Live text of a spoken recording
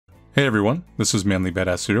Hey everyone, this is Manly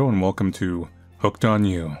Badass Hero and welcome to Hooked on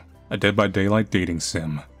You, a Dead by Daylight dating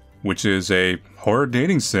sim, which is a horror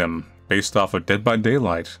dating sim based off of Dead by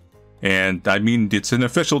Daylight. And I mean, it's an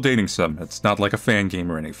official dating sim, it's not like a fan game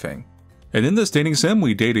or anything. And in this dating sim,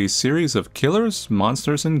 we date a series of killers,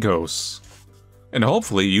 monsters, and ghosts. And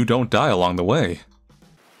hopefully you don't die along the way.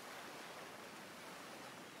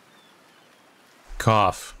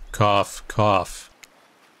 Cough, cough, cough.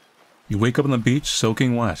 You wake up on the beach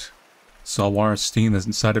soaking wet. Saltwater steam is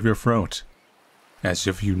inside of your throat, as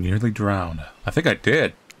if you nearly drowned. I think I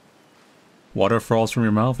did. Water falls from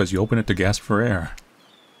your mouth as you open it to gasp for air.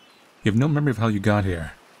 You have no memory of how you got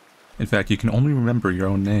here. In fact, you can only remember your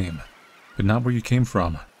own name, but not where you came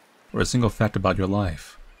from, or a single fact about your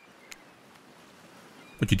life.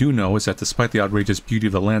 What you do know is that despite the outrageous beauty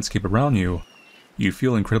of the landscape around you, you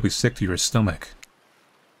feel incredibly sick to your stomach.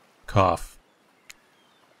 Cough.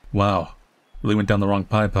 Wow, really went down the wrong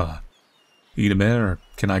pipe, huh? Eat a bit, or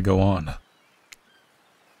can I go on?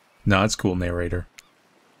 Nah, it's cool, narrator.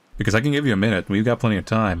 Because I can give you a minute, we've got plenty of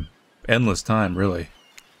time. Endless time, really.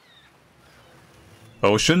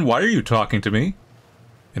 Ocean, why are you talking to me?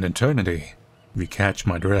 An eternity, if you catch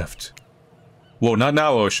my drift. Whoa, not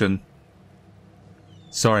now, Ocean.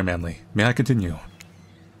 Sorry, Manly, may I continue?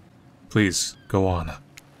 Please, go on.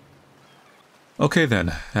 Okay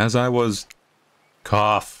then, as I was...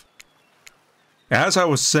 Cough. As I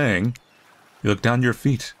was saying, you look down your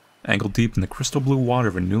feet, ankle deep in the crystal blue water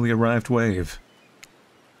of a newly arrived wave.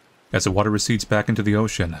 As the water recedes back into the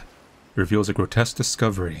ocean, it reveals a grotesque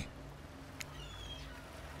discovery.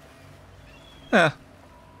 A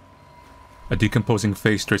decomposing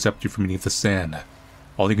face stares up at you from beneath the sand.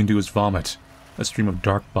 All you can do is vomit, a stream of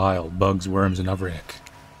dark bile, bugs, worms, and other ick.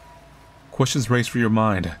 Questions race through your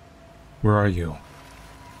mind. Where are you?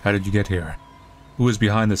 How did you get here? Who is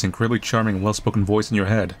behind this incredibly charming and well-spoken voice in your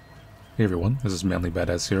head? Hey everyone, this is Manly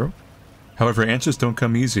Badass Hero. However, answers don't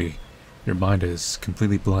come easy. Your mind is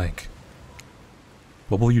completely blank.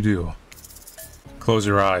 What will you do? Close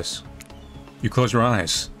your eyes. You close your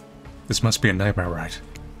eyes. This must be a nightmare, right?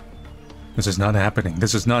 This is not happening.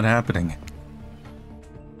 This is not happening.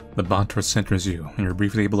 The mantra centers you, and you're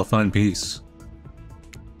briefly able to find peace.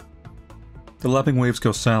 The lapping waves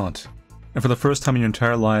go silent, and for the first time in your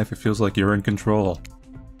entire life, it feels like you're in control.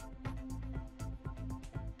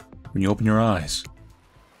 When you open your eyes...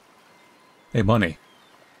 Hey, bunny.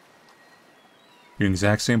 You're in the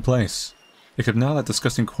exact same place, except now that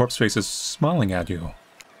disgusting corpse face is smiling at you.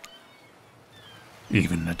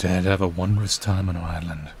 Even the dead have a wondrous time on our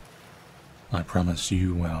island. I promise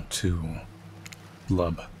you will too.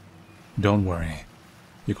 Blub. Don't worry.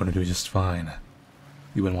 You're gonna do just fine.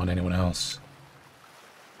 You wouldn't want anyone else.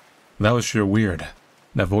 That was sure weird.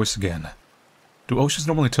 That voice again. Do oceans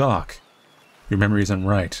normally talk? Your memory isn't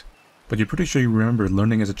right, but you're pretty sure you remember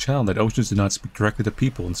learning as a child that oceans do not speak directly to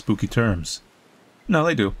people in spooky terms. No,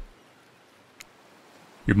 they do.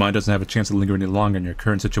 Your mind doesn't have a chance to linger any longer in your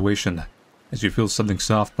current situation, as you feel something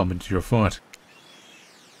soft bump into your foot.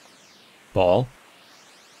 Ball?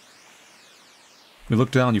 You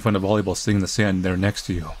look down, you find a volleyball sitting in the sand there next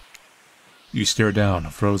to you. You stare down,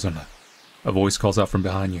 frozen. A voice calls out from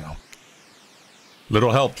behind you.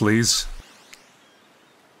 Little help, please.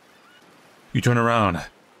 You turn around, and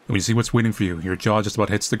when you see what's waiting for you, your jaw just about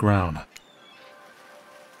hits the ground.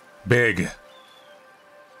 Big.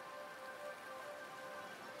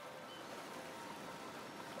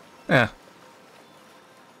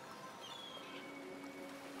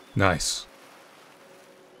 Nice.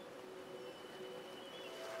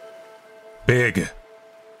 Big.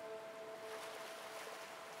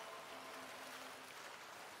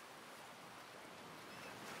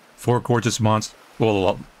 Four gorgeous monsters.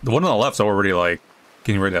 Well, the one on the left's already, like,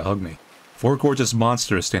 getting ready to hug me. Four gorgeous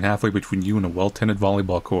monsters stand halfway between you and a well-tended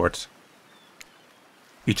volleyball court.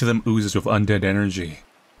 Each of them oozes with undead energy,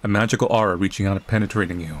 a magical aura reaching out and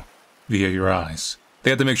penetrating you via your eyes.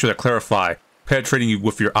 They have to make sure to clarify, penetrating you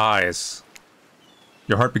with your eyes.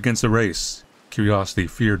 Your heart begins to race. Curiosity,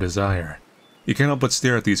 fear, desire. You can't help but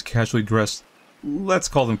stare at these casually dressed, let's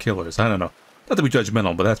call them killers, I don't know. Not to be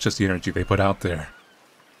judgmental, but that's just the energy they put out there.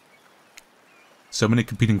 So many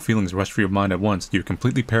competing feelings rush through your mind at once, you're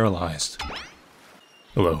completely paralyzed.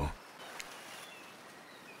 Hello.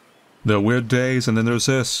 There are weird days, and then there's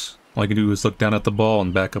this. All I can do is look down at the ball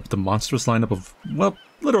and back up the monstrous lineup of, well,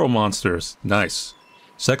 literal monsters. Nice.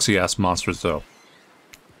 Sexy-ass monsters, though.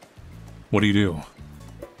 What do you do?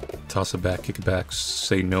 Toss it back, kick it back,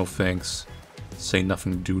 say no thanks. Say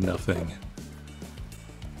nothing, do nothing.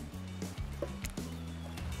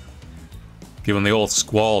 Give him the old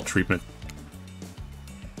squall treatment.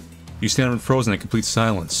 You stand frozen in complete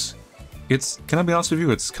silence. Can I be honest with you,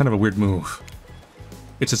 it's kind of a weird move.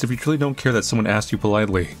 It's as if you truly don't care that someone asked you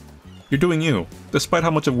politely. You're doing you, despite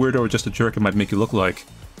how much of a weirdo or just a jerk it might make you look like.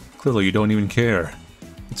 Clearly you don't even care.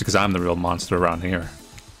 It's because I'm the real monster around here.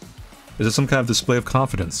 Is it some kind of display of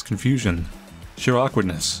confidence, confusion, sheer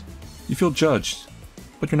awkwardness? You feel judged,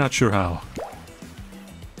 but you're not sure how.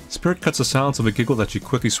 Spirit cuts the silence of a giggle that she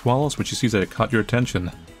quickly swallows when she sees that it caught your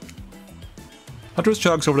attention. Huntress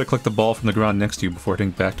jogs over to collect the ball from the ground next to you before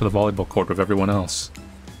heading back to the volleyball court with everyone else.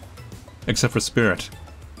 Except for Spirit.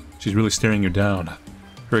 She's really staring you down,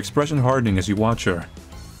 her expression hardening as you watch her.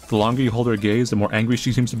 The longer you hold her gaze, the more angry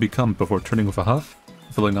she seems to become before turning with a huff,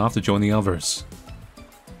 filling off to join the others.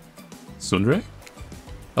 Sundre?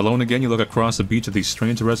 Alone again, you look across the beach at these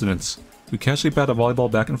strange residents, who casually bat a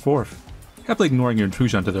volleyball back and forth, happily ignoring your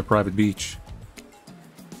intrusion onto their private beach.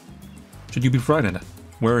 Should you be frightened,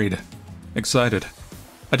 worried, excited?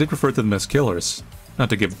 I did refer to them as killers, not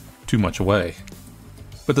to give too much away.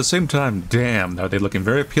 But at the same time, damn, are they looking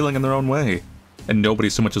very appealing in their own way, and nobody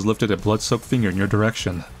so much as lifted a blood-soaked finger in your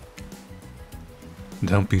direction.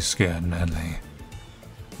 Don't be scared, Manly.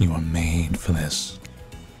 You are made for this.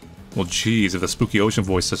 Well, geez, if the spooky ocean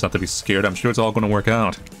voice says not to be scared, I'm sure it's all going to work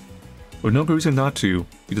out. With no reason not to,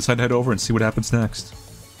 you decide to head over and see what happens next.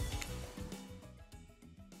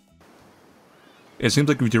 It seems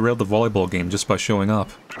like we derailed the volleyball game just by showing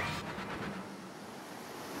up.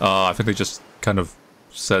 I think they just kind of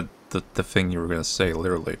said the thing you were going to say,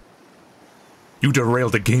 literally. You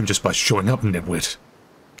derailed the game just by showing up, nitwit.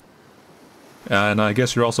 And I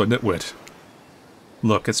guess you're also a nitwit.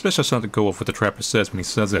 Look, it's best not to go off what the trapper says when he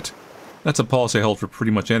says it. That's a policy held for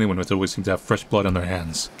pretty much anyone who always seems to have fresh blood on their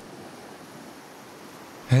hands.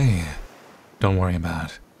 Hey, don't worry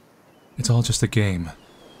about it. It's all just a game.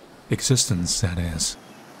 Existence, that is.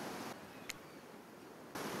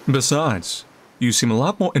 Besides, you seem a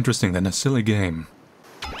lot more interesting than a silly game.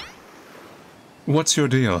 What's your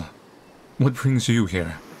deal? What brings you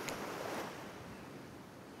here?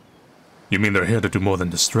 You mean they're here to do more than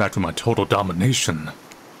distract from my total domination?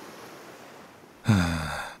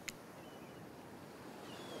 That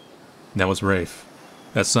was Rafe.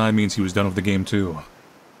 That sign means he was done with the game too.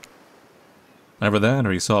 Either that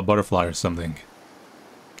or he saw a butterfly or something.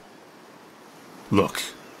 Look,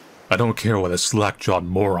 I don't care what a slack-jawed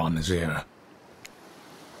moron is here.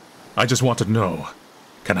 I just want to know,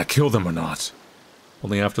 can I kill them or not?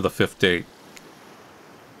 Only after the 5th date.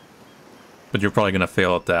 But you're probably gonna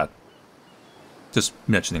fail at that. Just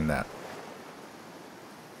mentioning that.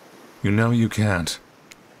 You know you can't.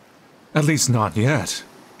 At least not yet.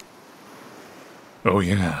 Oh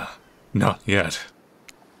yeah, not yet.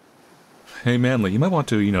 Hey Manly, you might want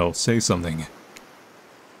to, say something.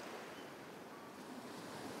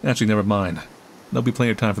 Actually, never mind. There'll be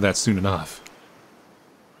plenty of time for that soon enough.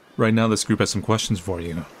 Right now, this group has some questions for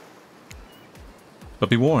you. But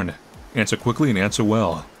be warned, answer quickly and answer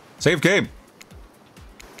well. Save game!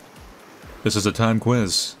 This is a time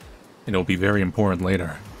quiz, and it'll be very important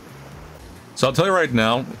later. So I'll tell you right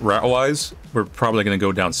now, route-wise, we're probably going to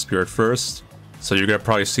go down Spirit first. So you're going to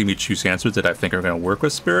probably see me choose answers that I think are going to work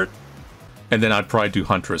with Spirit. And then I'd probably do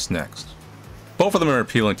Huntress next. Both of them are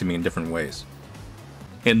appealing to me in different ways.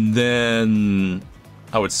 And then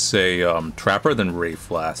I would say Trapper, then Rafe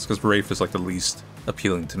last, because Rafe is like the least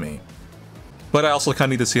appealing to me. But I also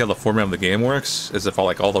kind of need to see how the format of the game works, as if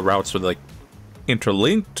all the routes are like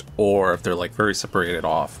interlinked, or if they're like very separated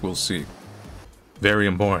off. We'll see. Very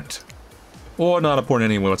important. Or not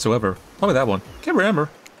important anyway whatsoever. Probably that one. Can't remember.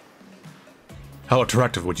 How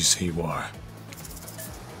attractive would you say you are?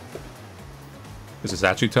 Is this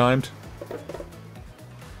actually timed?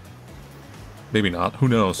 Maybe not. Who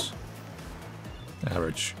knows?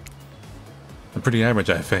 Average. I'm pretty average,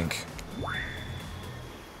 I think.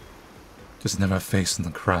 Just never face in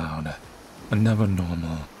the crowd. A never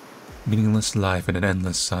normal, meaningless life in an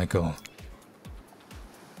endless cycle.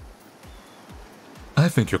 I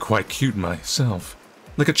think you're quite cute myself.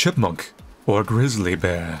 Like a chipmunk or a grizzly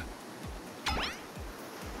bear.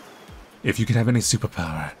 If you could have any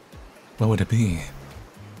superpower, what would it be?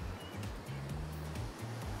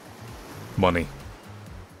 Money.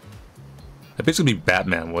 That'd basically be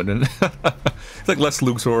Batman, wouldn't it? Like Lex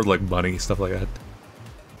Luthor, like money, stuff like that.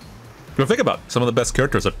 But think about it, some of the best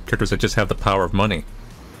characters are characters that just have the power of money.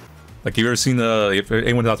 Like, you ever seen if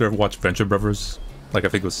anyone out there ever watched Venture Brothers? Like, I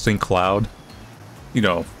think it was St. Cloud.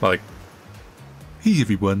 Like, hey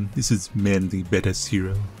everyone, this is Manly Badass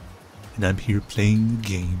Hero, and I'm here playing the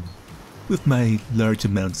game with my large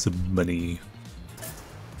amounts of money.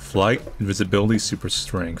 Flight, invisibility, super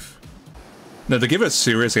strength. Now, to give a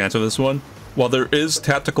serious answer to this one, while there is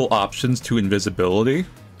tactical options to invisibility,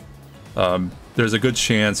 There's a good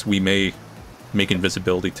chance we may make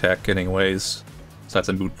invisibility tech anyways, so that's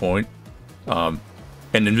a moot point. And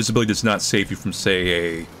invisibility does not save you from,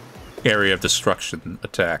 say, a area of destruction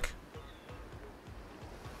attack.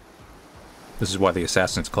 This is why the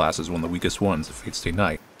Assassin's class is one of the weakest ones of Fate Stay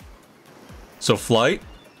Night. So flight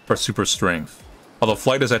or super strength. Although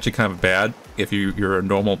flight is actually kind of bad if you're a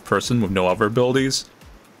normal person with no other abilities.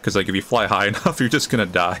 Because like if you fly high enough, you're just gonna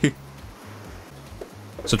die.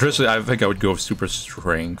 So traditionally, I think I would go with super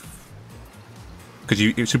strength.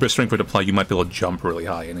 Because super strength would imply you might be able to jump really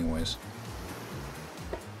high anyways.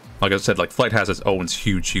 Like I said, like flight has its own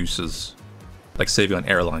huge uses. Like saving on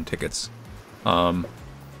airline tickets.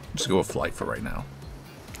 Just go with flight for right now.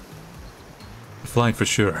 Flight for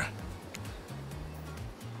sure.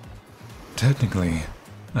 Technically,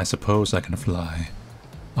 I suppose I can fly.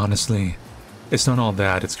 Honestly, it's not all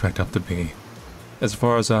that it's cracked up to be. As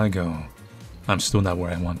far as I go, I'm still not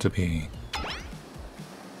where I want to be.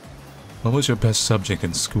 What was your best subject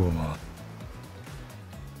in school?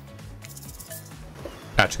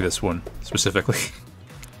 Actually, this one, specifically.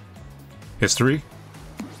 History?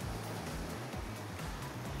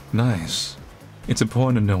 Nice. It's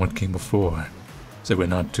important to know what came before, so we're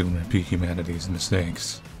not doomed to repeat humanity's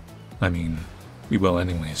mistakes. I mean, we will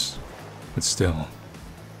anyways, but still.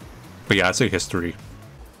 But yeah, I'd say history.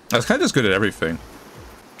 I was kind of just good at everything.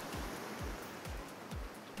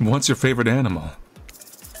 What's your favorite animal?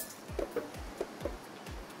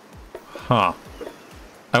 Huh.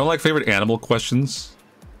 I don't like favorite animal questions,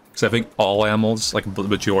 because I think all animals, like the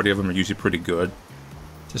majority of them, are usually pretty good.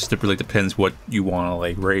 Just it really depends what you want to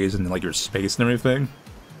like raise and like your space and everything.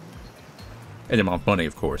 And the amount of money,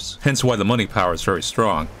 of course. Hence why the money power is very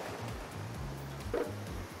strong.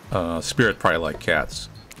 Spirit probably like cats.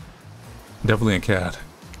 Definitely a cat.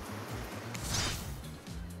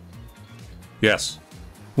 Yes.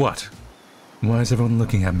 What? Why is everyone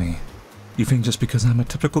looking at me? You think just because I'm a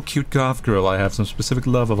typical cute goth girl I have some specific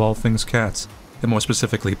love of all things cats, and more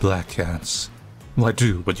specifically black cats? Well, I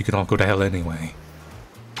do, but you can all go to hell anyway.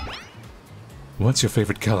 What's your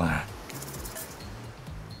favorite color?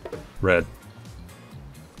 Red.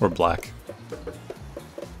 Or black.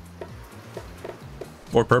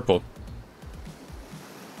 Or purple.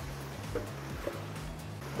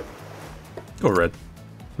 Or red.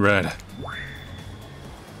 Red.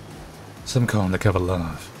 Some call it the color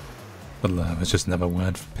love. But love is just another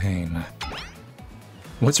word for pain.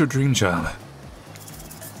 What's your dream job?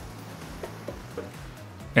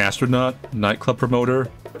 Astronaut? Nightclub promoter?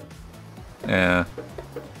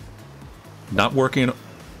 Not working.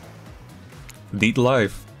 Neat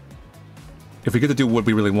life. If we get to do what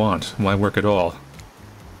we really want, why work at all?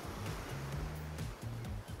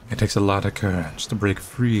 It takes a lot of courage to break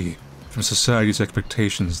free from society's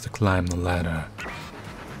expectations to climb the ladder.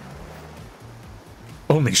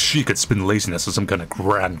 Only she could spin laziness as some kind of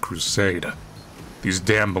grand crusade. These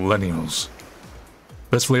damn millennials.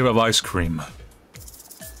 Best flavor of ice cream.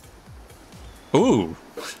 Ooh.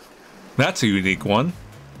 That's a unique one.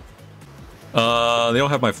 They don't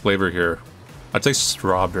have my flavor here. I'd say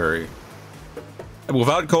strawberry.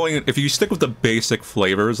 Without going, if you stick with the basic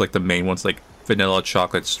flavors, like the main ones, like vanilla,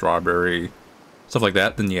 chocolate, strawberry, stuff like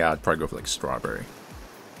that, then yeah, I'd probably go for like strawberry.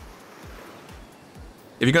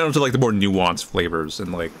 If you go into like the more nuanced flavors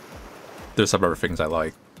and like, there's some other things I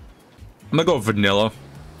like. I'm gonna go with vanilla.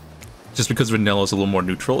 Just because vanilla is a little more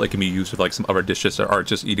neutral, it can be used with like some other dishes that are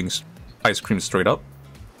just eating ice cream straight up.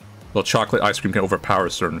 Well, chocolate ice cream can overpower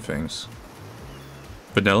certain things.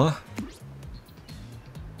 Vanilla?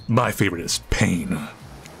 My favorite is pain.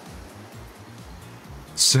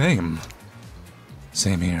 Same.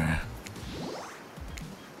 Same here.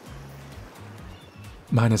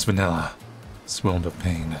 Mine is vanilla. Swirled with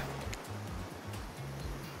pain.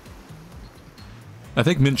 I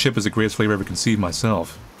think mint chip is the greatest flavor I ever conceived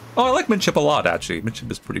myself. Oh, I like mint chip a lot, actually. Mint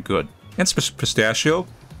chip is pretty good. And pistachio.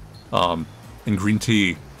 And green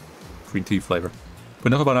tea. Green tea flavor. But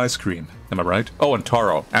enough about ice cream. Am I right? Oh, and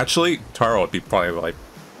taro. Actually, taro would be probably my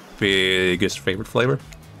biggest favorite flavor.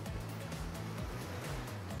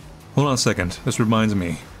 Hold on a second. This reminds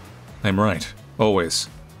me. I'm right. Always.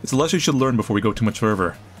 It's a lesson you should learn before we go too much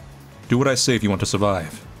further. Do what I say if you want to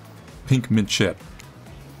survive. Pink mint chip.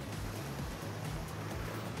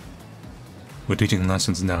 We're teaching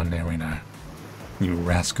lessons now, narrator. You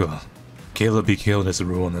rascal. Caleb be killed is the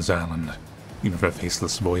rule on this island. Even for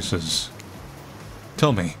faceless voices.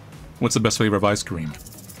 Tell me, what's the best flavor of ice cream?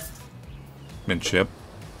 Mint chip.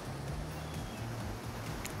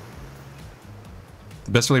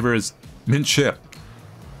 The best flavor is mint chip.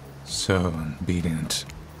 So obedient.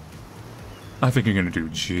 I think you're gonna do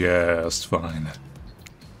just fine.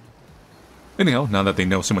 Anyhow, now that they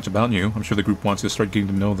know so much about you, I'm sure the group wants you to start getting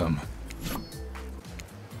to know them.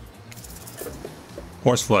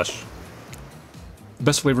 Horseflesh. The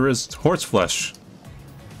best flavor is horseflesh.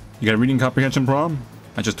 You got a reading comprehension problem?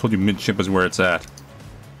 I just told you mid-ship is where it's at.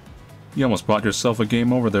 You almost bought yourself a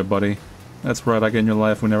game over there, buddy. That's right, I get in your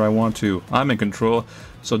life whenever I want to. I'm in control,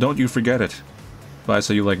 so don't you forget it. If I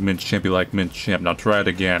say you like mid-ship, you like mid-ship. Now try it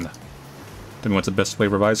again. Tell me what's the best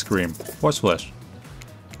flavor of ice cream. Horseflesh.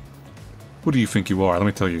 Who do you think you are? Let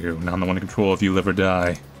me tell you. Now I'm the one in control if you live or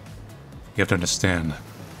die. You have to understand.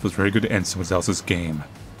 It was very good to end someone else's game.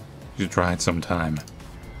 You should try it sometime.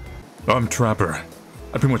 I'm Trapper.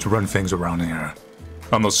 I pretty much run things around here.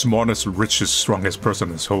 I'm the smartest, richest, strongest person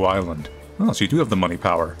on this whole island. Oh, so you do have the money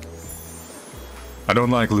power. I don't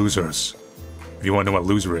like losers. If you want to know what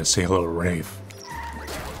a loser is, say hello to Rafe.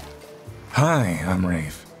 Hi, I'm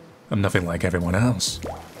Rafe. I'm nothing like everyone else.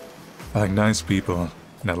 I like nice people,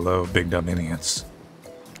 and I love big dumb idiots.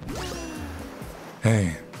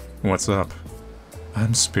 Hey, what's up?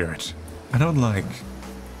 I'm Spirit. I don't like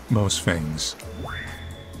most things.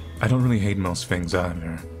 I don't really hate most things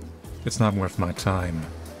either. It's not worth my time.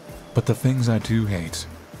 But the things I do hate,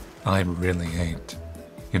 I really hate.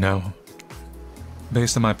 You know?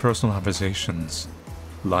 Based on my personal observations,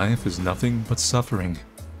 life is nothing but suffering,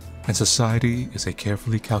 and society is a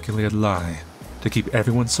carefully calculated lie to keep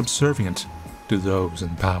everyone subservient to those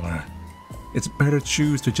in power. It's better to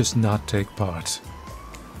choose to just not take part.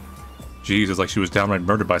 Jeez, it's like she was downright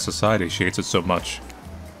murdered by society. She hates it so much.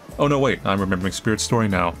 Oh no, wait, I'm remembering Spirit's story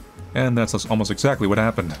now. And that's almost exactly what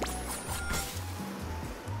happened.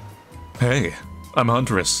 Hey, I'm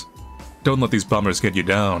Huntress. Don't let these bummers get you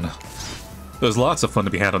down. There's lots of fun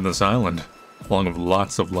to be had on this island, along with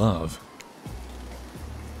lots of love.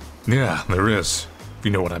 Yeah, there is, if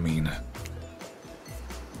you know what I mean.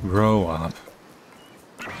 Grow up.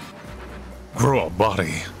 Grow a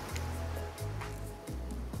body.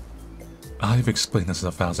 I've explained this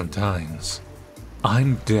 1,000 times.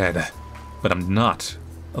 I'm dead, but I'm not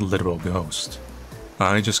a literal ghost.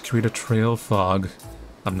 I just create a trail of fog.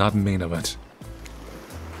 I'm not made of it.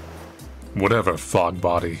 Whatever, fog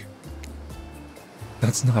body.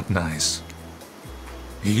 That's not nice.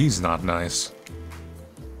 He's not nice.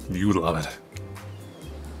 You love it.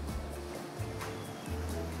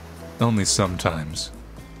 Only sometimes.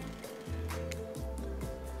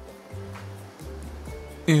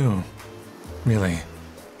 Ew. Really?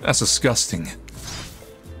 That's disgusting.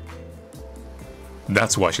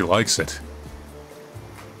 That's why she likes it.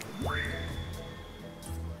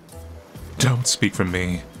 Don't speak for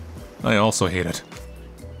me. I also hate it.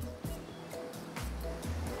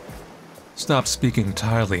 Stop speaking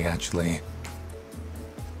entirely, actually.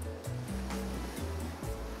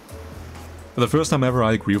 For the first time ever,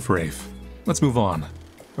 I agree with Rafe. Let's move on.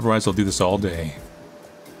 Otherwise, I'll do this all day.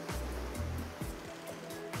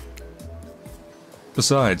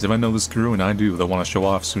 Besides, if I know this crew, and I do, they'll want to show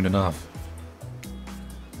off soon enough.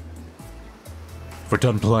 If we're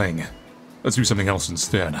done playing, let's do something else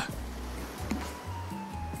instead.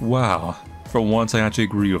 Wow, for once I actually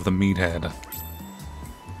agree with the meathead.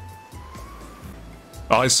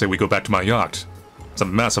 I say we go back to my yacht. It's a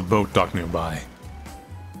massive boat dock nearby.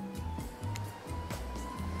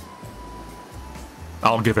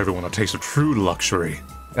 I'll give everyone a taste of true luxury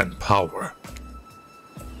and power.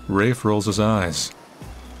 Rafe rolls his eyes.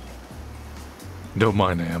 Don't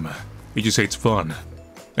mind him. He just hates fun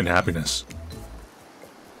and happiness.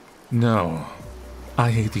 No.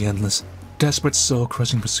 I hate the endless, desperate,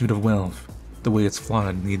 soul-crushing pursuit of wealth, the way it's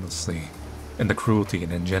flaunted needlessly, and the cruelty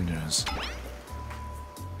it engenders.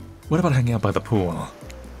 What about hanging out by the pool?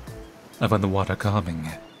 I find the water calming,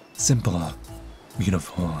 simple,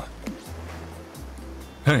 beautiful.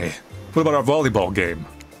 Hey, what about our volleyball game?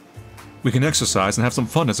 We can exercise and have some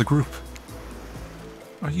fun as a group.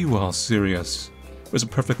 Are you all serious? There's a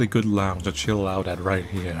perfectly good lounge to chill out at right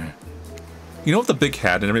here. You know, with the big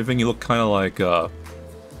hat and everything, you look kind of like,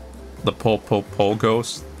 the Pol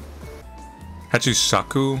ghost?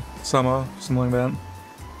 Hachishaku-sama? Something like that?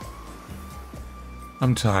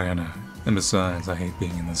 I'm tired, and besides, I hate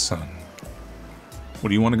being in the sun. Where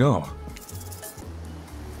do you want to go?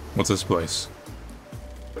 What's this place?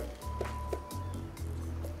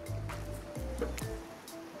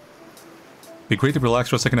 Be great to relax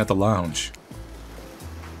for a second at the lounge.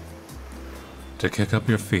 To kick up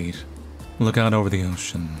your feet, look out over the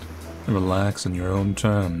ocean, and relax on your own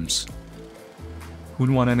terms.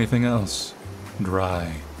 Wouldn't want anything else.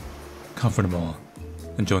 Dry, comfortable,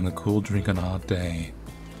 enjoying a cool drink on a hot day.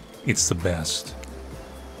 It's the best.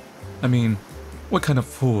 I mean, what kind of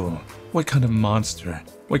fool, what kind of monster,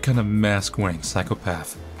 what kind of mask-wearing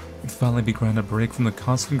psychopath would finally be granted a break from the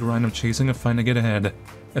constant grind of chasing a fight to get ahead,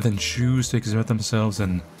 and then choose to exert themselves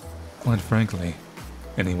in, quite frankly,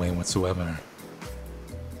 any way whatsoever.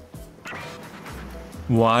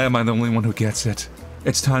 Why am I the only one who gets it?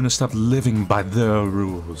 It's time to stop living by their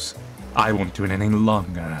rules. I won't do it any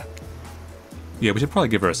longer. Yeah, we should probably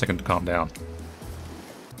give her a second to calm down.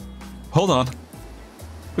 Hold on.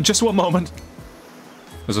 Just one moment.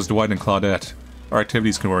 This is Dwight and Claudette, our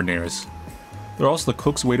activities coordinators. They're also the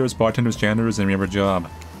cooks, waiters, bartenders, janitors, and every other job.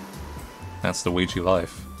 That's the Ouija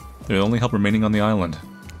life. They're the only help remaining on the island.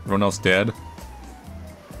 Everyone else dead.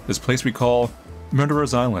 This place we call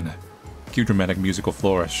Murderer's Island. Cue dramatic musical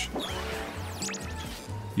flourish.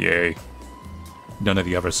 Yay. None of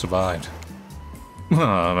the others survived.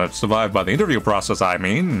 Survived by the interview process, I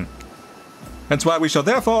mean. That's why we shall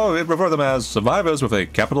therefore refer them as survivors with a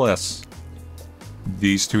capital S.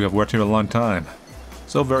 These two have worked here a long time.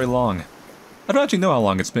 So very long. I don't actually know how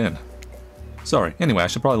long it's been. Sorry, anyway, I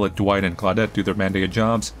should probably let Dwight and Claudette do their mandated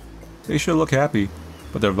jobs. They sure look happy,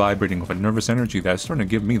 but they're vibrating with a nervous energy that is starting to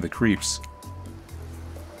give me the creeps.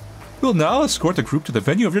 We'll now escort the group to the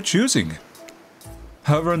venue of your choosing.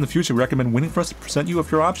 However, in the future, we recommend waiting for us to present you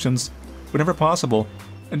with your options whenever possible,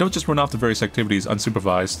 and don't just run off to various activities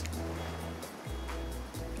unsupervised.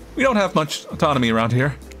 We don't have much autonomy around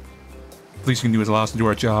here. The least you can do is allow us to do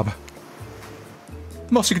our job.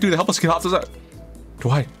 The most you can do to help us get off this...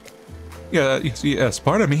 Dwight. Yes,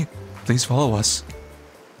 pardon me. Please follow us.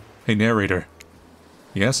 Hey, narrator.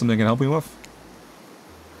 Yes, something I can help you with?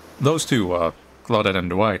 Those two, Claudette and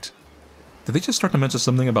Dwight. Did they just start to mention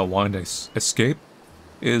something about wanting to escape?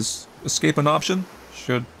 Is escape an option?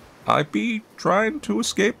 Should I be trying to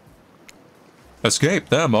escape? Escape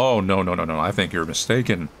them? Oh, no. I think you're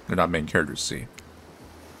mistaken. They're not main characters, see.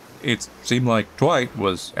 It seemed like Dwight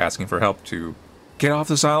was asking for help to get off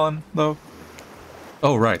this island, though.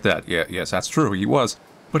 Oh, right, that. Yes, that's true, he was.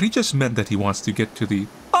 But he just meant that he wants to get to the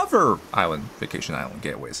other island, vacation island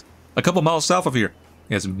getaways. A couple miles south of here.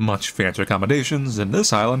 He has much fancier accommodations than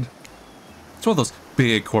this island. It's one of those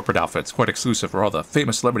big corporate outfits, quite exclusive where all the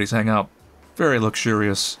famous celebrities hang out. Very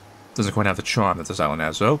luxurious. Doesn't quite have the charm that this island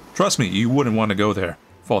has, though. Trust me, you wouldn't want to go there.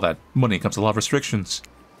 For all that money comes a lot of restrictions.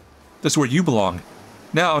 This is where you belong.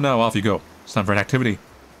 Now, off you go. It's time for an activity.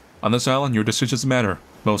 On this island, your decisions matter,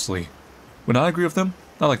 mostly. When I agree with them,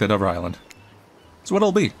 not like that other island. So what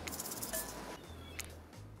it'll be.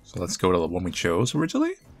 So let's go to the one we chose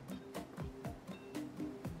originally.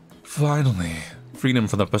 Finally, freedom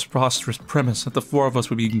from the preposterous premise that the four of us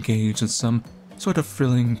would be engaged in some sort of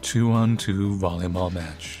thrilling 2-on-2 volleyball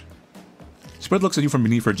match. Spread looks at you from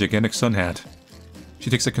beneath her gigantic sun hat. She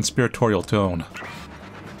takes a conspiratorial tone.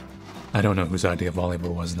 I don't know whose idea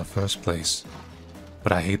volleyball was in the first place,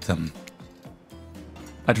 but I hate them.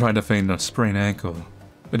 I tried to feign a sprained ankle,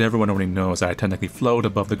 but everyone already knows I technically float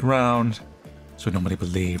above the ground, so nobody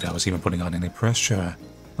believed I was even putting on any pressure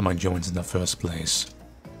on my joints in the first place.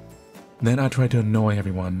 Then I tried to annoy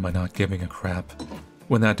everyone by not giving a crap.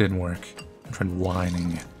 When that didn't work, I tried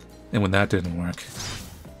whining, and when that didn't work,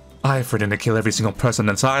 I threatened to kill every single person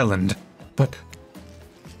on this island, but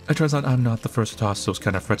it turns out I'm not the first to toss those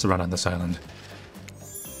kind of threats around on this island.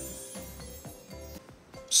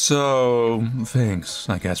 So, thanks,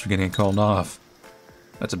 I guess, for getting called off.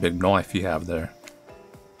 That's a big knife you have there.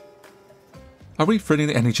 Are we threatening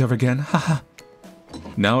to end each other again? Haha.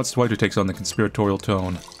 Now it's Dwight who takes on the conspiratorial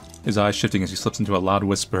tone, his eyes shifting as he slips into a loud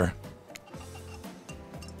whisper.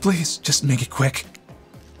 Please, just make it quick.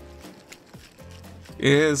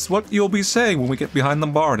 Is what you'll be saying when we get behind the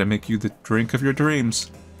bar to make you the drink of your dreams.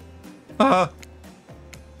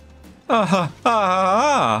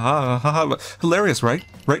 Hilarious, right?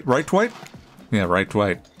 Right, Dwight? Yeah, right,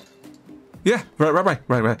 Dwight. Yeah,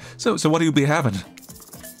 right. So what do you be having?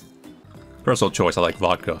 Personal choice, I like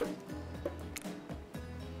vodka.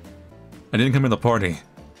 I didn't come to the party.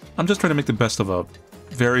 I'm just trying to make the best of a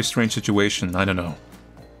very strange situation, I don't know.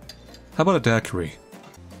 How about a daiquiri?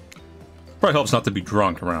 Probably helps not to be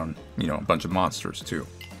drunk around, a bunch of monsters, too.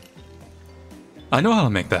 I know how to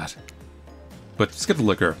make that. But skip the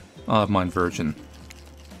liquor. I'll have mine virgin.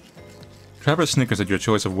 Trapper snickers at your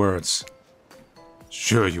choice of words.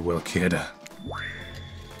 Sure you will, kid.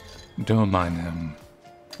 Don't mind him.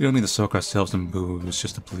 We don't need to soak ourselves in booze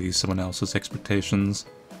just to please someone else's expectations.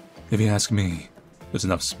 If you ask me, there's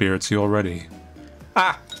enough spirits here already.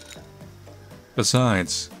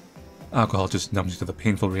 Besides, alcohol just numbs you to the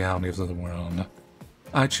painful realities of the world.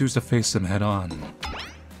 I choose to face them head on.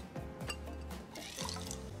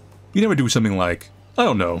 You never do something like, I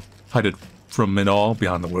don't know, hide it from it all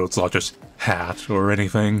beyond the world's largest hat or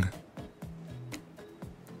anything.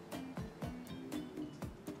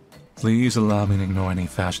 Please allow me to ignore any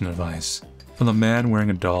fashion advice from the man wearing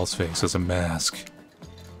a doll's face as a mask.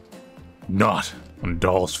 Not a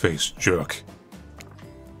doll's face, jerk.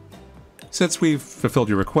 Since we've fulfilled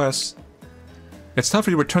your request, it's time for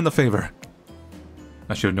you to return the favor.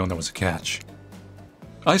 I should have known there was a catch.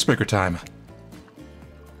 Icebreaker time.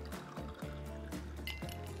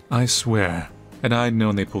 I swear, had I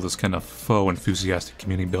known they pulled this kind of faux enthusiastic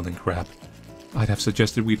community building crap, I'd have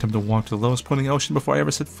suggested we attempt to walk to the lowest point in the ocean before I ever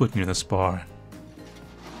set foot near this bar.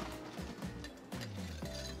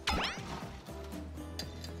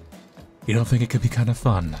 You don't think it could be kind of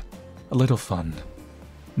fun? A little fun?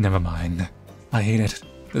 Never mind. I hate it.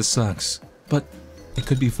 This sucks. But it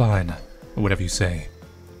could be fine. Or whatever you say.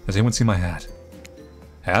 Has anyone seen my hat?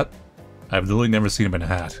 Hat? I've literally never seen him in a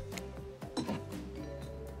hat.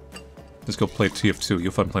 Let's go play TF2.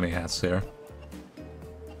 You'll find plenty of hats there.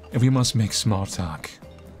 If we must make small talk,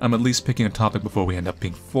 I'm at least picking a topic before we end up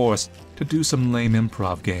being forced to do some lame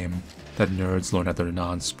improv game that nerds learn at their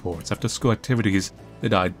non-sports after-school activities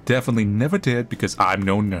that I definitely never did because I'm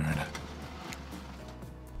no nerd.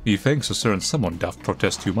 Methinks a certain someone doth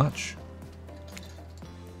protest too much.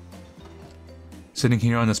 Sitting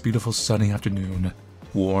here on this beautiful sunny afternoon,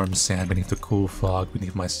 warm sand beneath the cool fog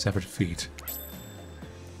beneath my severed feet.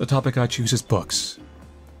 The topic I choose is books.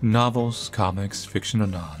 Novels, comics, fiction or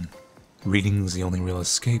non. Reading is the only real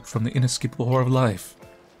escape from the inescapable horror of life.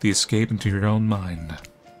 The escape into your own mind.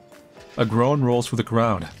 A groan rolls through the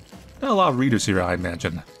crowd. Not a lot of readers here, I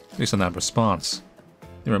imagine, based on that response.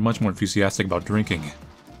 They were much more enthusiastic about drinking.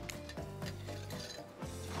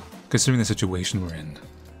 Considering the situation we're in,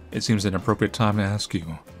 it seems an appropriate time to ask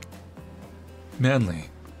you. Manly,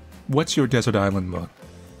 what's your desert island book?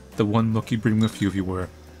 The one book you'd bring with you if you were,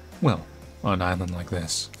 well, on an island like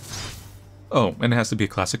this. Oh, and it has to be a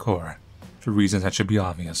classic horror, for reasons that should be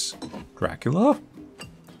obvious. Dracula?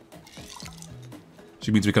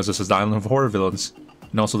 She means because this is the island of horror villains,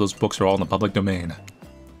 and also those books are all in the public domain.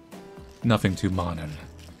 Nothing too modern.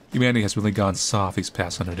 Humanity has really gone soft these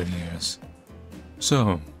past 100 years.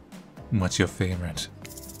 So, what's your favorite?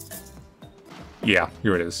 Yeah,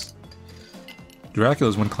 here it is. Dracula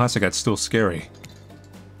is one classic that's still scary.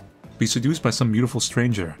 Be seduced by some beautiful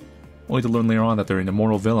stranger, only to learn later on that they're an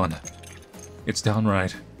immortal villain. It's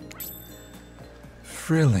downright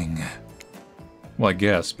thrilling. Well, I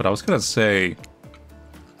guess, but I was gonna say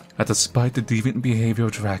that despite the deviant behavior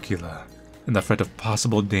of Dracula, and the threat of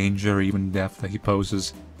possible danger or even death that he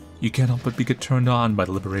poses, you can't help but get turned on by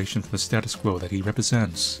the liberation from the status quo that he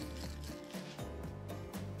represents.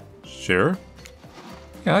 Sure?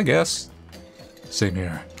 Yeah, I guess. Same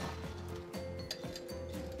here.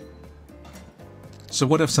 So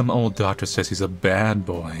what if some old doctor says he's a bad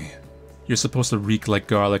boy? You're supposed to reek like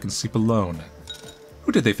garlic and sleep alone.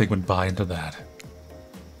 Who did they think would buy into that?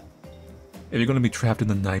 If you're going to be trapped in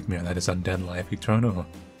the nightmare that is undead life eternal,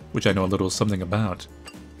 which I know a little something about,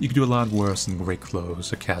 you can do a lot worse than great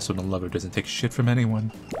clothes, a castle, and a lover doesn't take shit from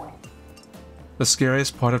anyone. The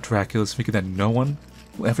scariest part of Dracula is thinking that no one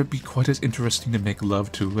will ever be quite as interesting to make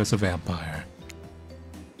love to as a vampire.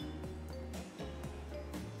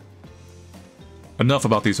 Enough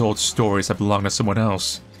about these old stories that belong to someone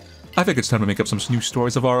else. I think it's time to make up some new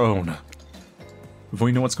stories of our own. Before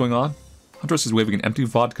you know what's going on, Huntress is waving an empty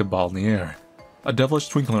vodka bottle in the air, a devilish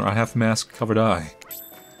twinkle in her half-mask-covered eye.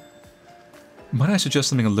 Might I suggest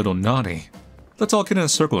something a little naughty? Let's all get in a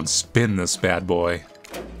circle and spin this bad boy.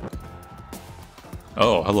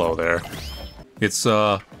 Oh, hello there. It's,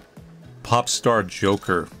 Pop Star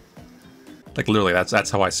Joker. Like, literally, that's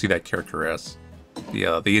how I see that character as.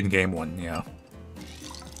 The in-game one, yeah.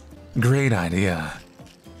 Great idea.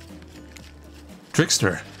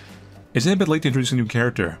 Trickster. Isn't it a bit late to introduce a new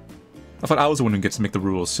character? I thought I was the one who gets to make the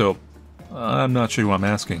rules, so I'm not sure who I'm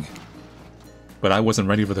asking. But I wasn't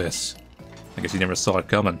ready for this. I guess you never saw it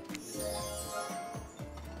coming.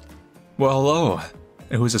 Well, hello.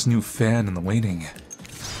 And who's this new fan in the waiting?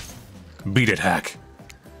 Beat it, Hack.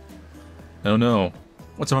 Oh no.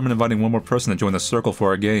 What's the harm in inviting one more person to join the circle for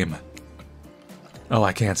our game? Oh,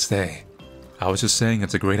 I can't stay. I was just saying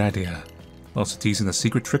it's a great idea. Also teasing the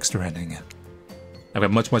secret trickster ending. I've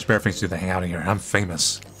got much better things to do than hang out here. I'm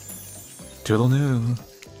famous. Toodle-noo.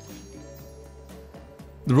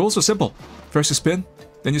 The rules are simple. First you spin,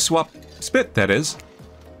 then you swap. Spit, that is.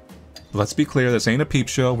 Let's be clear, this ain't a peep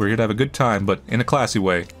show. We're here to have a good time, but in a classy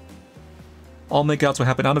way. All makeouts will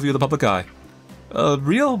happen out of view of the public eye.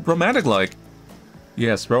 Real romantic-like.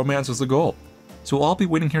 Yes, romance was the goal. So we'll all be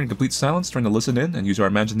waiting here in complete silence, trying to listen in and use our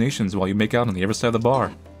imaginations while you make out on the other side of the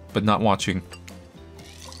bar, but not watching.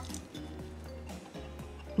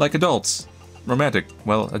 Like adults. Romantic,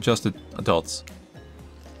 well-adjusted adults.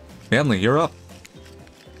 Family, you're up.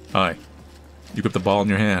 Hi. You grip the ball in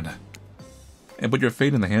your hand. And put your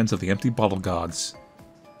fate in the hands of the empty bottle gods.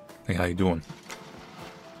 Hey, how you doing?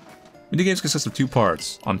 Minigames consist of 2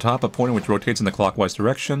 parts. On top, a pointer which rotates in the clockwise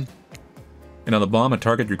direction. And on the bottom, a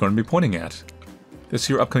target you're going to be pointing at. This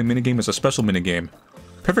here upcoming minigame is a special minigame.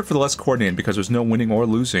 Perfect for the less coordinated because there's no winning or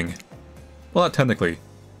losing. Well, not technically.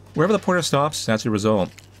 Wherever the pointer stops, that's your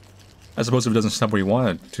result. I suppose if it doesn't stop where you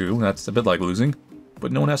want it to, that's a bit like losing.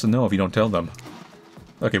 But no one has to know if you don't tell them.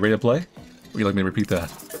 Okay, ready to play? Or would you like me to repeat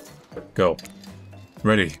that? Go.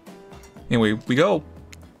 Ready. Anyway, we go!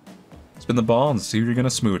 Spin the ball and see who you're gonna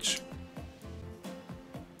smooch.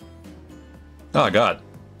 Oh, God.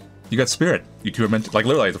 You got spirit. You two are meant to... Like,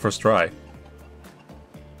 literally, the first try.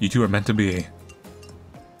 You two are meant to be.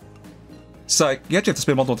 Psych. You actually have to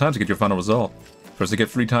spin multiple times to get your final result. First to get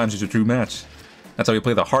 3 times is your true match. That's how you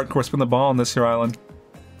play the hardcore spin the ball on this here island.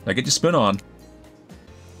 Now get your spin on.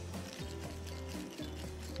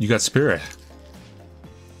 You got spirit.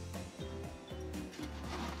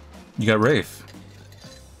 You got Wraith.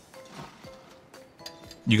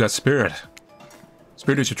 You got spirit.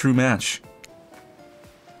 Spirit is your true match.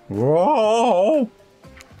 Whoa!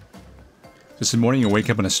 This morning you wake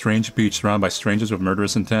up on a strange beach surrounded by strangers with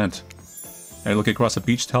murderous intent. And you look across the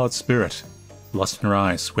beach, tell it's spirit. Lust in her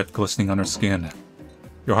eyes, sweat glistening on her skin.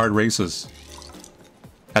 Your heart races.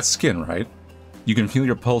 That's skin, right? You can feel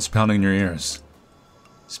your pulse pounding in your ears.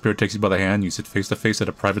 Spirit takes you by the hand, you sit face to face at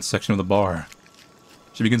a private section of the bar.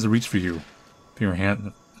 She begins to reach for you. Putting her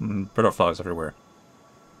hand... butterflies everywhere.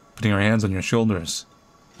 Putting her hands on your shoulders.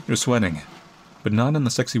 You're sweating. But not in the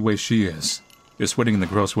sexy way she is. You're sweating in the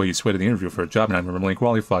gross way you sweat in the interview for a job you're not really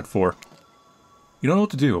qualified for. You don't know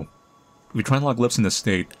what to do. If you try and lock lips in this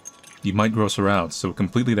state, you might gross her out so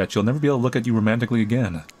completely that she'll never be able to look at you romantically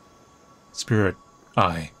again. Spirit,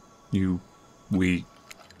 I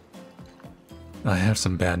have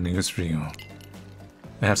some bad news for you.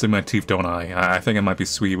 I have some in my teeth, don't I? I think it might be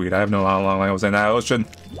seaweed. I have no how long I was in that ocean.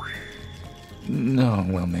 No,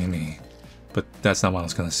 well, maybe. But that's not what I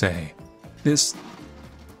was gonna say. It's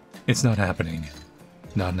not happening.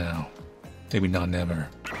 Not now. Maybe not never.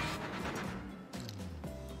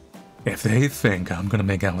 If they think I'm gonna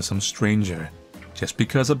make out with some stranger just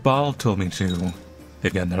because a ball told me to,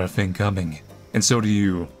 they've got another thing coming. And so do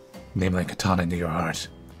you. Name like katana into your heart.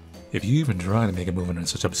 If you even try to make a move under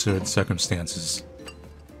such absurd circumstances,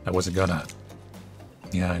 I wasn't gonna.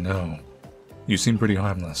 Yeah, I know. You seem pretty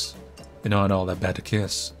harmless. And not all that bad to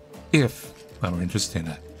kiss. If I were interested,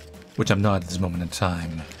 which I'm not at this moment in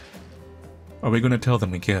time. Are we gonna tell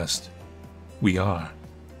them we kissed? We are.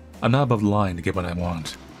 I'm not above lying to get what I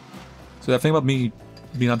want. So that thing about me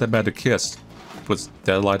being not that bad to kiss, was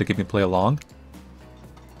that a lie to get me to play along?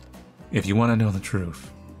 If you want to know the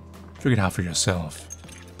truth, figure it out for yourself.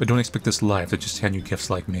 But don't expect this life to just hand you gifts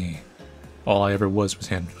like me. All I ever was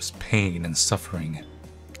pain and suffering.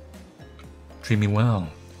 Treat me well,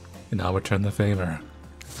 and I'll return the favor.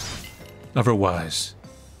 Otherwise,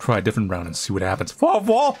 try a different round and see what happens.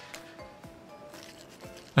 Fall!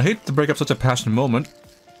 I hate to break up such a passionate moment.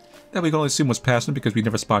 That we can only assume was passionate because we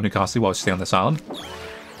never spawned in costly while we stay on this island.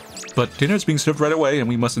 But dinner is being served right away, and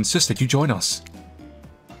we must insist that you join us.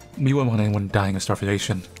 We wouldn't want anyone dying of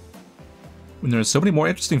starvation. When there are so many more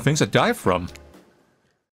interesting things to die from.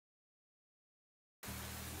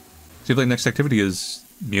 Seems like the next activity is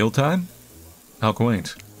mealtime? How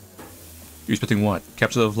quaint. You're expecting what?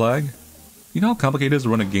 Capture the flag? You know how complicated it is to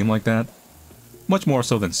run a game like that? Much more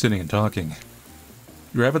so than sitting and talking.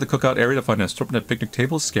 You arrive at the cookout area to find an assortment of picnic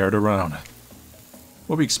tables scattered around.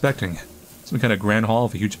 What were you expecting? Some kind of grand hall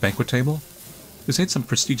with a huge banquet table? This ain't some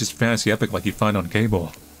prestigious fantasy epic like you'd find on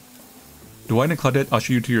cable. Dwight and Claudette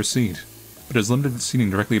usher you to your seat, but there's limited seating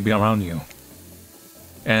directly around you.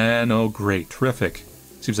 And oh great, terrific.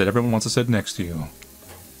 Seems that everyone wants to sit next to you.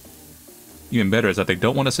 Even better is that they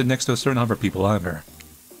don't want to sit next to a certain number of people either.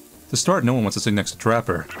 To start, no one wants to sit next to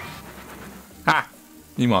Trapper. Ha!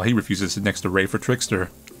 Meanwhile, he refuses to sit next to Wraith or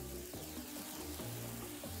Trickster.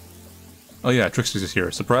 Oh yeah, Trickster's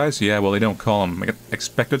here. Surprise? Yeah, well they don't call him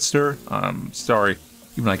Expected Stir. Sorry.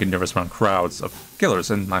 Even I get nervous around crowds of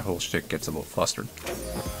killers and my whole shit gets a little flustered.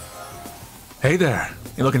 Hey there.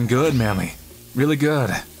 You're looking good, Manly. Really good.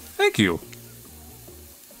 Thank you.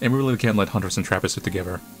 And we really can't let Hunters and Trappers sit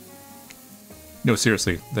together. No,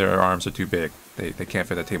 seriously, their arms are too big. They can't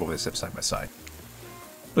fit at the table if they sit side by side.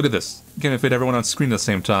 Look at this. You can't fit everyone on screen at the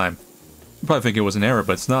same time. You probably think it was an error,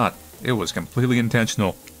 but it's not. It was completely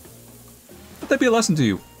intentional. Let that be a lesson to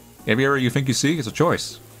you. Every error you think you see is a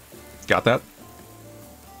choice. Got that?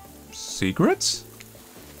 Secrets?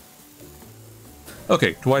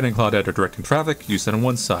 Okay, Dwight and Claudette are directing traffic, you sit on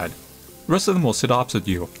one side. The rest of them will sit opposite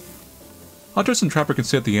you. Huntress and Trapper can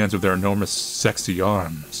sit at the ends of their enormous, sexy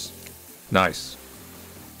arms. Nice.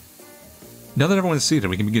 Now that everyone is seated,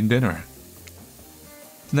 we can begin dinner.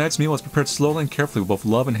 Tonight's meal is prepared slowly and carefully with both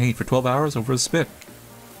love and hate for 12 hours over a spit.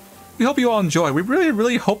 We hope you all enjoy. We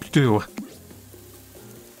really hope you do.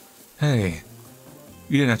 Hey,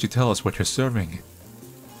 you didn't actually tell us what you're serving.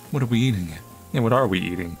 What are we eating? And what are we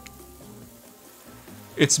eating?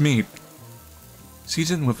 It's meat.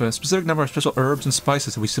 Seasoned with a specific number of special herbs and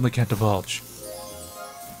spices that we simply can't divulge.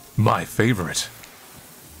 My favorite.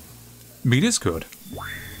 Meat is good.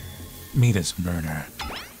 Meat is murder.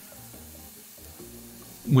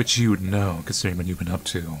 Which you would know, considering what you've been up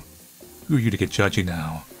to. Who are you to get judgy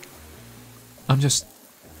now? I'm just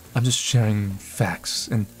sharing facts,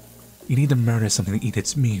 and you need to murder something to eat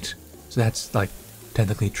its meat. So that's, like,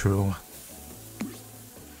 technically true.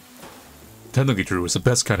 Technically true is the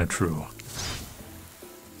best kind of true.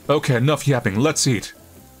 Okay, enough yapping, let's eat!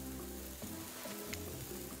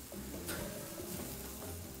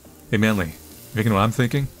 Hey Manly, you thinking what I'm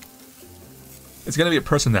thinking? It's gonna be a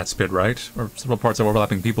person that spit, right? Or several parts of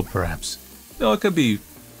overlapping people, perhaps. No, it could be...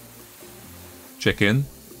 chicken.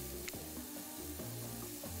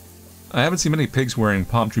 I haven't seen many pigs wearing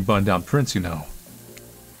palm tree button-down prints, you know.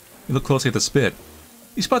 You look closely at the spit.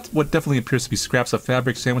 You spot what definitely appears to be scraps of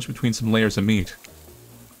fabric sandwiched between some layers of meat.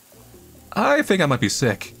 I think I might be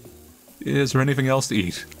sick. Is there anything else to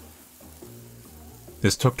eat?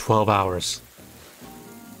 This took 12 hours.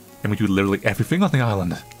 And we do literally everything on the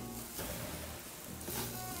island.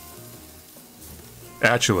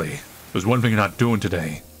 Actually, there's one thing you're not doing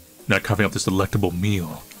today. Not covering up this delectable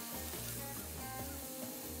meal.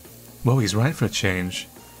 Well, he's right for a change.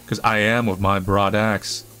 Because I am with my broad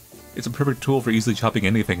axe. It's a perfect tool for easily chopping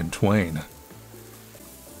anything in twain.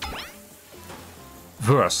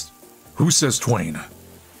 First, who says twain?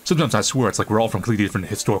 Sometimes I swear it's like we're all from completely different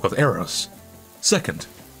historical eras. Second,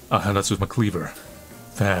 I'll handle this with my cleaver.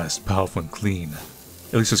 Fast, powerful, and clean.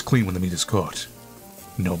 At least it's clean when the meat is cooked.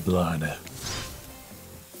 No blood.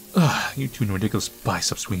 Ugh, you two in a ridiculous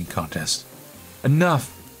bicep swinging contest. Enough!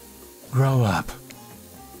 Grow up.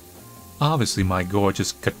 Obviously my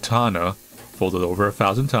gorgeous katana, folded over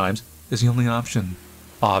 1,000 times, is the only option.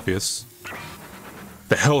 Obvious.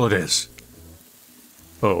 The hell it is!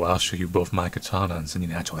 Oh, I'll show you both my katana and send you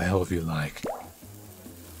natural hell if you like.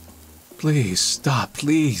 Please, stop,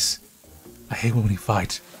 please. I hate when we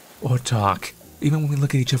fight, or talk, even when we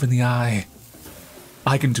look at each other in the eye.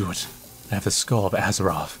 I can do it. I have the skull of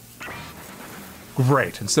Azeroth.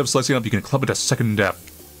 Great, instead of slicing up, you can club it to second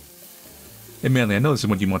depth. Hey Manly, I know this is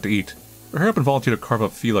what you want to eat. Hurry up and volunteer to carve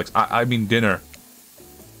up Felix. I mean dinner.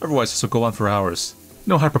 Otherwise this will go on for hours.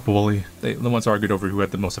 No hyperbole. They once argued over who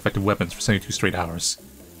had the most effective weapons for 72 straight hours.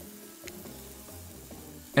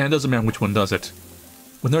 And it doesn't matter which one does it.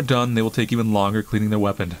 When they're done, they will take even longer cleaning their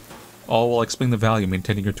weapon. All while explaining the value of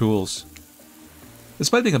maintaining your tools.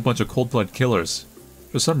 Despite being a bunch of cold-blooded killers,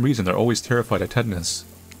 for some reason they're always terrified of tetanus.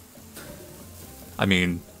 I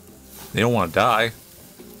mean, they don't want to die.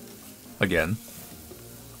 Again.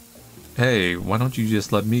 Hey, why don't you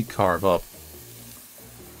just let me carve up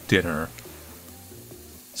dinner?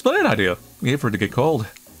 Splendid idea. We hate for it to get cold.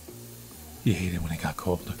 You hate it when it got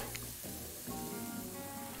cold.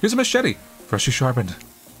 Here's a machete, freshly sharpened.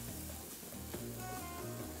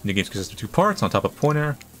 New game consists of 2 parts on top of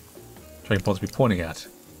pointer. Try your opponents to be pointing at.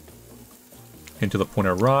 Until the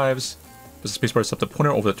pointer arrives. There's a spacebar to set the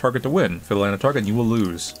pointer over the target to win. If you land a target, and you will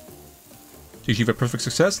lose. To achieve a perfect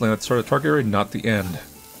success, land at the start of the target area, not the end.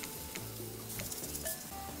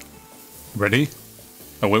 Ready?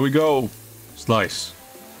 Away we go! Slice.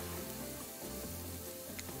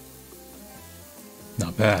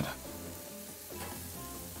 Not bad.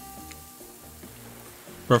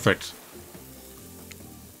 Perfect.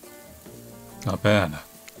 Not bad.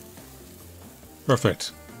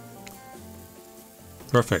 Perfect.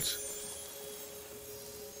 Perfect.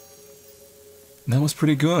 That was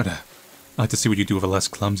pretty good. I'd like to see what you do with a less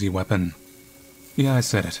clumsy weapon. Yeah, I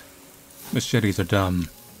said it. Machetes are dumb.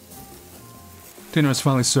 Dinner is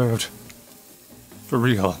finally served. For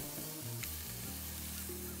real.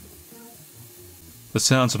 The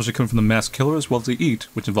sounds especially coming from the masked killer as well as they eat,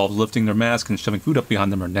 which involves lifting their mask and shoving food up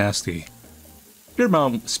behind them, are nasty.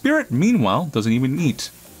 Spirit, meanwhile, doesn't even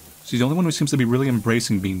eat. She's the only one who seems to be really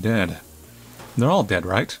embracing being dead. They're all dead,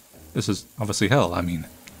 right? This is obviously hell, I mean.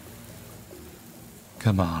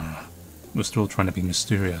 Come on. We're still trying to be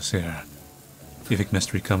mysterious here. You think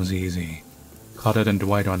mystery comes easy? Claudette and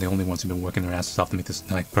Dwight aren't the only ones who've been working their asses off to make this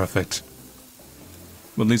night perfect.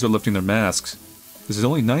 When these are lifting their masks, This is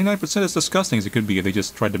only 99% as disgusting as it could be if they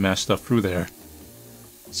just tried to mash stuff through there.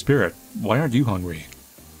 Spirit, why aren't you hungry?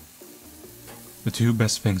 The two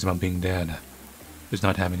best things about being dead is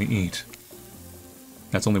not having to eat.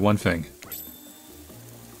 That's only one thing.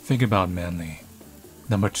 Think about Manly.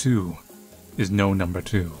 Number 2 is no number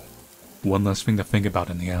 2. One less thing to think about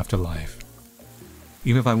in the afterlife.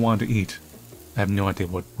 Even if I wanted to eat, I have no idea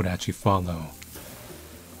what would actually follow.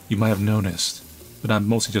 You might have noticed that I'm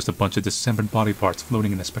mostly just a bunch of dismembered body parts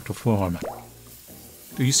floating in a spectral form.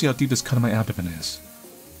 Do you see how deep this cut in my abdomen is?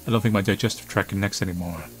 I don't think my digestive tract connects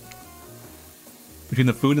anymore. Between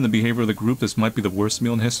the food and the behavior of the group, this might be the worst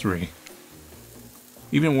meal in history.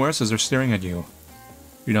 Even worse as they're staring at you.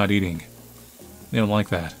 You're not eating. They don't like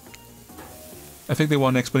that. I think they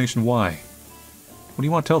want an explanation why. What do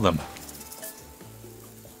you want to tell them?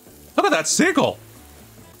 Look at that seagull!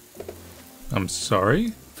 I'm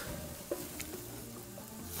sorry?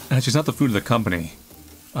 Actually, it's not the food of the company.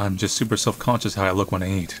 I'm just super self-conscious how I look when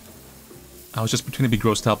I eat. I was just pretending to be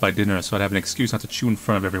grossed out by dinner so I'd have an excuse not to chew in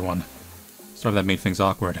front of everyone. Sorry that made things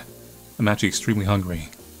awkward. I'm actually extremely hungry.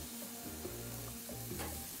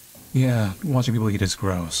 Yeah, watching people eat is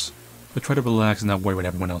gross. But try to relax and not worry what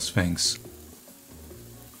everyone else thinks.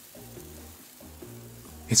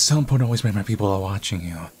 It's so important to always remember people are watching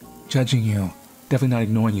you. Judging you. Definitely not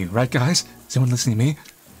ignoring you. Right, guys? Is anyone listening to me?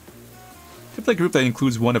 I feel like a group that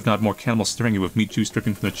includes one if not more cannibals staring at you with meat juice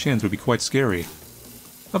dripping from their chins would be quite scary.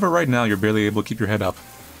 However, right now you're barely able to keep your head up,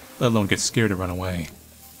 let alone get scared and run away.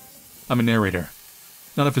 I'm a narrator,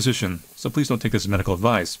 not a physician, so please don't take this as medical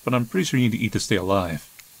advice, but I'm pretty sure you need to eat to stay alive.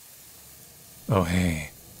 Oh hey,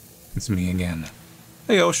 it's me again.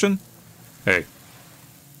 Hey Ocean. Hey.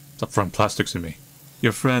 Stop throwing plastics at me.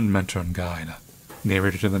 Your friend, mentor, and guide.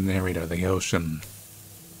 Narrator to the narrator, the Ocean.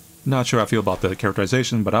 Not sure how I feel about the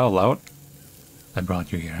characterization, but I'll allow it. I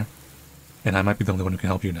brought you here, and I might be the only one who can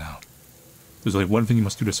help you now. There's only one thing you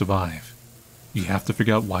must do to survive. You have to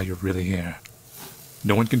figure out why you're really here.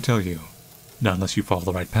 No one can tell you, not unless you follow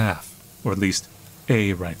the right path, or at least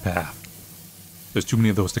a right path. There's too many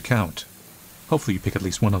of those to count. Hopefully you pick at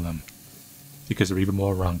least one of them. Because there are even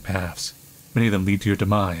more wrong paths. Many of them lead to your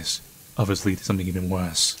demise. Others lead to something even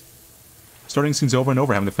worse. Starting scenes over and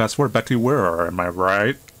over, having to fast forward back to where, am I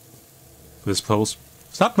right? For this place...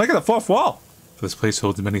 Stop making the fourth wall! For this place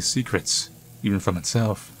holds many secrets, even from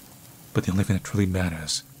itself. But the only thing that truly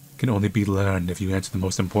matters can only be learned if you answer the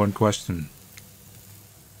most important question.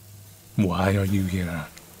 Why are you here?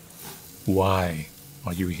 Why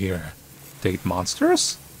are you here? Date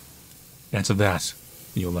monsters? Answer that,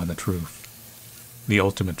 and you'll learn the truth. The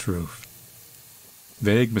ultimate truth.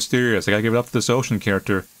 Vague, mysterious, I gotta give it up to this Ocean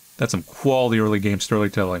character. That's some quality early game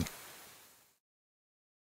storytelling.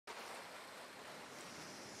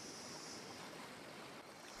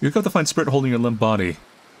 You wake up to find Spirit holding your limp body,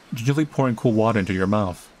 gingerly pouring cool water into your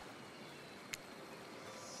mouth.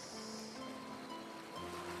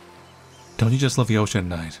 Don't you just love the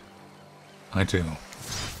ocean at night? I do.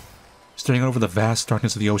 Staring over the vast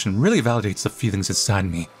darkness of the ocean really validates the feelings inside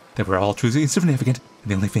me that we're all truly insignificant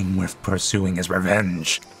and the only thing worth pursuing is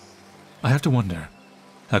revenge. I have to wonder,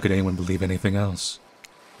 how could anyone believe anything else?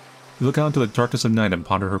 You look out into the darkness of night and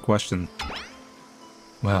ponder her question.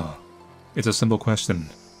 Well, it's a simple question.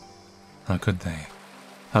 How could they?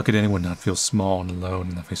 How could anyone not feel small and alone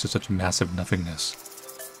in the face of such massive nothingness?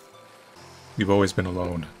 You've always been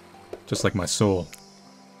alone, just like my soul.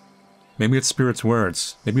 Maybe it's Spirit's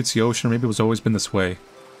words, maybe it's the ocean, or maybe it was always been this way,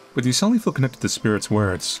 but you suddenly feel connected to Spirit's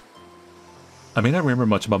words. I may not remember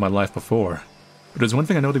much about my life before, but there's one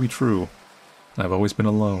thing I know to be true. I've always been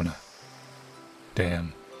alone.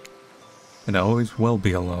 Damn. And I always will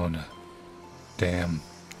be alone. Damn.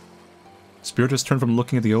 Spirit has turned from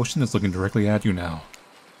looking at the ocean and is looking directly at you now.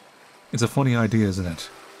 It's a funny idea, isn't it?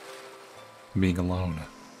 Being alone.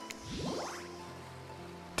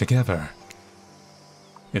 Together.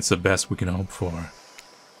 It's the best we can hope for.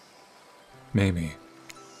 Maybe.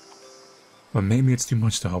 But maybe it's too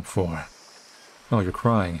much to hope for. Oh, you're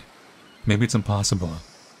crying. Maybe it's impossible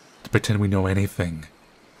to pretend we know anything.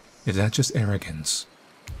 Is that just arrogance?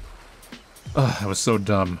 Ugh, I was so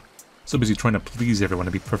dumb. So busy trying to please everyone,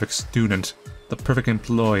 to be perfect student, the perfect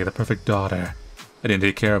employee, the perfect daughter. I didn't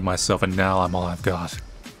take care of myself and now I'm all I've got.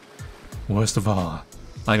 Worst of all,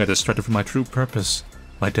 I got distracted from my true purpose,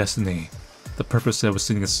 my destiny, the purpose that was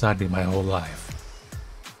sitting inside me my whole life.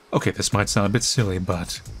 Okay, this might sound a bit silly,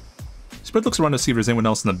 but... Spirit looks around to see if there's anyone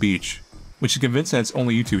else on the beach. When she's convinced that it's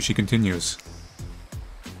only you two, she continues.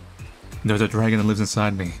 There's a dragon that lives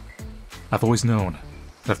inside me. I've always known,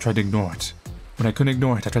 but I've tried to ignore it. When I couldn't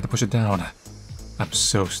ignore it, I tried to push it down. I'm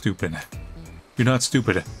so stupid. You're not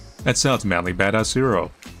stupid. That sounds manly badass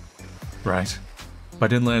hero. Right. But I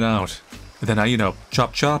didn't let it out. And then I, you know,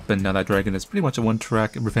 chop chop, and now that dragon is pretty much a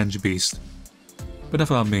one-track revenge beast. But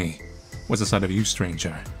enough about me. What's inside of you,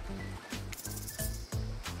 stranger?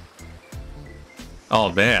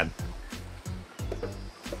 Oh, man.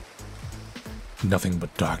 Nothing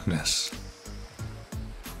but darkness.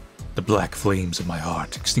 The black flames of my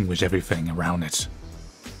heart extinguish everything around it.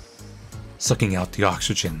 Sucking out the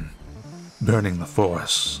oxygen, burning the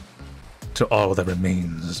forest, till all that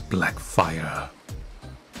remains is black fire.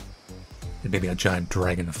 And maybe a giant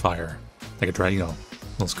dragon of fire. Like a dragon, you know,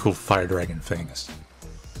 those cool fire dragon things.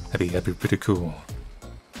 That'd be pretty cool.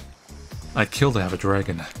 I'd kill to have a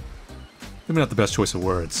dragon. Maybe not the best choice of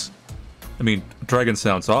words. I mean, dragon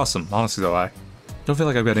sounds awesome. Honestly though, I don't feel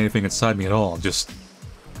like I've got anything inside me at all. Just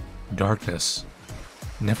darkness.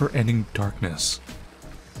 Never-ending darkness.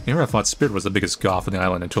 Here I thought Spirit was the biggest goth on the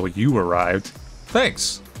island until you arrived.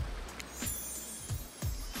 Thanks!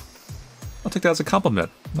 I'll take that as a compliment.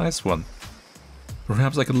 Nice one.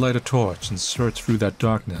 Perhaps I could light a torch and search through that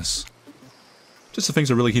darkness. Just as things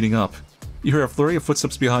are really heating up, you hear a flurry of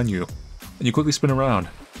footsteps behind you, and you quickly spin around,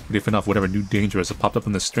 ready to fend off whatever new danger has popped up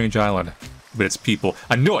on this strange island. But it's people.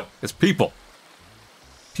 I knew it! It's people!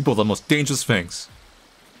 People are the most dangerous things.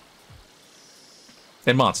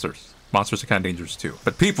 And monsters. Monsters are kind of dangerous too.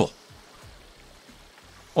 But people!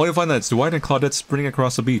 Only to find that it's Dwight and Claudette sprinting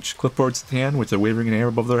across the beach, clipboards in hand, which are wavering in air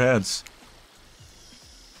above their heads.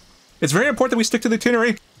 It's very important that we stick to the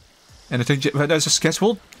itinerary. And as a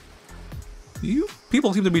scheduled. You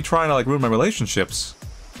people seem to be trying to like ruin my relationships.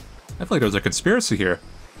 I feel like there's a conspiracy here.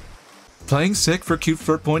 Playing sick for cute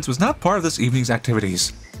flirt points was not part of this evening's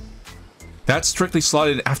activities. That's strictly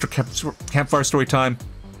slotted in after campfire story time.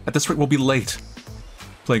 At this rate, we'll be late.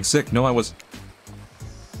 Playing sick? No, I was.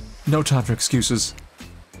 No time for excuses.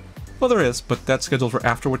 Well, there is, but that's scheduled for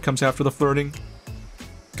after what comes after the flirting.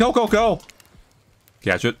 Go, go, go!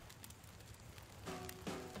 Gadget.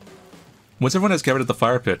 Once everyone has gathered at the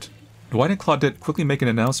fire pit, Dwight and Claudette quickly make an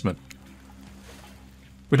announcement.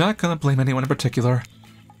 We're not gonna blame anyone in particular,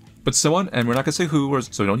 but someone, and we're not gonna say who, or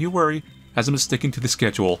so don't you worry, hasn't been sticking to the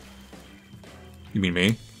schedule. You mean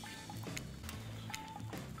me?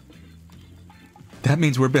 That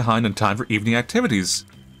means we're behind on time for evening activities.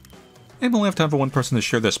 And we only have time for one person to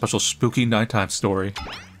share their special spooky nighttime story.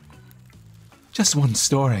 Just one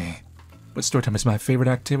story. But storytime is my favorite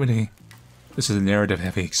activity. This is a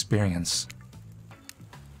narrative-heavy experience.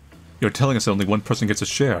 You're telling us that only one person gets a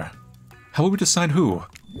share. How will we decide who?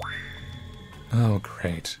 Oh,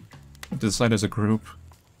 great. We decide as a group?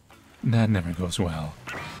 That never goes well.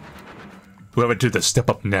 Whoever did this, step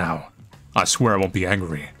up now. I swear I won't be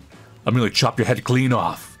angry. I'll merely chop your head clean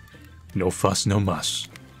off. No fuss, no muss.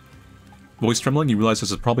 Voice trembling, you realize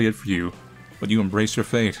this is probably it for you, but you embrace your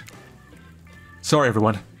fate. Sorry,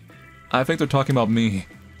 everyone. I think they're talking about me.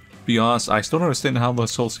 Be honest, I still don't understand how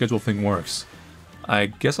this whole schedule thing works. I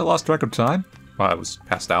guess I lost track of time while I was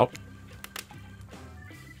passed out.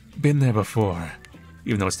 Been there before,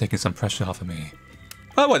 even though it's taking some pressure off of me.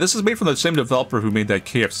 By the way, this is made from the same developer who made that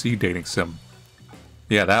KFC dating sim.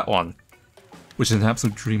 Yeah, that one. Which is an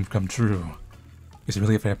absolute dream come true. It's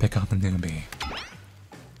really a fair pick on the newbie.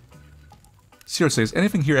 Seriously, has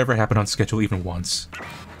anything here ever happened on schedule even once?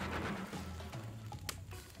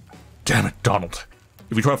 Damn it, Donald.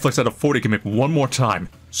 If you try to flex out a 40 gimmick one more time,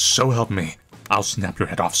 so help me, I'll snap your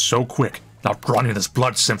head off so quick. Now draw in this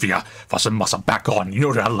blood, Cynthia. Fuss and muscle back on. You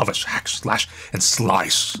know that I love it. Hack, slash, and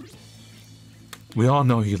slice. We all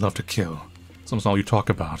know you love to kill. It's almost all you talk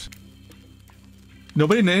about.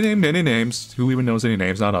 Nobody named any names. Who even knows any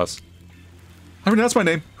names? Not us. I renounced my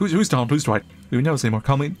name. Who's Donald? Who's Dwight? Who even knows anymore?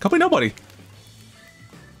 Call me nobody.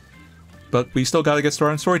 But we still gotta get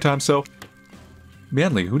started on story time, so...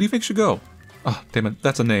 Manly, who do you think should go? Ah, damn it,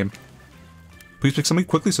 that's a name. Please pick somebody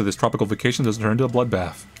quickly so this tropical vacation doesn't turn into a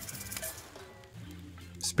bloodbath.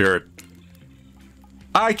 Spirit.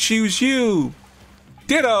 I choose you!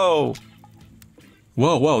 Ditto!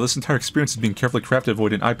 Whoa, this entire experience is being carefully crafted to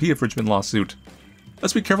avoid an IP infringement lawsuit.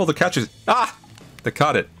 Let's be careful of the catches. Ah! They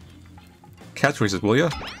caught it. Catchphrases, will ya?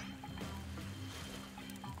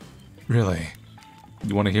 Really?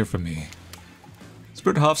 You want to hear from me?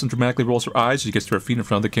 Spirit huffs and dramatically rolls her eyes as she gets to her feet in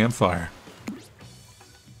front of the campfire.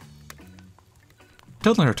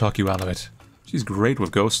 Don't let her talk you out of it. She's great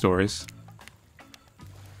with ghost stories.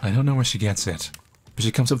 I don't know where she gets it, but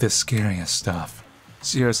she comes up with the scariest stuff.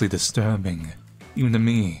 Seriously disturbing. Even to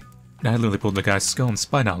me. And I literally pulled the guy's skull and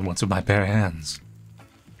spine out once with my bare hands.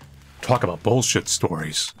 Talk about bullshit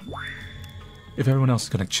stories. If everyone else is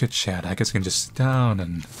gonna chit-chat, I guess I can just sit down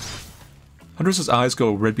and... Huntress's eyes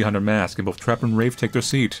go red behind her mask, and both Trapper and Rafe take their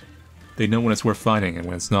seat. They know when it's worth fighting and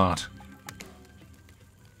when it's not.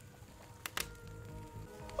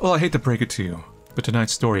 Well, I hate to break it to you, but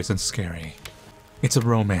tonight's story isn't scary. It's a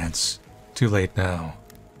romance. Too late now.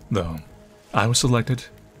 Though, I was selected,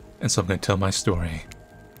 and so I'm going to tell my story.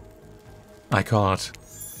 I call it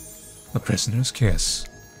The Prisoner's Kiss.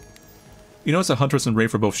 You notice that Huntress and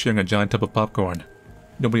Rafe were both sharing a giant tub of popcorn.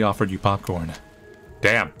 Nobody offered you popcorn.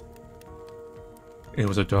 Damn! It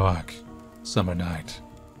was a dark summer night.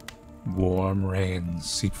 Warm rain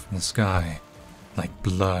seeped from the sky like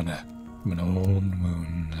blood from an old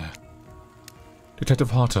moon. Detective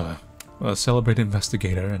Hotta, a celebrated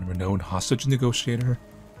investigator and renowned hostage negotiator,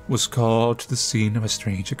 was called to the scene of a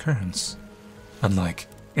strange occurrence, unlike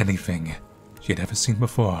anything she had ever seen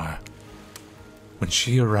before. When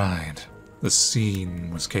she arrived, the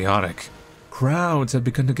scene was chaotic. Crowds had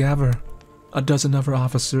begun to gather. A dozen other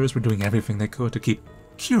officers were doing everything they could to keep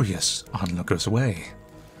curious onlookers away.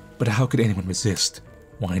 But how could anyone resist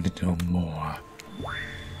wanting to know more?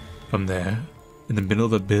 From there, in the middle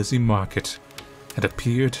of a busy market, had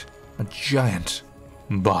appeared a giant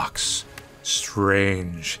box,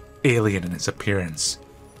 strange, alien in its appearance,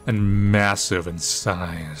 and massive in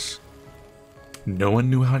size. No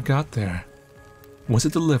one knew how it got there. Was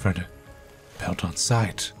it delivered? Built on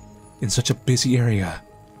site? In such a busy area?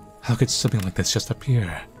 How could something like this just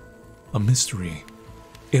appear? A mystery.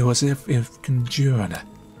 It was as if conjured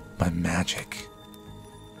by magic.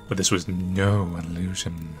 But this was no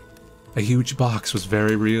illusion. A huge box was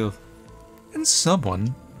very real, and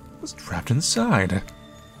someone was trapped inside.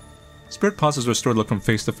 Spirit pauses her restored look from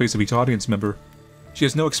face to face of each audience member. She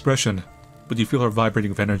has no expression, but you feel her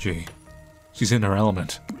vibrating with energy. She's in her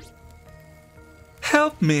element.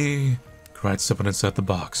 "Help me!" cried someone inside the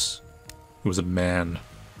box. It was a man,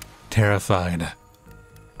 terrified,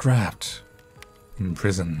 trapped, in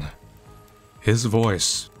prison. His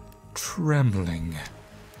voice trembling.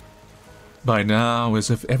 By now, as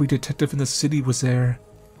if every detective in the city was there,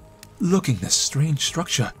 looking this strange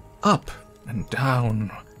structure up and down,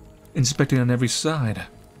 inspecting on every side.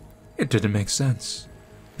 It didn't make sense.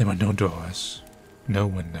 There were no doors, no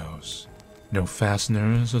windows, no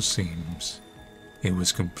fasteners or seams. It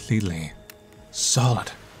was completely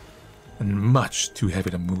solid and much too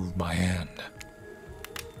heavy to move by hand.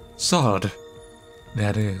 Solid,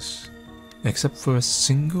 that is, except for a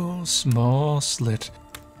single small slit,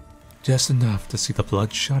 just enough to see the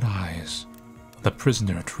bloodshot eyes of the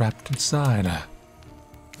prisoner trapped inside.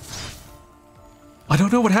 "I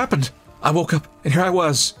don't know what happened. I woke up and here I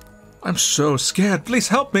was. I'm so scared. Please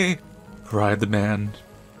help me," cried the man,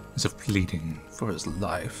 as if pleading for his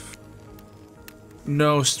life.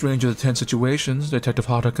 No stranger to tense situations, Detective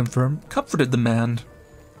Hotta confirmed, comforted the man.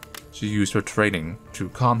 She used her training to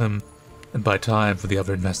calm him and buy time for the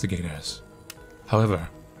other investigators. However,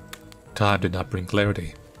 time did not bring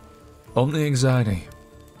clarity. Only anxiety,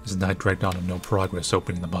 as the night dragged on with no progress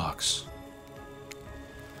opening the box.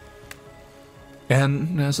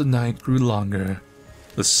 And as the night grew longer,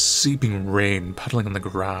 the seeping rain puddling on the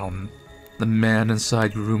ground, the man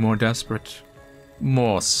inside grew more desperate,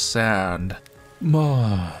 more sad,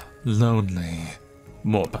 more lonely,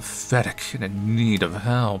 more pathetic and in need of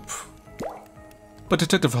help. But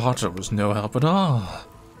Detective Hotta was no help at all.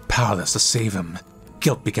 Powerless to save him,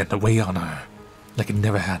 guilt began to weigh on her, like it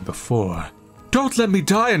never had before. "Don't let me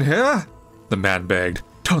die in here!" the man begged.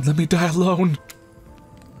 "Don't let me die alone!"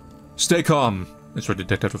 "Stay calm," instructed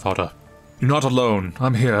Detective Hotta. "You're not alone.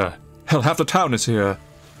 I'm here. Hell, half the town is here.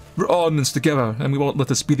 We're all in this together, and we won't let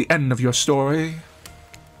this be the end of your story."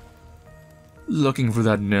 Looking through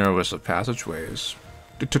that narrowest of passageways,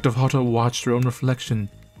 Detective Hotta watched her own reflection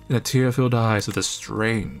in the tear-filled eyes of the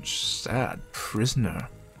strange, sad prisoner.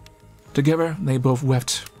 Together, they both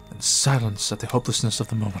wept in silence at the hopelessness of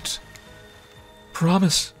the moment.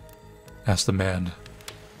 "Promise," asked the man.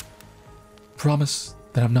 "Promise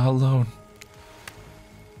that I'm not alone."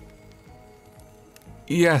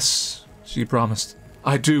 "Yes," she promised.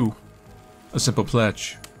 "I do." A simple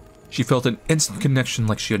pledge. She felt an instant connection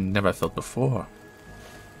like she had never felt before.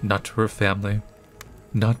 Not to her family,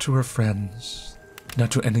 not to her friends,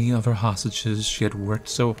 not to any other hostages she had worked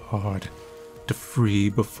so hard to free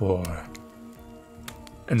before.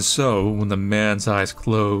 And so, when the man's eyes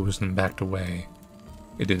closed and backed away,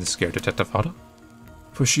 it didn't scare Detective Hotta,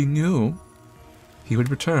 for she knew he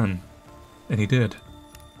would return, and he did,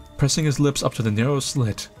 pressing his lips up to the narrow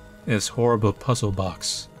slit in his horrible puzzle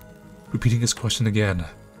box, repeating his question again,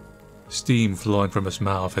 steam flowing from his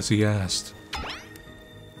mouth as he asked,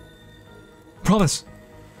 "Promise!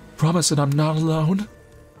 Promise that I'm not alone?"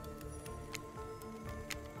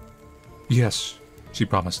 "Yes," she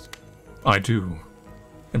promised. "I do."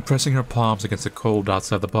 and pressing her palms against the cold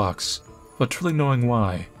outside the box, but truly knowing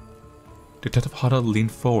why. Detective Hata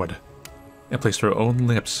leaned forward and placed her own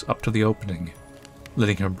lips up to the opening,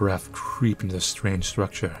 letting her breath creep into the strange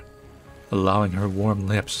structure, allowing her warm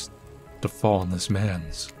lips to fall on this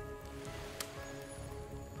man's.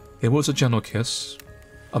 It was a gentle kiss,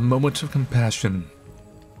 a moment of compassion.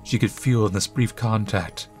 She could feel in this brief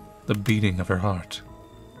contact the beating of her heart,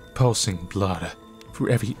 pulsing blood through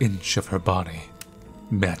every inch of her body,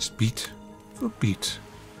 matched beat for beat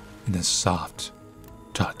in this soft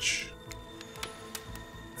touch.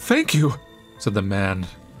 "Thank you," said the man,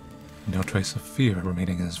 no trace of fear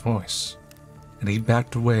remaining in his voice, and he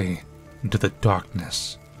backed away into the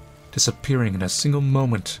darkness, disappearing in a single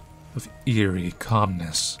moment of eerie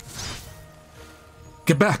calmness.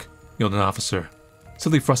 "Get back!" yelled an officer,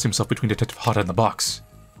 suddenly thrusting himself between Detective Hata and the box,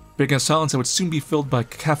 breaking a silence that would soon be filled by a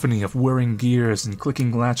cacophony of whirring gears and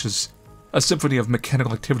clicking latches. A symphony of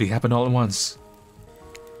mechanical activity happened all at once.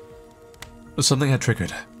 Something had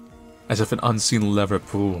triggered, as if an unseen lever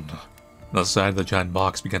pulled, and the side of the giant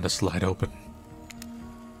box began to slide open.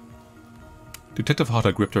 Detective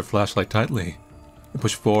Hata gripped her flashlight tightly and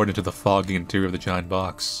pushed forward into the foggy interior of the giant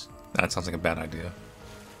box. That sounds like a bad idea.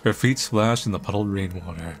 Her feet splashed in the puddled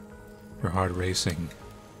rainwater, her heart racing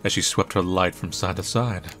as she swept her light from side to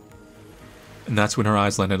side. And that's when her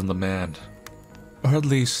eyes landed on the man, or at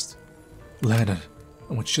least landed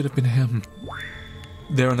on what should have been him.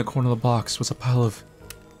 There in the corner of the box was a pile of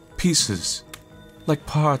pieces, like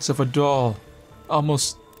parts of a doll,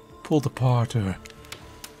 almost pulled apart, or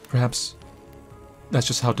perhaps that's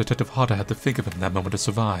just how Detective Hata had to think of him in that moment to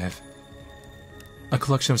survive. A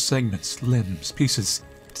collection of segments, limbs, pieces,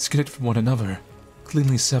 disconnected from one another,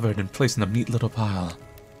 cleanly severed and placed in a neat little pile.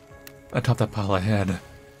 Atop that pile a head,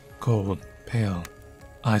 cold, pale,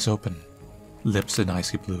 eyes open, lips an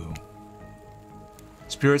icy blue.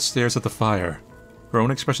 Spirit stares at the fire, her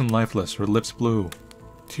own expression lifeless, her lips blue.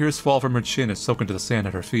 Tears fall from her chin and soak into the sand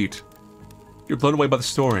at her feet. You're blown away by the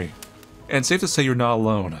story, and safe to say you're not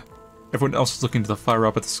alone. Everyone else is looking to the fire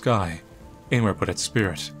up at the sky, anywhere but at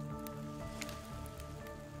Spirit.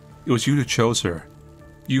 It was you who chose her.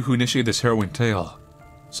 You who initiated this harrowing tale.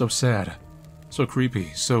 So sad, so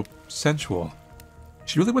creepy, so sensual.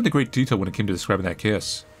 She really went into great detail when it came to describing that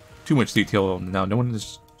kiss. Too much detail, now no one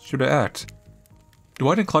is sure to act.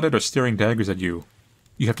 Dwight and Claudette are staring daggers at you.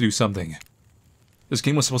 You have to do something. This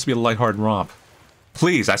game was supposed to be a lighthearted romp.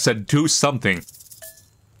 Please, I said do something.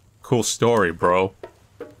 Cool story, bro.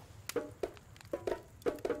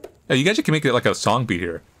 Hey, you guys can make it like a song beat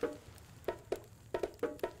here.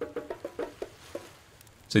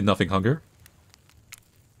 Say nothing, Hunger.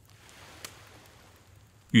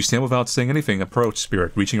 You stand without saying anything, approach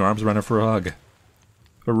Spirit, reaching your arms around her for a hug.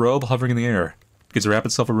 Her robe hovering in the air begins to wrap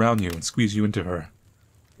itself around you and squeeze you into her.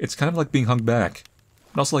 It's kind of like being hung back,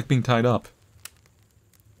 but also like being tied up.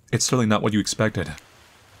 It's certainly not what you expected.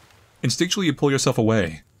 Instinctually you pull yourself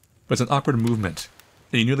away, but it's an awkward movement,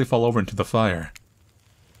 and you nearly fall over into the fire.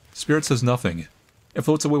 Spirit says nothing. It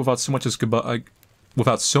floats away without so much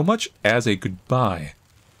as a goodbye.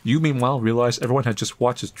 You, meanwhile, realize everyone had just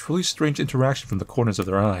watched this truly strange interaction from the corners of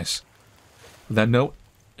their eyes. With that note,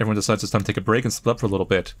 everyone decides it's time to take a break and split up for a little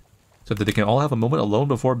bit, so that they can all have a moment alone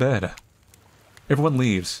before bed. Everyone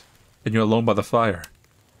leaves, and you're alone by the fire.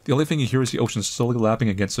 The only thing you hear is the ocean slowly lapping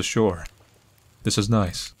against the shore. This is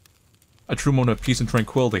nice. A true moment of peace and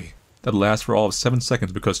tranquility that lasts for all of 7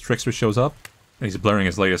 seconds because Trickster shows up, and he's blaring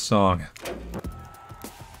his latest song.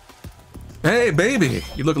 Hey, baby!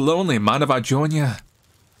 You look lonely. Mind if I join you?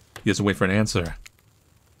 He doesn't wait for an answer.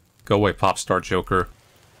 Go away, pop star Joker.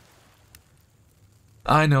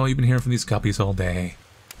 I know you've been hearing from these guppies all day,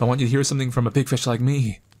 but I want you to hear something from a big fish like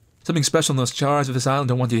me. Something special those charge of this island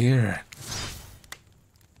don't want you to hear.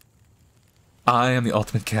 I am the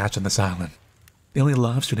ultimate catch on this island. The only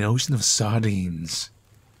lobster in an ocean of sardines.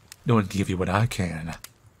 No one can give you what I can.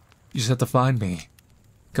 You just have to find me.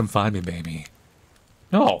 Come find me, baby.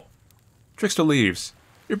 No. Trickster leaves.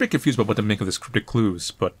 You're a bit confused about what to make of this cryptic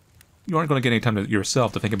clues, but you aren't going to get any time to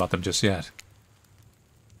yourself to think about them just yet.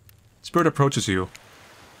 Spirit approaches you.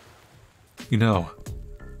 You know,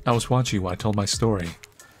 I was watching you while I told my story.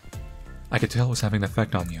 I could tell it was having an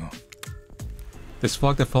effect on you. This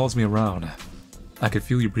fog that follows me around, I could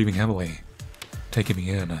feel you breathing heavily, taking me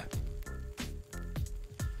in.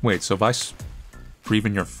 Wait, so if I breathe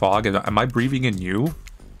in your fog, am I breathing in you?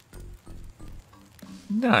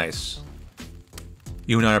 Nice.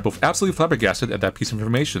 You and I are both absolutely flabbergasted at that piece of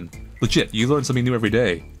information. Legit, you learn something new every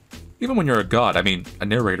day. Even when you're a god, I mean, a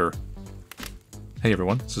narrator. Hey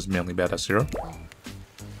everyone, this is Manly Badass Zero.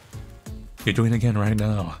 You're doing it again right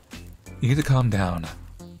now. You need to calm down.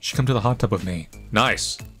 She come to the hot tub with me.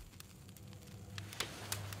 Nice!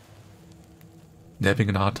 Dipping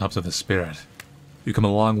in hot tubs of the spirit. You come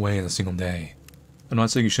a long way in a single day. I'm not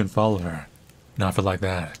saying you shouldn't follow her. Not for like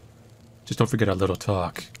that. Just don't forget our little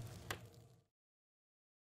talk.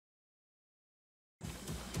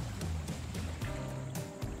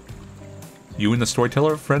 You and the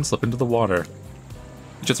storyteller friend slip into the water.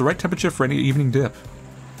 It's just the right temperature for any evening dip.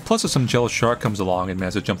 Plus, if some jealous shark comes along and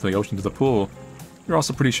manages to jump from the ocean to the pool, you're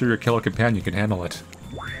also pretty sure your killer companion can handle it.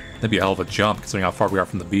 That'd be a hell of a jump, considering how far we are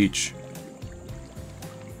from the beach.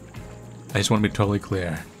 I just want to be totally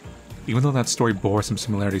clear. Even though that story bore some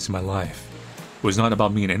similarities to my life, it was not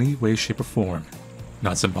about me in any way, shape, or form.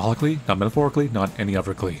 Not symbolically, not metaphorically, not any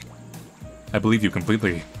otherly. I believe you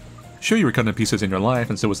completely. Sure, you were cut into pieces in your life,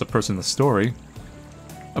 and so was the person in the story.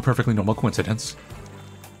 A perfectly normal coincidence.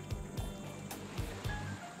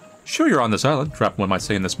 Sure, you're on this island, trapped one might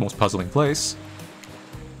say in this most puzzling place.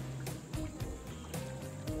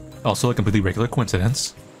 Also a completely regular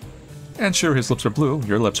coincidence. And sure, his lips are blue,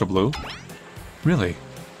 your lips are blue. Really?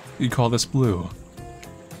 You call this blue?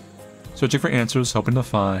 Searching for answers, hoping to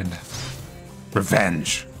find...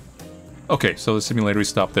 revenge! Okay, so the simulator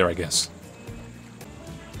stopped there, I guess.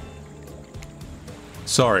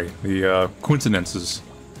 Sorry, the coincidences.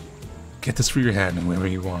 Get this through your head and wherever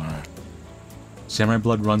you are. Samurai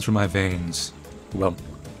blood runs through my veins. Well,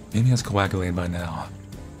 maybe it's coagulated by now.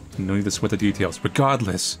 No need to sweat the details.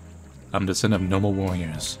 Regardless, I'm a descendant of noble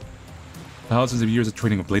warriors. Thousands of years of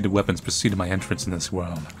training with bladed weapons preceded my entrance in this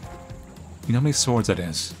world. You know how many swords that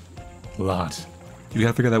is? A lot. You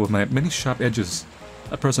gotta figure that with my many sharp edges,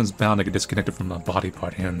 a person's bound to get disconnected from a body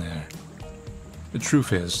part here and there. The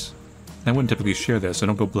truth is, I wouldn't typically share this, so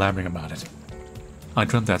don't go blabbering about it. I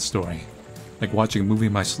dreamt that story, like watching a movie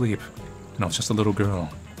in my sleep, and I was just a little girl,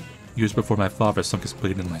 years before my father sunk his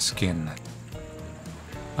blade into my skin.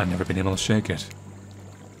 I've never been able to shake it.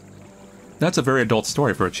 That's a very adult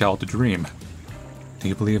story for a child to dream. Do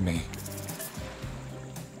you believe me?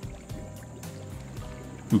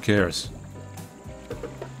 Who cares?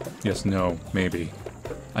 Yes, no, maybe.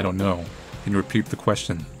 I don't know. Can you repeat the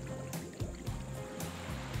question?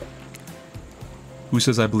 Who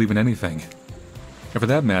says I believe in anything? And for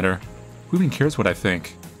that matter, who even cares what I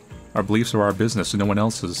think? Our beliefs are our business and no one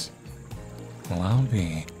else's. Well, I'll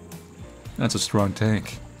be. That's a strong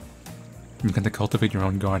take. You can cultivate your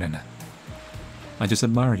own garden. I just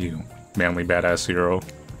admire you, manly badass hero.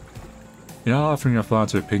 You're not offering your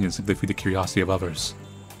thoughts or opinions simply for the curiosity of others,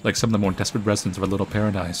 like some of the more desperate residents of our little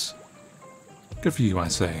paradise. Good for you, I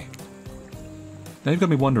say. Now you've got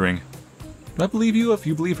me wondering, do I believe you if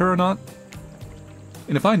you believe her or not?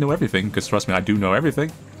 And if I know everything, because trust me, I do know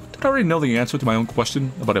everything, don't I already know the answer to my own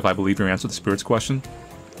question about if I believe your answer to the spirit's question?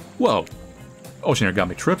 Whoa! Oceaner got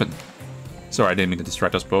me tripping. Sorry, I didn't mean to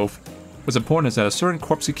distract us both. What's important is that a certain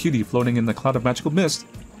corpsey cutie floating in the cloud of magical mist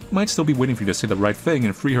might still be waiting for you to say the right thing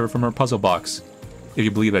and free her from her puzzle box. If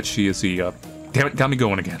you believe that she is the, damn it, got me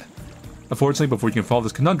going again. Unfortunately, before you can follow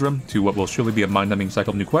this conundrum to what will surely be a mind-numbing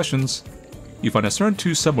cycle of new questions, you find a certain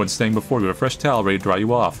two someone standing before you with a fresh towel ready to dry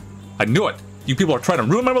you off. I knew it! You people are trying to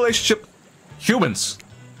ruin my relationship! Humans!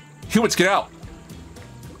 Humans, get out!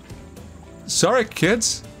 Sorry,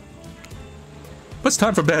 kids. But it's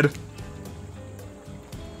time for bed.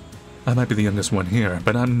 I might be the youngest one here,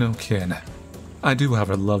 but I'm no kid. I do,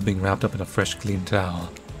 however, love being wrapped up in a fresh, clean towel.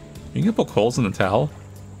 You can poke holes in the towel.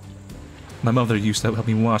 My mother used to help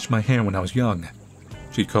me wash my hair when I was young.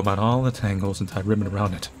 She'd comb out all the tangles and tie ribbon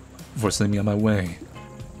around it before sending me on my way.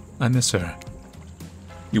 I miss her.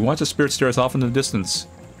 You watch the spirit stare us off in the distance,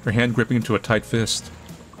 her hand gripping into a tight fist.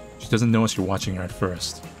 She doesn't notice you're watching her at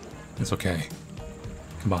first. It's okay.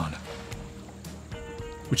 Come on.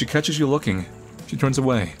 When she catches you looking, she turns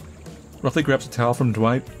away, roughly grabs a towel from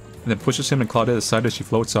Dwight, and then pushes him and Claudette aside as she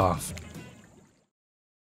floats off.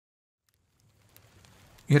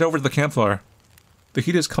 You head over to the campfire. The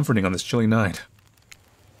heat is comforting on this chilly night.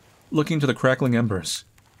 Looking into the crackling embers,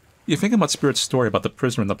 you think about Spirit's story about the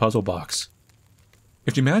prisoner in the puzzle box.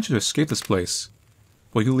 If you manage to escape this place,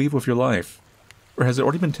 will you leave with your life? Or has it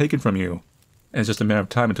already been taken from you, and it's just a matter of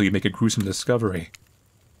time until you make a gruesome discovery?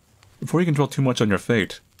 Before you can dwell too much on your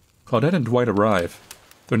fate, Claudette and Dwight arrive,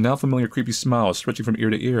 their now familiar creepy smiles stretching from ear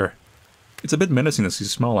to ear. It's a bit menacing to see a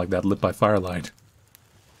smile like that lit by firelight.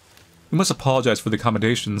 We must apologize for the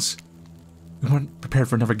accommodations. We weren't prepared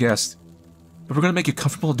for another guest, but we're going to make you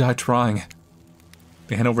comfortable to die trying.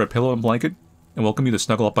 They hand over a pillow and blanket and welcome you to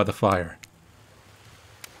snuggle up by the fire.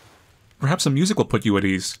 Perhaps some music will put you at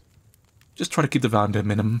ease. Just try to keep the volume to a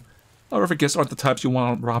minimum. Our other guests aren't the types you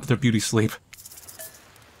want to rob their beauty sleep.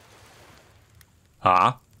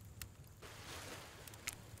 Huh?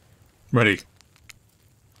 Ready.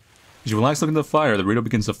 As you relax looking at the fire, the radio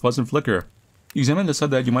begins to fuzz and flicker. You examine and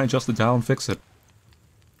decide that you might adjust the dial and fix it.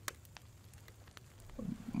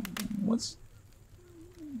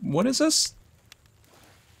 What is this?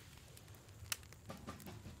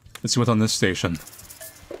 Let's see what's on this station.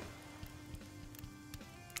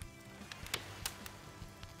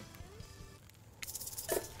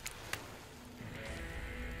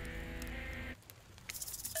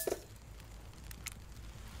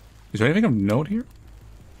 Is there anything of note here?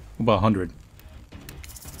 About 100.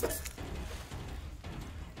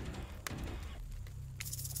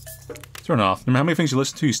 Turn off. No matter how many things you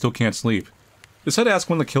listen to, you still can't sleep. Decide to ask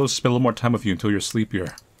one of the killers to spend a little more time with you until you're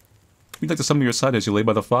sleepier. You'd like to summon your side as you lay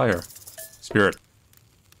by the fire. Spirit.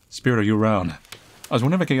 Spirit, are you around? I was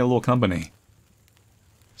wondering if I could get a little company.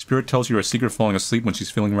 Spirit tells you her secret falling asleep when she's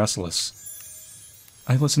feeling restless.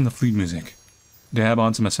 I listen to flute music, dab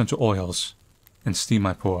on some essential oils, and steam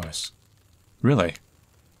my pores. Really?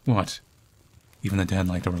 What? Even the dead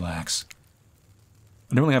like to relax.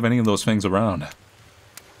 I don't really have any of those things around.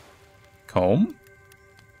 Comb?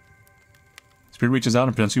 Spirit reaches out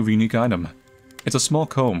and presents you with a unique item. It's a small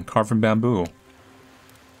comb carved from bamboo.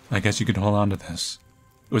 I guess you could hold on to this.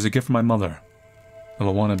 It was a gift from my mother. I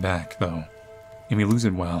will want it back, though. If you lose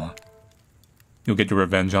it, well, you'll get your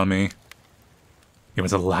revenge on me. It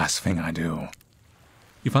was the last thing I do.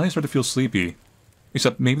 You finally start to feel sleepy.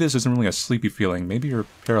 Except maybe this isn't really a sleepy feeling. Maybe you're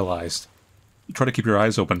paralyzed. You try to keep your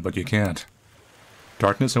eyes open, but you can't.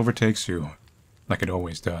 Darkness overtakes you, like it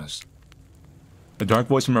always does. The dark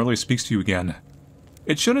voice from earlier speaks to you again.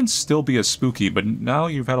 It shouldn't still be as spooky, but now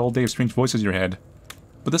you've had all day of strange voices in your head.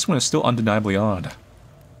 But this one is still undeniably odd.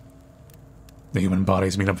 The human body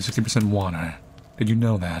is made up of 60% water. Did you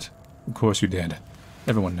know that? Of course you did.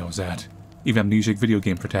 Everyone knows that. Even amnesiac video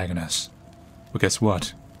game protagonists. But guess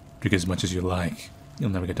what? Drink as much as you like. You'll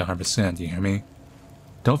never get to 100%, you hear me?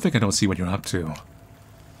 Don't think I don't see what you're up to.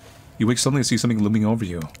 You wake suddenly to see something looming over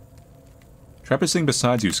you. Trapper's sitting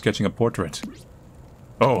beside you, sketching a portrait.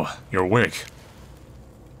 Oh, you're awake.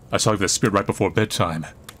 I saw this spirit right before bedtime.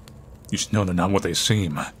 You should know they're not what they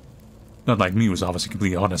seem. Not like me, who's obviously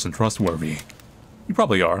completely honest and trustworthy. You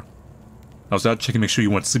probably are. I was out checking to make sure you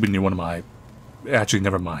weren't sleeping near one of my... Actually,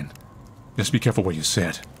 never mind. Just be careful what you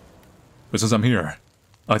said. But since I'm here,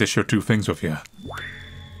 I'd like to share two things with you.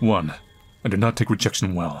 1, I do not take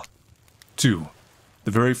rejection well. 2,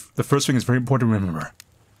 the first thing is very important to remember.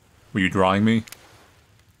 Were you drawing me?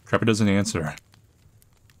 Trapper doesn't answer.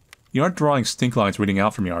 You aren't drawing stink lines reading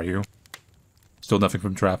out from me, are you? Still nothing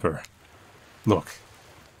from Trapper. Look,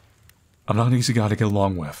 I'm not an easy guy to get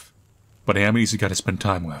along with, but I am an easy guy to spend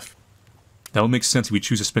time with. That would make sense if you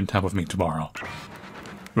choose to spend time with me tomorrow. The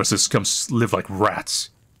rest of us come live like rats.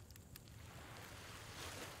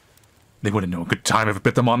 They wouldn't know a good time if it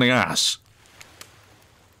bit them on the ass.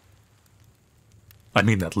 I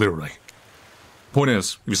mean that literally. Point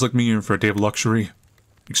is, if you select me in for a day of luxury,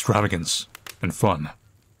 extravagance, and fun.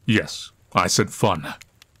 Yes, I said fun.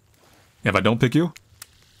 If I don't pick you,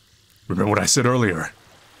 remember what I said earlier.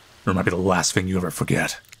 Or it might be the last thing you ever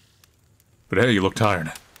forget. But hey, you look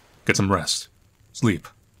tired. Get some rest. Sleep.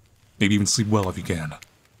 Maybe even sleep well if you can.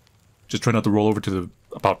 Just try not to roll over to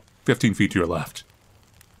about 15 feet to your left.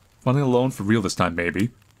 Finally alone for real this time,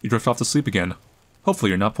 maybe. You drift off to sleep again. Hopefully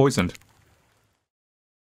you're not poisoned.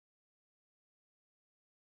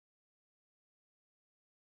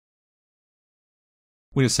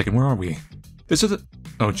 Wait a second, where are we? This is a...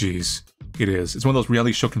 Oh, jeez. It is. It's one of those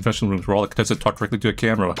reality show confessional rooms where all the contestants talk directly to a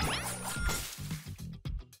camera.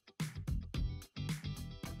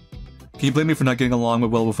 Can you blame me for not getting along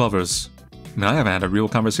well with others? I mean, I haven't had a real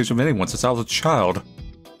conversation with anyone since I was a child.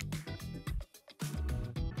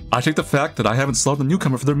 I take the fact that I haven't slaughtered the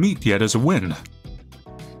newcomer for their meat yet as a win.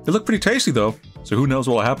 They look pretty tasty, though, so who knows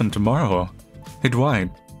what will happen tomorrow. Hey,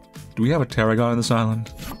 Dwight, do we have a tarragon on this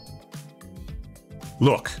island?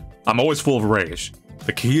 Look, I'm always full of rage.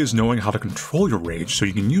 The key is knowing how to control your rage so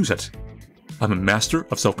you can use it. I'm a master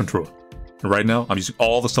of self-control. And right now, I'm using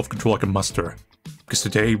all the self-control I can muster. Because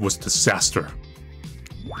today was a disaster.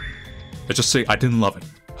 Let's just say I didn't love it.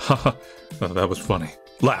 Haha, that was funny.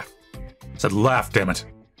 Laugh. I said laugh, damn it.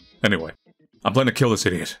 Anyway, I'm planning to kill this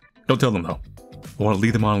idiot. Don't tell them, though. I want to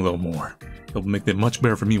lead them on a little more. It'll make them much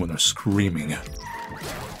better for me when they're screaming.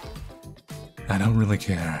 I don't really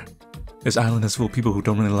care. This island is full of people who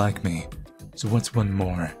don't really like me. So what's one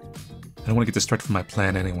more? I don't want to get distracted from my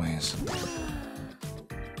plan anyways.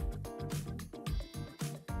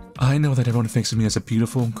 I know that everyone thinks of me as a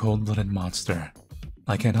beautiful, cold-blooded monster.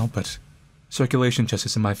 I can't help it. Circulation just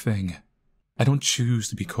isn't my thing. I don't choose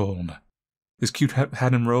to be cold. This cute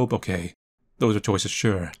hat and robe, okay. Those are choices,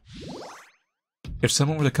 sure. If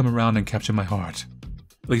someone were to come around and capture my heart,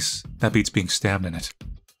 at least that beats being stabbed in it.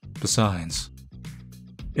 Besides,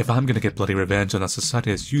 if I'm gonna get bloody revenge on how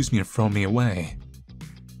society has used me and thrown me away,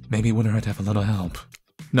 maybe it wouldn't hurt to have a little help.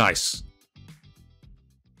 Nice.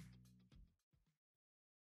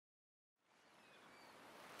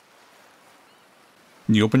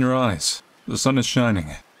 You open your eyes. The sun is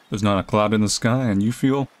shining. There's not a cloud in the sky, and you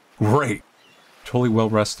feel great. Totally well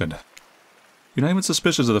rested. You're not even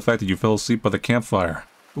suspicious of the fact that you fell asleep by the campfire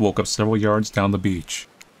and woke up several yards down the beach.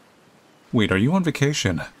 Wait, are you on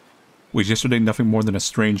vacation? Was yesterday nothing more than a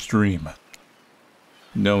strange dream?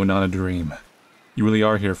 No, not a dream. You really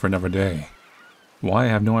are here for another day. Why, I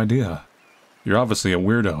have no idea. You're obviously a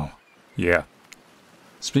weirdo. Yeah.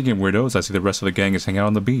 Speaking of weirdos, I see the rest of the gang is hanging out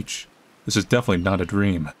on the beach. This is definitely not a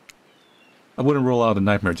dream. I wouldn't rule out a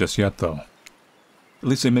nightmare just yet, though. At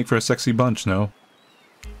least they make for a sexy bunch, no?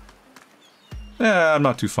 I'm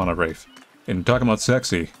not too fond of Rafe. And talking about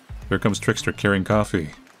sexy, here comes Trickster carrying coffee.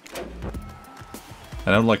 And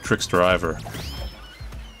I don't like Trickster either.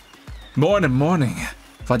 Morning, morning.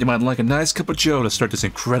 Thought you might like a nice cup of joe to start this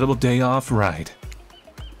incredible day off right.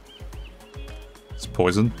 It's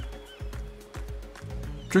poison.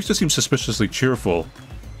 Trickster seems suspiciously cheerful.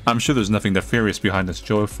 I'm sure there's nothing nefarious behind this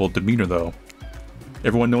joyful demeanor, though.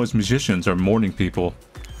 Everyone knows musicians are morning people.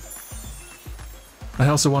 I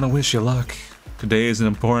also want to wish you luck. Today is an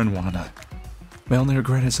important one. My only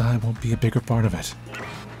regret is I won't be a bigger part of it.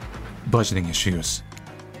 Budgeting issues.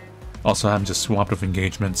 Also, I'm just swamped with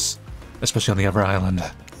engagements, especially on the other island.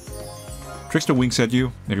 Trickster winks at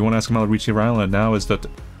you. If you want to ask him how to reach the other island now, is that...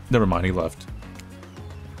 Never mind, he left.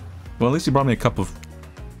 Well, at least he brought me a cup of...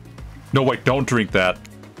 No, wait, don't drink that!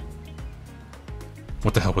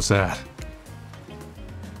 What the hell was that?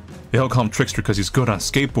 They all call him Trickster because he's good on a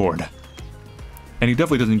skateboard. And he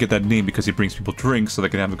definitely doesn't get that name because he brings people drinks so they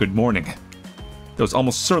can have a good morning. That was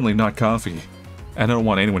almost certainly not coffee. And I don't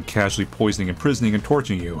want anyone casually poisoning, imprisoning, and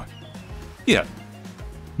torturing you. Yeah.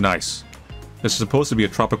 Nice. This is supposed to be a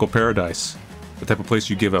tropical paradise. The type of place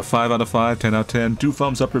you give a 5 out of 5, 10 out of 10, 2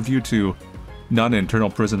 thumbs up review to. Not an internal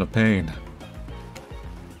prison of pain.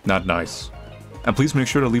 Not nice. And please make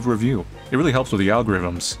sure to leave a review. It really helps with the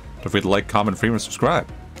algorithms. Don't forget to like, comment, favorite, and subscribe.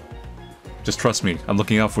 Just trust me, I'm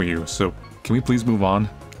looking out for you, so can we please move on?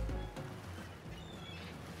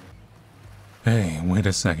 Hey, wait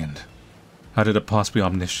a second. How did a possibly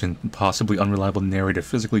omniscient, possibly unreliable narrator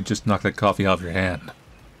physically just knock that coffee out of your hand?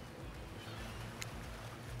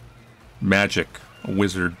 Magic. A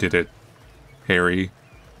wizard did it. Harry.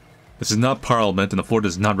 This is not Parliament, and the floor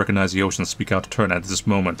does not recognize the ocean speak out to turn at this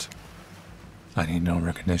moment. I need no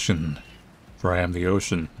recognition, for I am the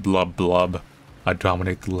ocean. Blub blub. I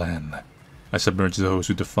dominate the land. I submerge those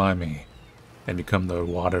who defy me, and become the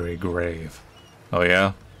watery grave. Oh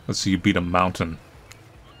yeah? Let's see you beat a mountain.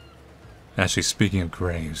 Actually, speaking of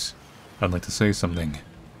graves, I'd like to say something.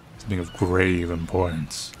 Something of grave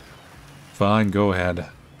importance. Fine, go ahead.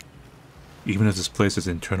 Even if this place is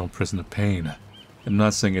an internal prison of pain, I'm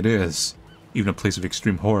not saying it is. Even a place of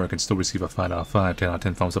extreme horror can still receive a 5 out of 5, 10 out of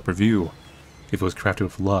 10 thumbs up review. If it was crafted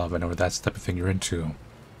with love, I know that's the type of thing you're into.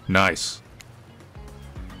 Nice.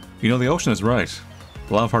 You know, the ocean is right.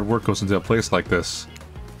 A lot of hard work goes into a place like this.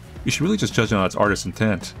 You should really just judge it on its artist's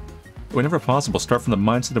intent. Whenever possible, start from the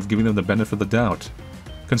mindset of giving them the benefit of the doubt.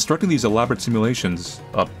 Constructing these elaborate simulations,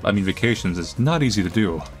 vacations, is not easy to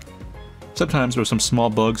do. Sometimes there are some small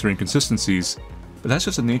bugs or inconsistencies, but that's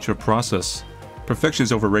just the nature of process. Perfection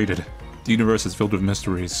is overrated. The universe is filled with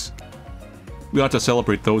mysteries. We ought to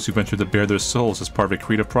celebrate those who venture to bare their souls as part of a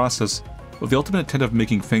creative process, with the ultimate intent of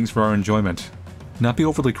making things for our enjoyment, not be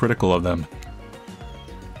overly critical of them.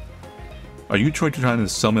 Are you trying to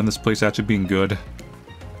sell me on this place actually being good?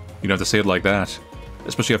 You don't have to say it like that,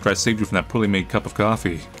 especially after I saved you from that poorly made cup of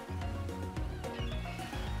coffee.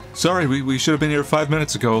 Sorry, we should have been here 5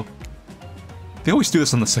 minutes ago. They always do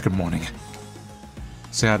this on the second morning.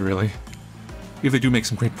 Sad, really. If they do make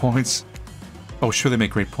some great points. Oh, sure they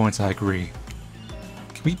make great points, I agree.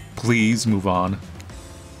 Can we please move on?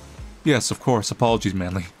 Yes, of course. Apologies,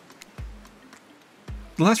 Manly.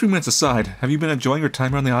 The last few minutes aside, have you been enjoying your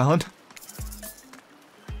time around the island?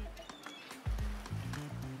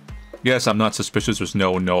 Yes, I'm not suspicious. There's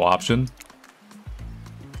no option.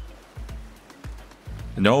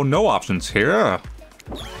 No options here.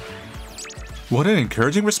 What an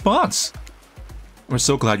encouraging response. We're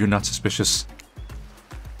so glad you're not suspicious.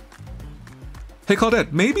 Hey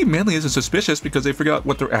Claudette, maybe Manly isn't suspicious because they forgot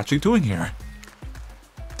what they're actually doing here.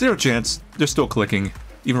 Zero chance. They're still clicking,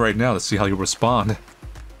 even right now, to see how you'll respond.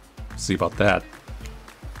 See about that.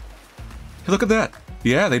 Hey, look at that.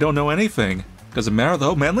 Yeah, they don't know anything. Doesn't matter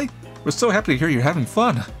though, Manly. We're so happy to hear you're having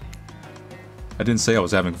fun. I didn't say I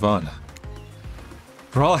was having fun.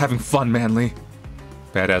 We're all having fun, Manly.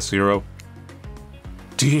 Badass hero.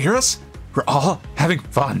 Do you hear us? We're all having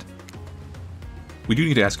fun. We do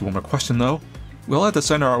need to ask you one more question, though. We all have to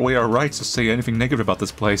sign away our rights to say anything negative about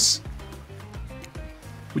this place.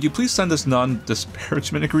 Would you please sign this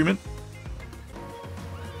non-disparagement agreement?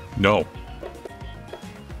 No.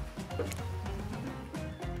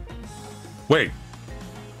 Wait.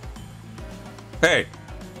 Hey!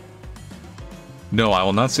 No, I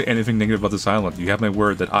will not say anything negative about this island. You have my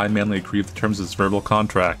word that I, Manly, agree with the terms of this verbal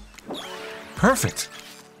contract. Perfect!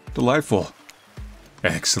 Delightful.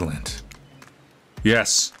 Excellent.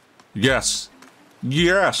 Yes. Yes.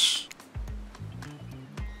 Yes!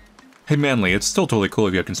 Hey Manly, it's still totally cool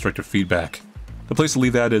if you have constructive feedback. The place to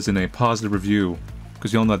leave that is in a positive review,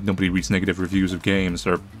 because you all know that nobody reads negative reviews of games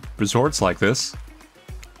or resorts like this.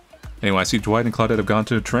 Anyway, I see Dwight and Claudette have gone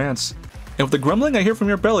to a trance. And with the grumbling I hear from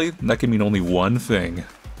your belly, that can mean only one thing.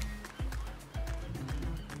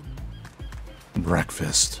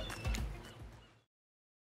 Breakfast.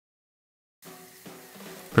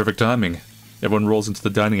 Perfect timing. Everyone rolls into the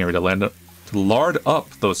dining area to lard up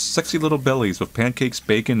those sexy little bellies with pancakes,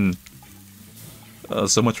 bacon.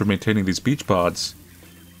 So much for maintaining these beach pods.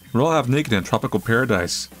 We're all half naked in a tropical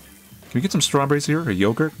paradise. Can we get some strawberries here, or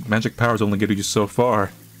yogurt? Magic powers only get you so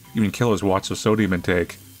far. Even killers watch their sodium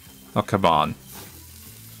intake. Oh, come on.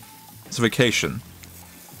 It's a vacation.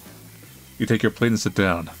 You take your plate and sit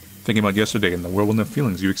down, thinking about yesterday and the whirlwind of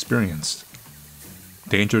feelings you experienced.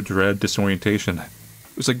 Danger, dread, disorientation.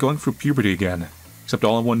 It was like going through puberty again, except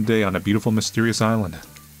all in one day on a beautiful, mysterious island.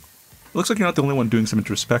 It looks like you're not the only one doing some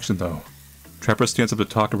introspection, though. Trapper stands up to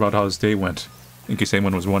talk about how his day went, in case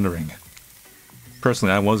anyone was wondering.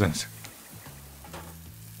 Personally, I wasn't.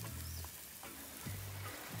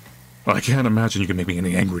 Well, I can't imagine you can make me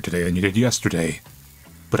any angrier today than you did yesterday.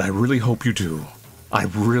 But I really hope you do. I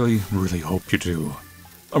really, really hope you do.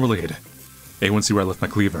 Unrelated. Anyone see where I left my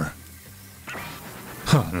cleaver?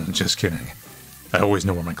 Huh, just kidding. I always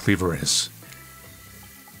know where my cleaver is.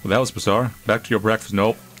 Well, that was bizarre. Back to your breakfast.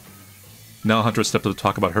 Nope. Now Hunter stepped up to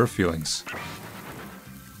talk about her feelings.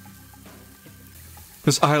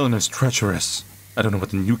 This island is treacherous. I don't know what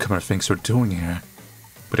the newcomer thinks we're doing here,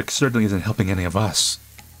 but it certainly isn't helping any of us.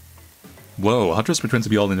 Whoa, Huntress pretends to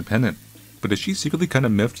be all independent, but is she secretly kind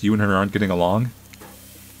of miffed you and her aren't getting along?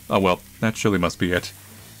 Oh well, that surely must be it.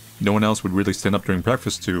 No one else would really stand up during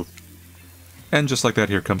breakfast to... And just like that,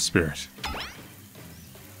 here comes Spirit.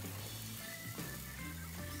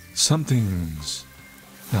 Something's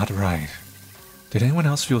not right. Did anyone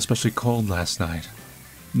else feel especially cold last night?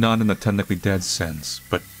 Not in the technically dead sense,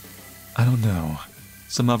 but I don't know,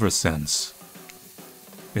 some other sense.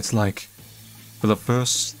 It's like, for the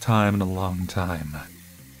first time in a long time,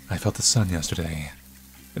 I felt the sun yesterday,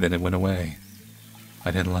 and then it went away.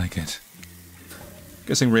 I didn't like it.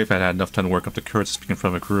 Guessing Rafe had enough time to work up the courage to speak in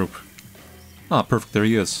front of a group. Ah, perfect, there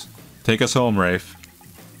he is. Take us home, Rafe.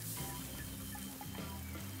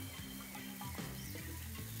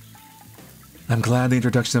 I'm glad the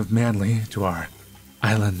introduction of Manly to our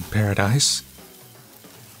island paradise.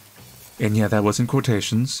 And yeah, that was in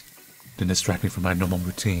quotations. Didn't distract me from my normal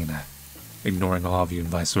routine, ignoring all of you and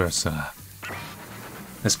vice versa.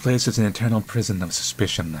 This place is an eternal prison of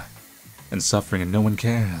suspicion and suffering, and no one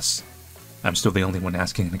cares. I'm still the only one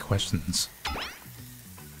asking any questions.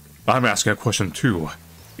 I'm asking a question too.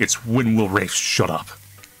 It's when will Rafe shut up?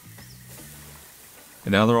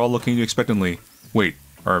 And now they're all looking at you expectantly. Wait,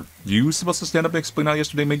 are you supposed to stand up and explain how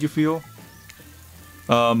yesterday made you feel?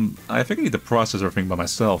 I think I need to process everything by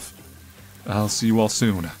myself. I'll see you all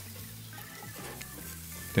soon.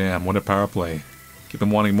 Damn, what a power play. Keep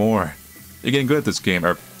them wanting more. You're getting good at this game,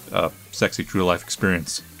 or, sexy true-to-life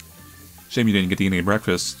experience. Shame you didn't get to eat any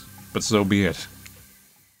breakfast, but so be it.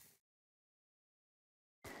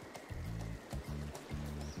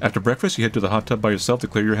 After breakfast, you head to the hot tub by yourself to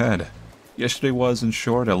clear your head. Yesterday was, in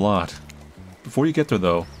short, a lot. Before you get there,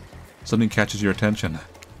 though, something catches your attention.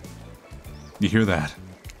 You hear that?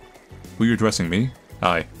 Were you addressing me?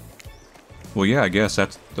 Hi. Well, yeah, I guess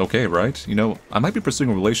that's okay, right? You know, I might be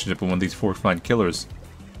pursuing a relationship with one of these four fine killers,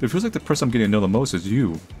 but it feels like the person I'm getting to know the most is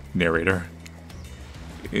you, narrator.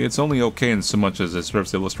 It's only okay in so much as it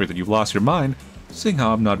serves to illustrate that you've lost your mind, seeing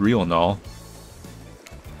how I'm not real and all.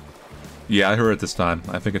 Yeah, I heard it this time.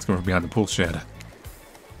 I think it's going from behind the pool shed.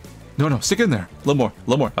 No, stick in there. A little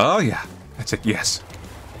more. Oh, yeah. That's it, yes.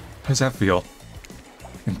 How's that feel?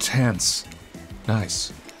 Intense.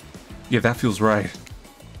 Nice. Yeah, that feels right.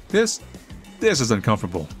 This is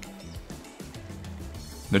uncomfortable.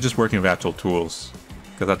 They're just working with actual tools,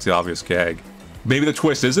 because that's the obvious gag. Maybe the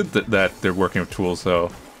twist isn't that they're working with tools,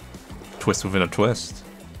 though. Twist within a twist.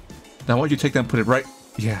 Now, why don't you take that and put it right...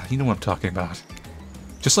 Yeah, you know what I'm talking about.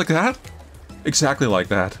 Just like that? Exactly like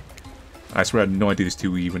that. I swear I had no idea these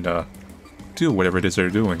two even, do whatever it is they're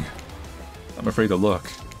doing. I'm afraid to look.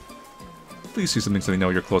 Please see something so they know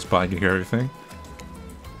you're close by and you hear everything.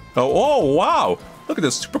 Oh, wow! Look at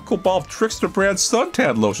this super cool ball of Trickster brand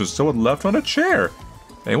suntan lotion someone left on a chair.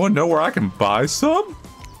 Anyone know where I can buy some?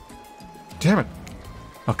 Damn it.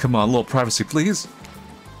 Oh, come on, a little privacy, please.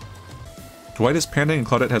 Dwight is panting and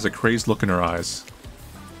Claudette has a crazed look in her eyes.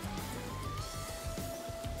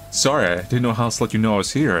 Sorry, I didn't know how else to let you know I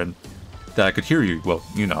was here and that I could hear you. Well,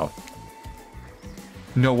 you know.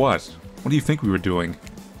 You know what? What do you think we were doing?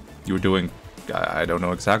 You were doing... I don't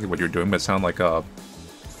know exactly what you were doing, but it sounded like,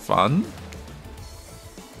 fun?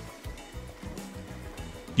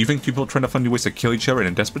 You think people trying to find new ways to kill each other in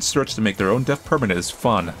a desperate search to make their own death permanent is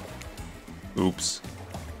fun? Oops.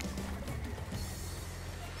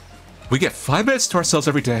 We get 5 minutes to ourselves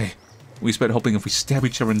every day. We spend hoping if we stab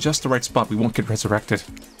each other in just the right spot, we won't get resurrected.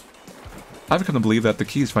 I've come to believe that the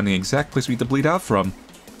key is finding the exact place we need to bleed out from.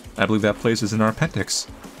 I believe that place is in our appendix.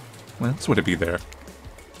 Well, that's what it'd be there.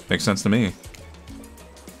 Makes sense to me.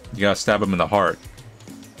 You gotta stab him in the heart.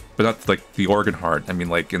 But not like the organ heart, I mean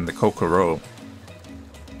like in the Kokoro.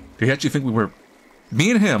 Do you actually think we were...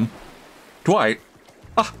 Me and him? Dwight?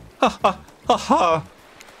 Ah, ha, ha, ha, ha!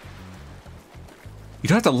 You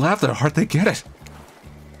don't have to laugh at how hard they get it.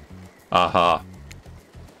 Aha.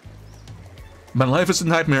 My life is a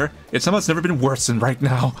nightmare. It's almost never been worse than right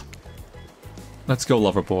now. Let's go,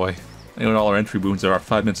 lover boy. I know all our entry wounds are. Our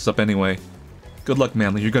 5 minutes is up anyway. Good luck,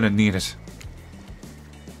 Manly. You're gonna need it.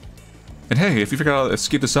 And hey, if you figure out how to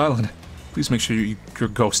escape this island, please make sure your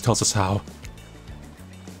ghost tells us how.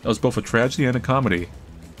 That was both a tragedy and a comedy.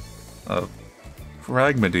 A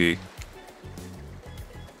fragmedy.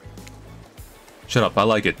 Shut up, I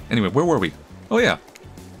like it. Anyway, where were we? Oh yeah.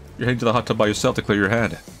 You're heading to the hot tub by yourself to clear your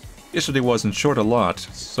head. Yesterday was, in short, a lot.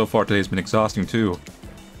 So far today's been exhausting too.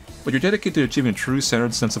 But you're dedicated to achieving a true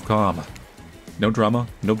centered sense of calm. No drama,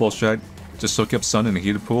 no bullshit, just soak up sun in a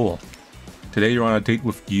heated pool. Today you're on a date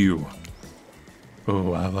with you.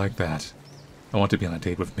 Oh, I like that. I want to be on a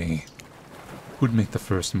date with me. Who'd make the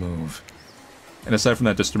first move? And aside from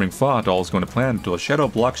that disturbing thought, all is going to plan until a shadow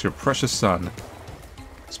blocks your precious sun.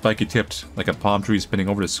 Spiky tipped, like a palm tree spinning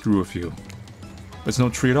over to screw with you. But it's no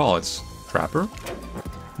tree at all, it's... Trapper?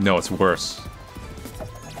 No, it's worse.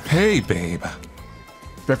 Hey, babe.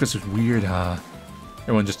 Breakfast was weird, huh?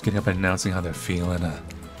 Everyone just getting up and announcing how they're feeling.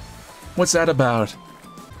 What's that about?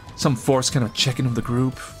 Some forced kind of check-in with the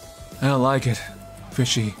group? I don't like it.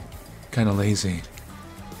 Fishy. Kinda lazy.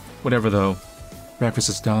 Whatever, though. Breakfast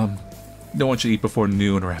is dumb. No one should eat before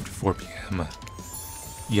noon or after 4 p.m.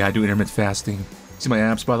 Yeah, I do intermittent fasting. See my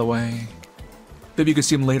abs, by the way? Maybe you can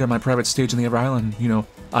see them later on my private stage on the other island. You know,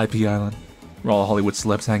 IP Island. Where all Hollywood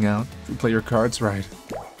celebs hang out. If you play your cards right.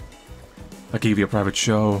 I gave you a private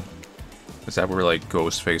show. Is that where, like,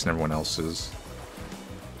 Ghostface and everyone else is?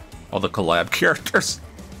 All the collab characters.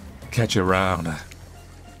 Catch you around.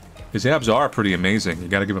 His abs are pretty amazing. You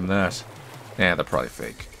gotta give him that. Yeah, they're probably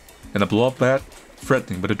fake. And the blow-up bat?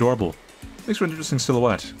 Threatening but adorable. Makes for an interesting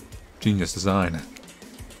silhouette. Genius design.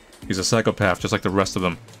 He's a psychopath, just like the rest of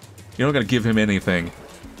them. You're not gonna give him anything.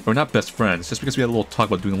 We're not best friends, just because we had a little talk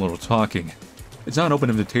about doing a little talking. It's not an open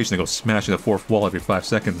invitation to go smashing the 4th wall every 5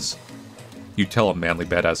 seconds. You tell him, manly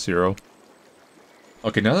badass zero.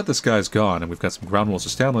 Okay, now that this guy's gone and we've got some ground rules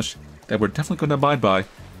established that we're definitely going to abide by,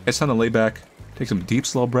 it's time to lay back, take some deep,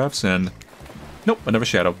 slow breaths, and... Nope, another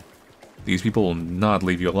shadow. These people will not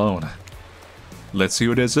leave you alone. Let's see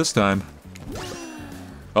what it is this time.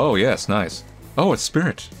 Oh, yes, nice. Oh, it's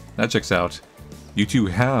Spirit. That checks out. You two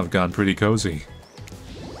have gone pretty cozy.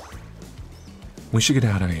 We should get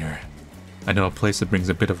out of here. I know a place that brings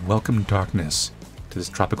a bit of welcome darkness to this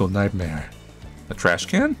tropical nightmare. A trash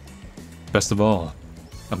can? Best of all,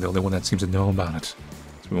 I'm the only one that seems to know about it,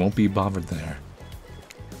 so we won't be bothered there.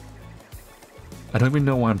 I don't even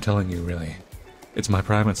know why I'm telling you, really. It's my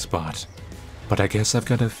private spot, but I guess I've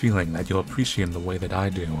got a feeling that you'll appreciate him the way that I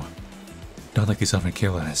do. Not like these other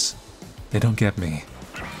killers. They don't get me.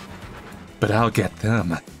 But I'll get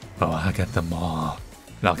them. Oh, I'll get them all.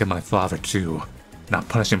 And I'll get my father, too. And I'll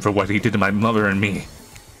punish him for what he did to my mother and me.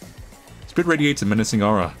 Spirit radiates a menacing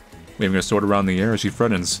aura, waving her sword around the air as she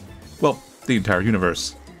threatens, well, the entire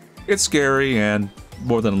universe. It's scary and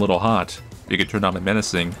more than a little hot. You can turn on my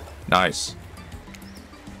menacing. Nice.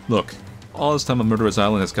 Look, all this time on Murderous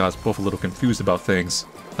Island has got us both a little confused about things.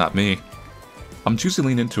 Not me. I'm choosing to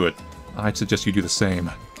lean into it. I'd suggest you do the same.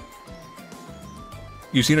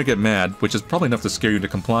 You've seen her get mad, which is probably enough to scare you into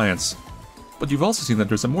compliance. But you've also seen that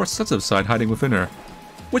there's a more sensitive side hiding within her.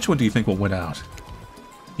 Which one do you think will win out?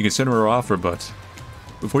 You consider her offer, but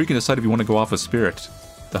before you can decide if you want to go off with Spirit,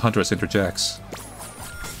 the Huntress interjects.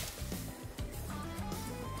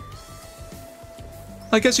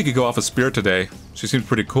 I guess you could go off with Spirit today. She seems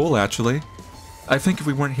pretty cool, actually. I think if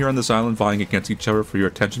we weren't here on this island vying against each other for your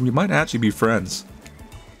attention, we might actually be friends.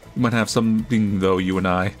 We might have something, though, you and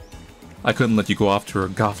I. I couldn't let you go off to her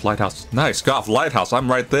Goth Lighthouse. Nice, Goth Lighthouse,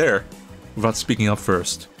 I'm right there! Without speaking up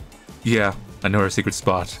first. Yeah, I know her secret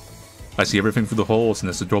spot. I see everything through the holes in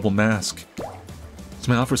this adorable mask.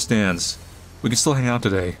 So my offer stands. We can still hang out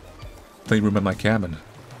today. Plenty room at my cabin.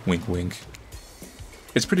 Wink wink.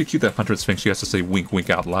 It's pretty cute that Huntress thinks she has to say wink wink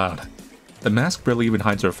out loud. The mask barely even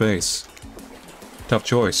hides her face. Tough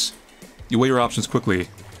choice. You weigh your options quickly,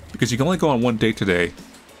 because you can only go on one date today,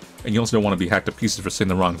 and you also don't want to be hacked to pieces for saying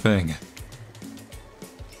the wrong thing.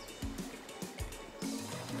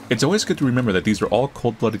 It's always good to remember that these are all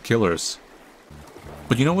cold-blooded killers.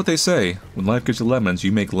 But you know what they say, when life gives you lemons,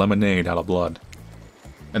 you make lemonade out of blood.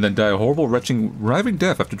 And then die a horrible, writhing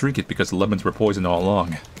death after drinking it because the lemons were poisoned all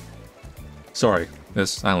along. Sorry,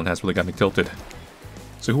 this island has really got me tilted.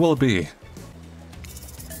 So who will it be?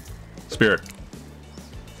 Spirit.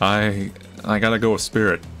 I gotta go with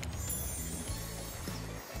Spirit.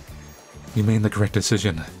 You made the correct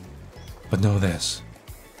decision. But know this.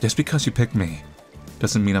 Just because you picked me,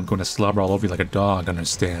 doesn't mean I'm going to slobber all over you like a dog,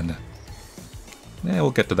 understand? We'll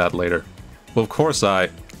get to that later. Well, of course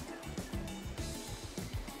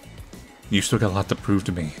You still got a lot to prove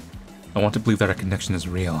to me. I want to believe that our connection is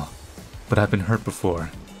real. But I've been hurt before.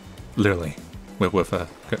 Literally. With a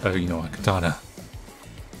katana.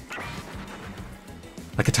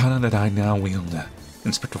 A katana that I now wield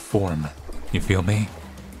in spectral form. You feel me?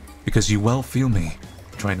 Because you well feel me,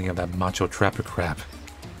 trying to get that macho trapper crap.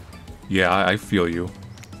 Yeah, I feel you.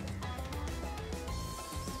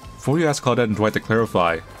 Before you ask Claudette and Dwight to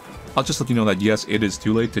clarify, I'll just let you know that yes, it is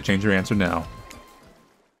too late to change your answer now.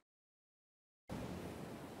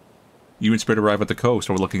 You and Spirit arrive at the coast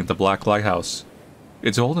overlooking the Black Lighthouse.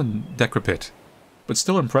 It's old and decrepit, but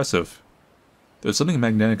still impressive. There's something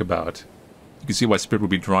magnetic about it. You can see why Spirit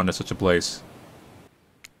would be drawn to such a place.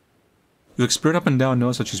 You look Spirit up and down and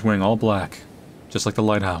notice that she's wearing all black, just like the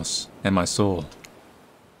lighthouse, and my soul.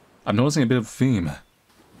 I'm noticing a bit of a theme.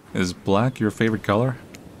 Is black your favorite color?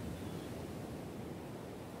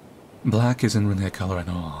 Black isn't really a color at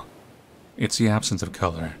all. It's the absence of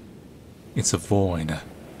color. It's a void.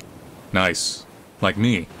 Nice. Like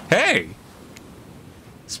me. Hey!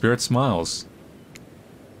 Spirit smiles.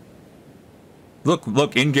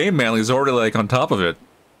 Look, in-game Manly's already like on top of it.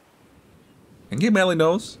 In-game Manly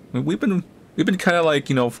knows. I mean, we've been kind of like,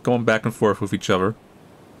 going back and forth with each other.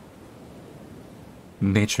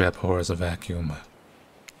 Nature abhors a vacuum.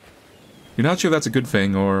 You're not sure if that's a good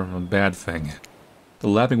thing or a bad thing. The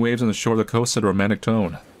lapping waves on the shore of the coast set a romantic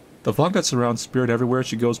tone. The fog that surrounds Spirit everywhere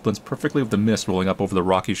she goes blends perfectly with the mist rolling up over the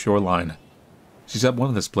rocky shoreline. She's at one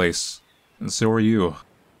of this place, and so are you.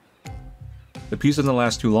 The peace doesn't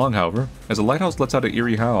last too long, however, as the lighthouse lets out an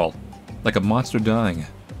eerie howl, like a monster dying.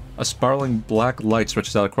 A spiraling black light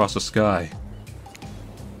stretches out across the sky.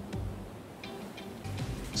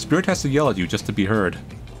 Spirit has to yell at you just to be heard.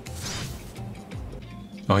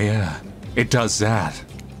 Oh yeah, it does that.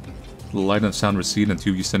 The light and sound recede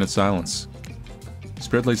until you send it silence.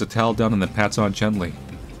 Spirit lays a towel down and then pats on gently.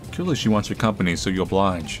 Clearly she wants your company, so you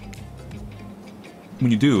oblige.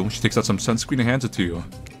 When you do, she takes out some sunscreen and hands it to you.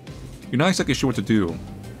 You're not exactly sure what to do.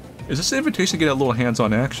 Is this an invitation to get a little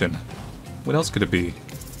hands-on action? What else could it be?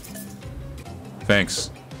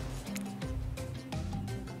 Thanks.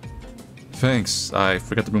 Thanks. I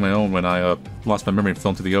forgot to bring my own when I lost my memory and fell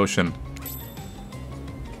into the ocean.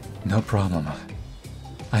 No problem.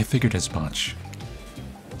 I figured as much.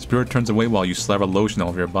 Spirit turns away while you slather lotion all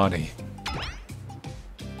over your body.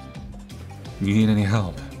 You need any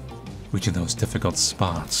help reaching those difficult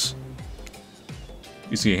spots?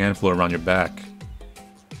 You see a hand float around your back.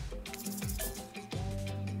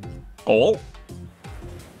 Oh?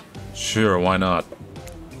 Sure, why not?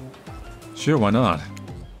 Sure, why not?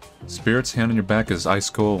 Spirit's hand on your back is ice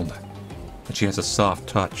cold, but she has a soft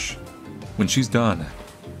touch. When she's done,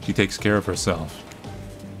 she takes care of herself.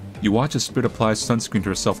 You watch as Spirit applies sunscreen to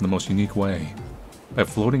herself in the most unique way, by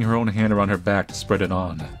floating her own hand around her back to spread it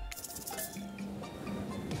on.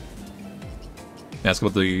 Ask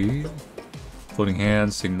about the floating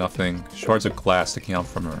hands, seeing nothing, shards of glass sticking out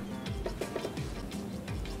from her.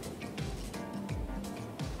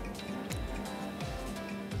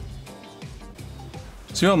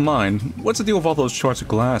 So you don't mind, what's the deal with all those shards of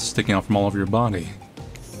glass sticking out from all over your body?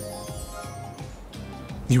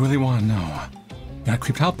 You really want to know? You're not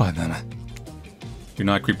creeped out by them? You're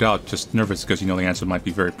not creeped out, just nervous because you know the answer might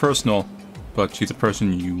be very personal, but she's a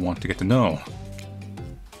person you want to get to know.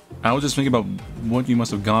 I was just thinking about what you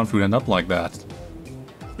must have gone through to end up like that.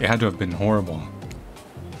 It had to have been horrible.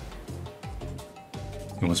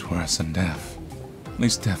 It was worse than death. At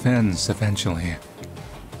least death ends eventually.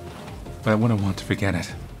 But I wouldn't want to forget it.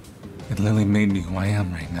 It literally made me who I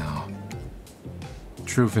am right now.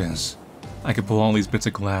 Truth is, I could pull all these bits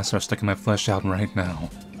of glass that are stuck in my flesh out right now,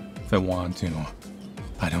 if I wanted to.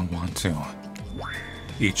 I don't want to.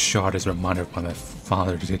 Each shard is a reminder of what my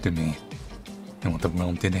father did to me, and what the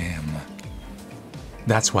world did to him.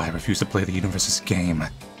 That's why I refuse to play the universe's game.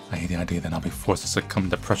 I hate the idea that I'll be forced to succumb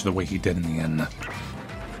to pressure the way he did in the end.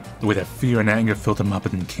 The way that fear and anger filled him up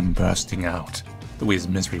and then came bursting out. The way his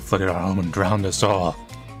misery flooded our home and drowned us all.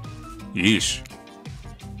 Yeesh.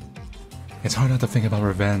 It's hard not to think about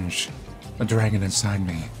revenge. A dragon inside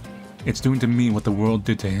me. It's doing to me what the world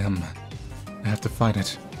did to him. I have to fight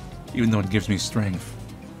it, even though it gives me strength.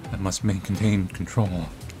 I must maintain control.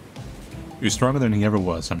 You're stronger than he ever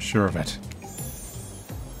was, I'm sure of it.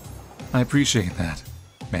 I appreciate that,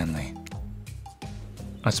 Manly.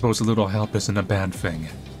 I suppose a little help isn't a bad thing.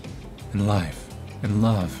 In life, in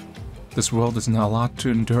love, this world is not a lot to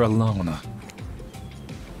endure alone.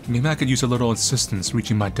 Maybe I could use a little assistance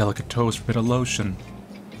reaching my delicate toes for a bit of lotion.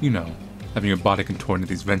 You know, having your body contort into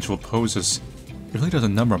these vengeful poses really does a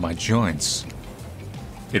number on my joints.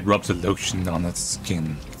 It rubs the lotion on the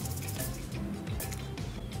skin.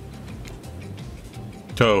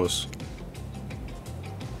 Toes.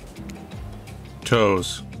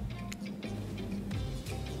 Toes.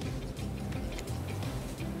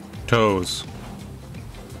 Toes.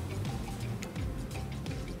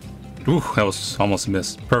 Ooh, that was almost a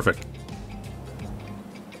miss. Perfect.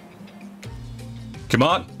 Come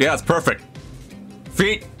on. Yeah, it's perfect.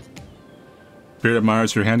 Feet. Beard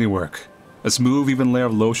admires your handiwork. A smooth, even layer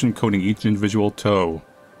of lotion coating each individual toe.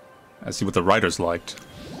 I see what the writers liked.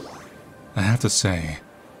 I have to say,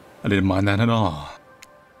 I didn't mind that at all.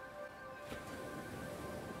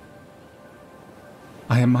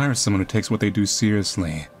 I admire someone who takes what they do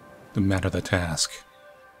seriously, no matter the task.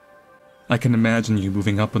 I can imagine you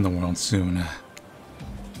moving up in the world soon.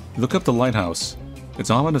 Look up the lighthouse. Its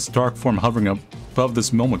ominous dark form hovering above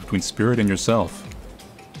this moment between spirit and yourself.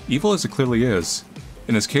 Evil as it clearly is,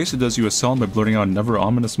 in this case it does you a solid by blurting out another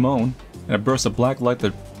ominous moan, and a burst of black light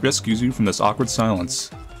that rescues you from this awkward silence.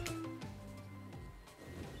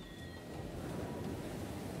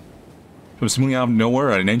 From seemingly out of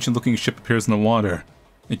nowhere, an ancient-looking ship appears in the water.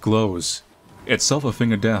 It glows. Itself a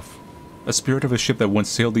thing of death. A spirit of a ship that once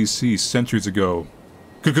sailed these seas centuries ago.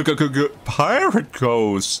 Pirate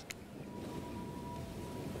ghost!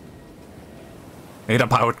 Ain't a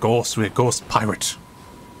pirate ghost, we're a ghost pirate.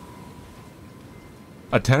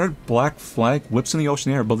 A tattered black flag whips in the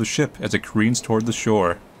ocean air above the ship as it careens toward the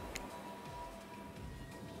shore.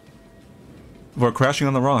 Before crashing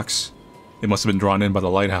on the rocks, it must have been drawn in by the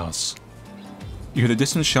lighthouse. You hear the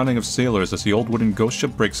distant shouting of sailors as the old wooden ghost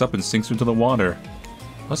ship breaks up and sinks into the water.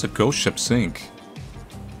 How does a ghost ship sink?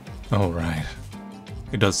 Oh, right.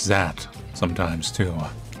 It does that sometimes, too.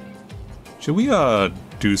 Should we,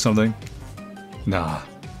 do something? Nah.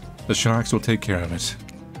 The sharks will take care of it.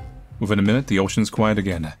 Within a minute, the ocean's quiet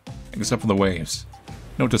again, except for the waves.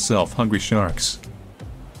 Note to self, hungry sharks.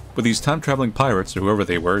 But these time-traveling pirates, or whoever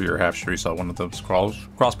they were, you're half sure you saw one of those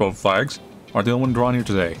crossbow flags, are the only one drawn here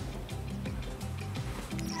today.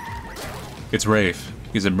 It's Rafe.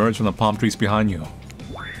 He's emerged from the palm trees behind you.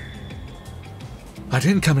 I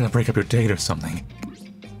didn't come in to break up your date or something.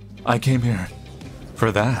 I came here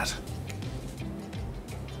for that.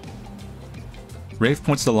 Rafe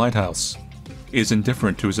points to the lighthouse. He is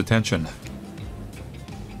indifferent to his attention.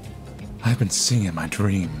 I've been seeing it in my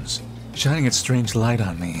dreams, shining its strange light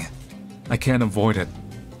on me. I can't avoid it.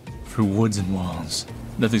 Through woods and walls,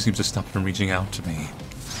 nothing seems to stop it from reaching out to me.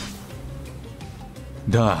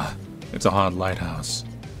 Duh, it's a haunted lighthouse.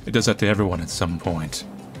 It does that to everyone at some point.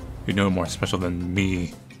 You're no more special than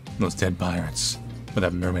me, those dead pirates, or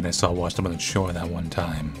that mermaid I saw washed up on the shore that one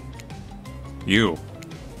time. You.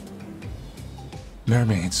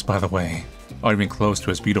 Mermaids, by the way, aren't even close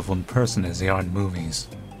to as beautiful in person as they are in movies.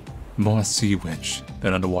 More a sea witch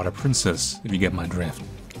than underwater princess, if you get my drift.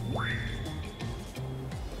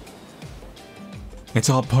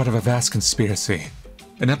 It's all part of a vast conspiracy.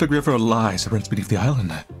 An epic river of lies that runs beneath the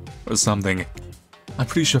island. Or something. I'm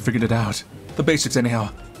pretty sure I figured it out. The basics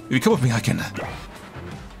anyhow. If you come with me, I can...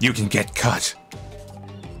 You can get cut.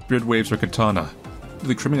 Beard waves her katana,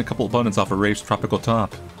 really trimming a couple of buttons off of Rafe's tropical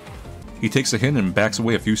top. He takes a hint and backs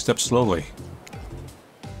away a few steps slowly.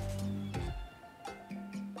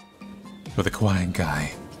 You're the quiet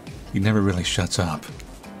guy. He never really shuts up.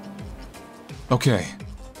 Okay,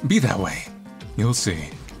 be that way. You'll see.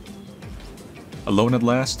 Alone at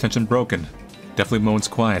last, tension broken. Definitely moans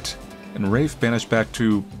quiet, and Rafe banished back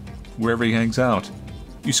to wherever he hangs out.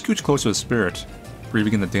 You scooch closer to the spirit,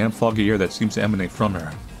 breathing in the damp foggy air that seems to emanate from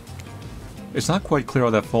her. It's not quite clear how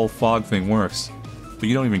that full fog thing works, but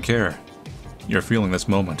you don't even care. You're feeling this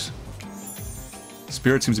moment.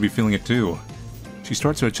 Spirit seems to be feeling it too. She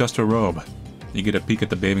starts to adjust her robe. You get a peek at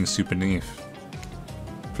the bathing suit beneath.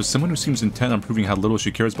 For someone who seems intent on proving how little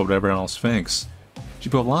she cares about what everyone else thinks, she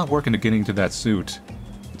put a lot of work into getting into that suit.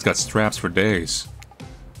 It's got straps for days.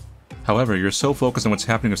 However, you're so focused on what's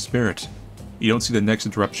happening with Spirit, you don't see the next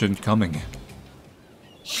interruption coming.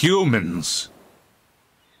 Humans!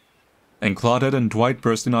 And Claudette and Dwight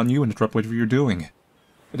burst in on you and interrupt whatever you're doing.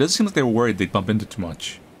 It doesn't seem like they were worried they'd bump into too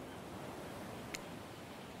much.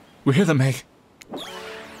 We're here to make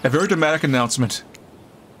a very dramatic announcement.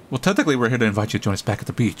 Well, technically we're here to invite you to join us back at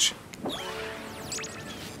the beach,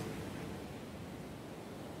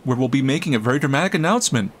 where we'll be making a very dramatic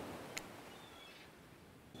announcement.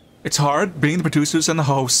 It's hard being the producers and the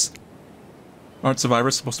hosts. Aren't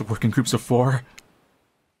survivors supposed to work in groups of 4?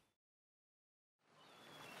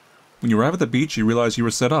 When you arrive at the beach, you realize you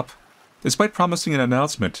were set up. Despite promising an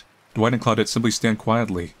announcement, Dwight and Claudette simply stand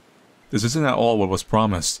quietly. This isn't at all what was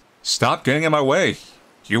promised. Stop getting in my way,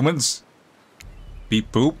 humans!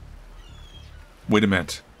 Beep boop. Wait a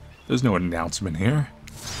minute. There's no announcement here.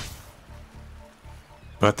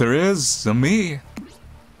 But there is, me.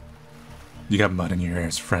 You got mud in your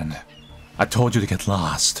ears, friend. I told you to get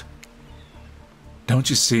lost. Don't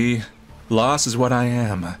you see? Lost is what I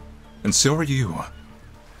am. And so are you.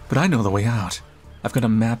 But I know the way out. I've got a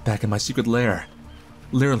map back in my secret lair.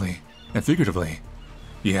 Literally and figuratively.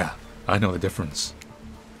 Yeah, I know the difference.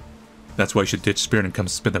 That's why you should ditch Spirit and come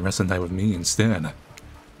spend the rest of the night with me instead.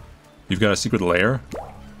 You've got a secret lair?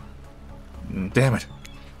 Damn it.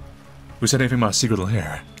 Who said anything about a secret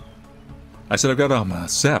lair? I said I've got a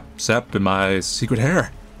sap in my secret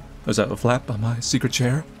hair. Is that a flap on my secret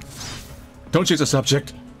chair? Don't change the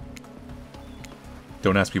subject.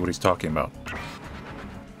 Don't ask me what he's talking about.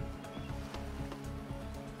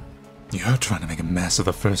 You're trying to make a mess of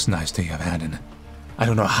the first nice day I've had in I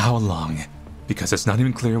don't know how long, because it's not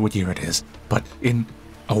even clear what year it is, but in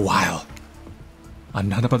a while. I'm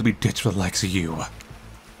not about to be ditched for the likes of you.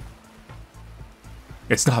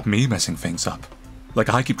 It's not me messing things up. Like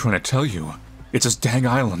I keep trying to tell you, it's this dang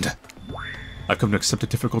island. I've come to accept a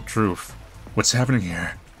difficult truth. What's happening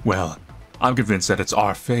here? Well, I'm convinced that it's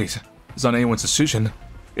our fate. It's not anyone's decision.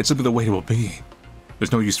 It's simply the way it will be.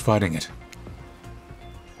 There's no use fighting it.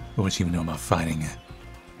 What do you know about fighting?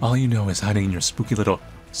 All you know is hiding in your spooky little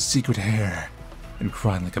secret hair and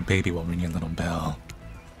crying like a baby while ringing your little bell.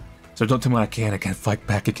 So don't tell me what I can't fight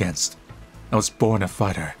back against. I was born a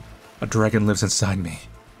fighter. A dragon lives inside me.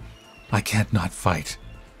 I can't not fight,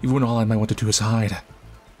 even when all I might want to do is hide.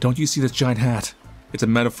 Don't you see this giant hat? It's a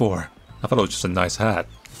metaphor. I thought it was just a nice hat.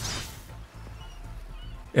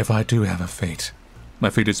 If I do have a fate, my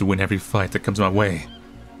fate is to win every fight that comes my way.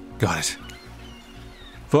 Got it.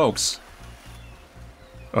 Folks.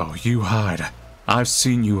 Oh, you hide. I've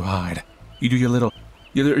seen you hide. You do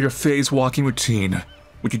your phase walking routine.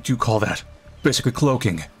 What you do call that? Basically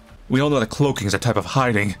cloaking. We all know that cloaking is a type of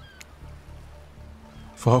hiding.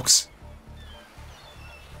 Folks.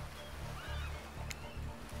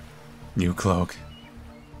 You cloak.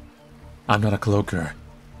 I'm not a cloaker.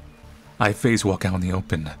 I phase walk out in the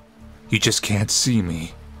open. You just can't see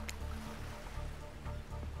me.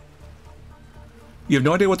 You have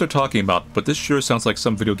no idea what they're talking about, but this sure sounds like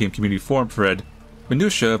some video game community forum thread.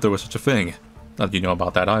 Minutia, if there was such a thing. Not that you know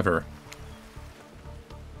about that either.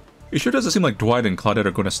 It sure doesn't seem like Dwight and Claudette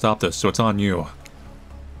are going to stop this, so it's on you.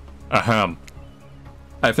 Ahem.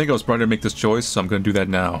 I think I was brought here to make this choice, so I'm going to do that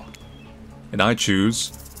now. And I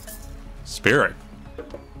choose... Spirit.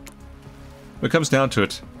 When it comes down to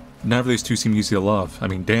it, neither of these two seem easy to love. I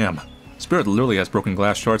mean, damn. Spirit literally has broken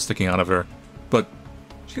glass shards sticking out of her, but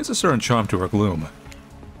she has a certain charm to her gloom.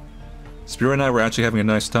 Spirit and I were actually having a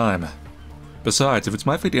nice time. Besides, if it's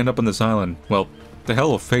my fate to end up on this island, well, the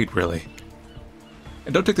hell of fate, really.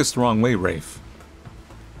 And don't take this the wrong way, Rafe.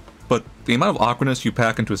 But the amount of awkwardness you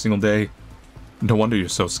pack into a single day, no wonder you're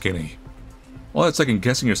so skinny. All that second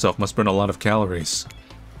guessing yourself must burn a lot of calories.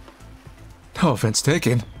 No offense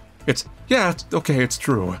taken. Yeah, okay, it's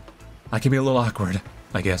true. I can be a little awkward,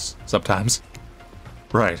 I guess, sometimes.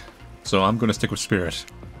 Right, so I'm gonna stick with Spirit.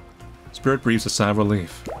 Spirit breathes a sigh of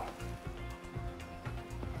relief.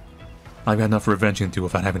 I've got enough revenging to do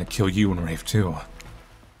without having to kill you and Rafe too.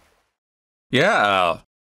 Yeah!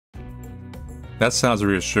 That sounds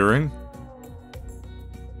reassuring.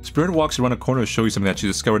 Spirit walks around a corner to show you something that she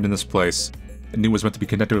discovered in this place and knew was meant to be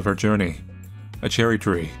connected with her journey. A cherry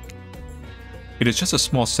tree. It is just a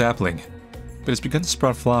small sapling, but it's begun to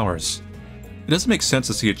sprout flowers. It doesn't make sense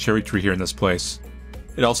to see a cherry tree here in this place.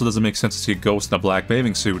 It also doesn't make sense to see a ghost in a black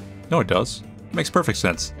bathing suit. No, it does. It makes perfect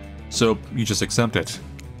sense. So, you just accept it.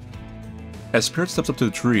 As Spirit steps up to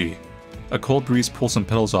the tree, a cold breeze pulls some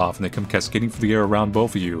petals off and they come cascading through the air around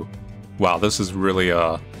both of you. Wow, this is really,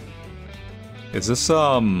 Is this,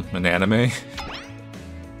 an anime?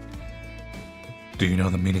 Do you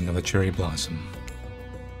know the meaning of a cherry blossom?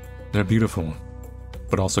 They're beautiful,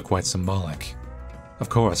 but also quite symbolic. Of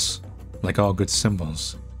course, like all good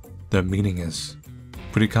symbols, their meaning is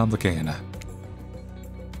pretty complicated.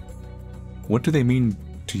 What do they mean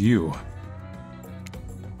to you?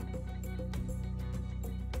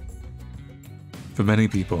 For many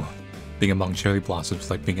people, being among cherry blossoms is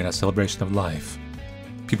like being in a celebration of life.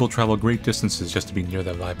 People travel great distances just to be near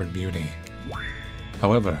their vibrant beauty.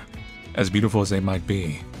 However, as beautiful as they might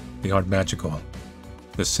be, they aren't magical.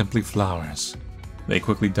 They're simply flowers. They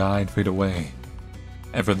quickly die and fade away.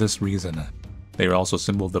 And for this reason, they are also a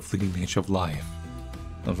symbol of the fleeting nature of life,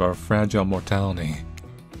 of our fragile mortality.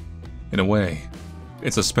 In a way,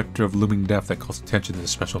 it's a specter of looming death that calls attention to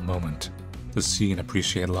this special moment, to see and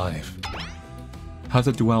appreciate life. How does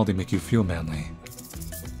the duality make you feel, Manly?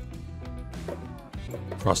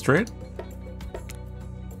 Frustrated?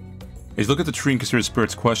 As you look at the tree and consider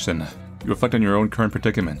Spirit's question, you reflect on your own current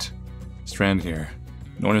predicament. Stranded here,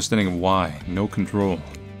 no understanding of why, no control.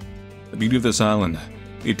 The beauty of this island,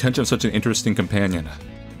 the attention of such an interesting companion.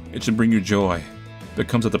 It should bring you joy, but it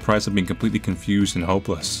comes at the price of being completely confused and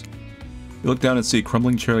hopeless. You look down and see a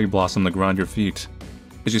crumbling cherry blossom on the ground at your feet.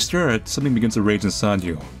 As you stare at it, something begins to rage inside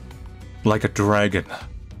you. Like a dragon.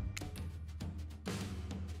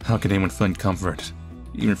 How can anyone find comfort,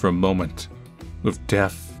 even for a moment, with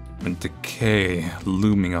death and decay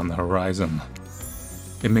looming on the horizon?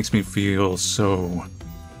 It makes me feel so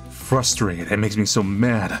frustrated. It makes me so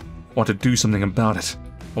mad. I want to do something about it.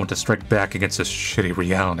 I want to strike back against this shitty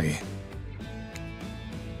reality.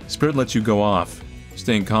 Spirit lets you go off,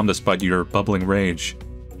 staying calm despite your bubbling rage.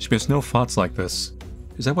 She has no thoughts like this.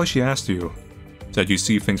 Is that why she asked you? So that you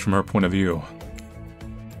see things from her point of view.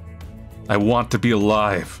 I want to be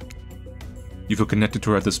alive. You feel connected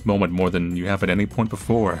to her at this moment more than you have at any point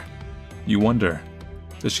before. You wonder,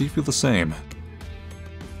 does she feel the same?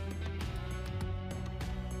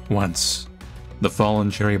 Once, the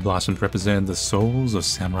fallen cherry blossoms represented the souls of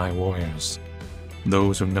samurai warriors.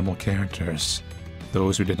 Those with noble characters.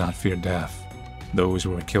 Those who did not fear death. Those who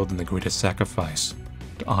were killed in the greatest sacrifice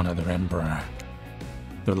to honor their emperor.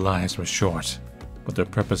 Their lives were short, but their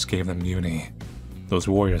purpose gave them beauty. Those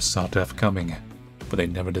warriors saw death coming, but they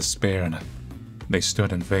never despaired. They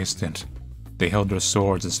stood and faced it. They held their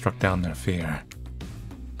swords and struck down their fear.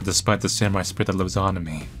 But despite the samurai spirit that lives on in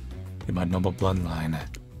me, in my noble bloodline,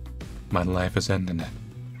 my life is ended,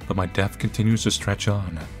 but my death continues to stretch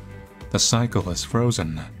on. The cycle is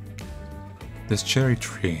frozen. This cherry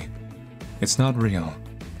tree, it's not real.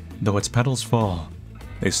 Though its petals fall,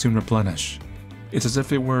 they soon replenish. It's as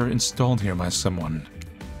if it were installed here by someone.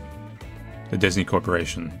 The Disney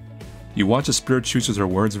Corporation. You watch as Spirit chooses her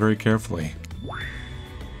words very carefully.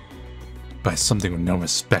 By something with no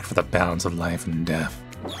respect for the bounds of life and death.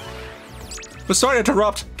 But sorry to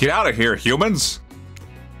interrupt! Get out of here, humans!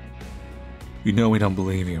 You know we don't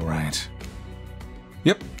believe you, right?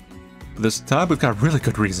 Yep. But this time we've got really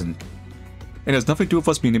good reason. It has nothing to do with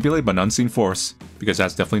us being manipulated by an unseen force, because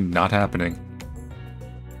that's definitely not happening.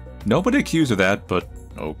 Nobody accused of that, but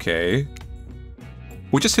okay.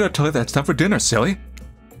 We just here to tell you that it's time for dinner, silly.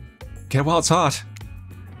 Get while it's hot.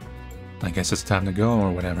 I guess it's time to go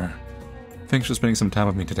or whatever. Thanks for spending some time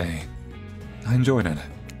with me today. I enjoyed it.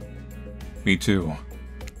 Me too.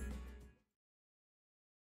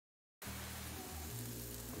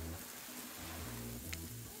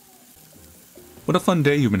 What a fun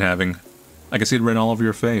day you've been having. I can see it right all over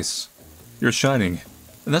your face. You're shining.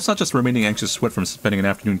 And that's not just remaining anxious sweat from spending an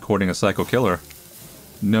afternoon courting a psycho killer.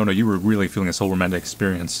 No, you were really feeling this whole romantic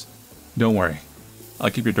experience. Don't worry.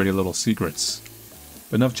 I'll keep your dirty little secrets.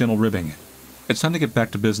 But enough gentle ribbing. It's time to get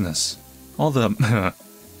back to business. All the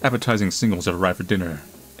appetizing singles have arrived for dinner,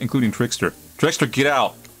 including Trickster. Trickster, get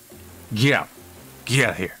out! Get out! Get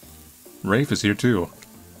out of here! Rafe is here too.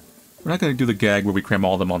 We're not going to do the gag where we cram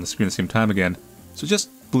all of them on the screen at the same time again, so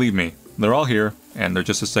just believe me, they're all here, and they're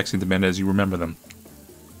just as sexy and demanded as you remember them.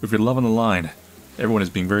 With your love on the line, everyone is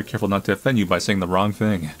being very careful not to offend you by saying the wrong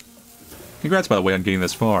thing. Congrats, by the way, on getting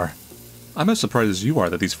this far. I'm as surprised as you are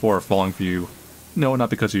that these four are falling for you. No, not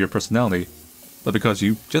because of your personality, but because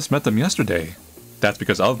you just met them yesterday. That's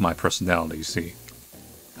because of my personality, you see.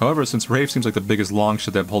 However, since Rafe seems like the biggest long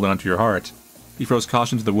shit that holding onto your heart, he throws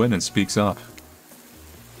caution to the wind and speaks up.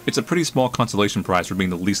 It's a pretty small consolation prize for being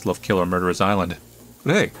the least loved killer on Murderous Island.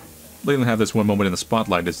 But hey, letting them have this one moment in the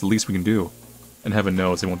spotlight is the least we can do. And heaven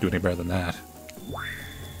knows they won't do any better than that.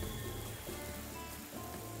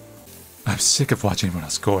 I'm sick of watching everyone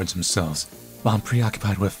else gorge themselves, while I'm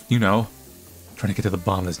preoccupied with, you know, trying to get to the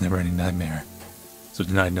bottom of this never-ending nightmare. So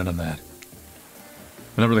deny none of that.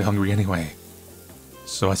 I'm not really hungry anyway.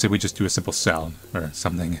 So I say we just do a simple salad, or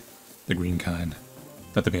something. The green kind.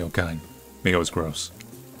 Not the mayo kind. Mayo is gross.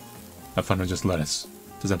 Have fun with just lettuce.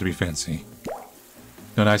 Doesn't have to be fancy.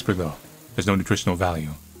 No iceberg though. There's no nutritional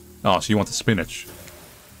value. Oh, so you want the spinach.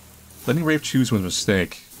 Letting Rafe choose was a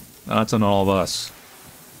mistake. That's on all of us.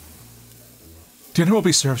 Dinner will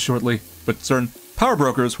be served shortly, but certain power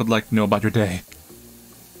brokers would like to know about your day.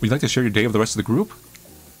 Would you like to share your day with the rest of the group?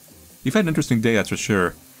 You've had an interesting day, that's for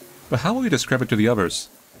sure. But how will you describe it to the others?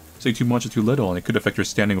 Say too much or too little, and it could affect your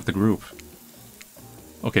standing with the group.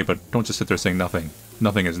 Okay, but don't just sit there saying nothing.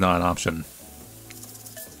 Nothing is not an option.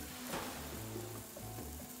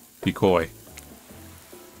 Be coy.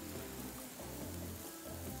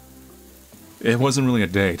 It wasn't really a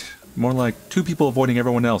date. More like two people avoiding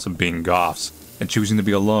everyone else and being goths, and choosing to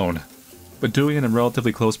be alone, but doing it in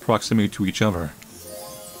relatively close proximity to each other.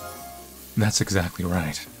 That's exactly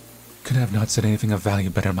right. Could have not said anything of value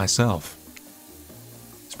better myself.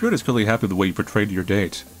 Spirit is clearly happy with the way you portrayed your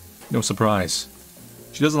date. No surprise.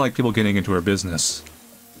 She doesn't like people getting into her business.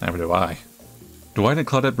 Neither do I. Dwight and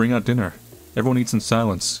Claudette bring out dinner. Everyone eats in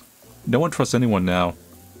silence. No one trusts anyone now,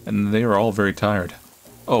 and they are all very tired.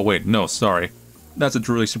 Oh wait, no, sorry. That's a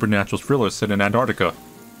truly supernatural thriller set in Antarctica.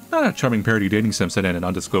 Not a charming parody dating sim set in an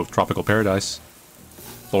undisclosed tropical paradise.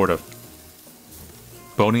 Florida.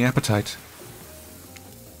 Bony appetite.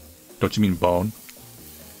 Don't you mean bone?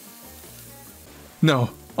 No,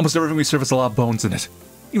 almost everything we serve has a lot of bones in it.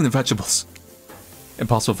 Even the vegetables.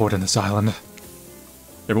 Impossible to avoid on this island.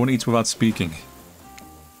 Everyone eats without speaking.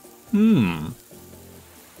 Veggies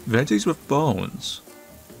with bones.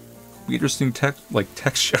 Interesting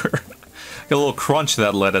texture. Got a little crunch to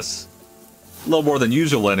that lettuce. A little more than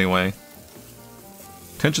usual anyway.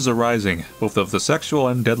 Tensions are rising, both of the sexual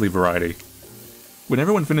and deadly variety. When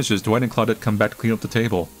everyone finishes, Dwight and Claudette come back to clean up the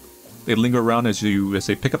table. They linger around as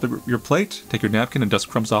they pick up your plate, take your napkin, and dust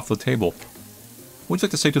crumbs off the table. What would you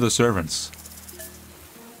like to say to the servants?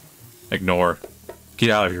 Ignore. Get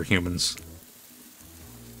out of here, humans.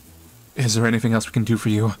 Is there anything else we can do for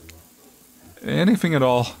you? Anything at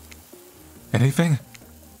all. Anything?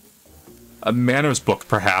 A manners book,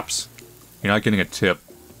 perhaps. You're not getting a tip.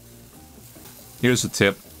 Here's the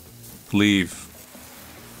tip. Leave.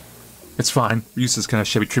 It's fine. We're used to this kind of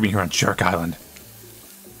shabby treatment here on Jerk Island.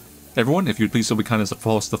 Everyone, if you'd please so be kind as to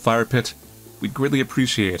follow us to the fire pit, we'd greatly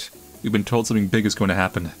appreciate. We've been told something big is going to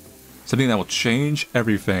happen. Something that will change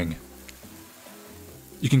everything.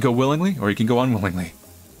 You can go willingly, or you can go unwillingly.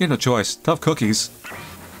 You have no choice. Tough cookies.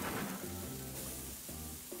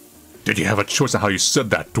 Did you have a choice on how you said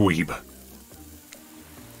that, dweeb?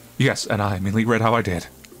 Yes, and I mainly read how I did.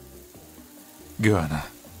 Good.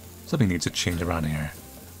 Something needs to change around here.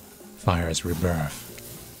 Fire is rebirth.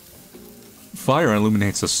 Fire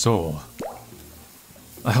illuminates the soul.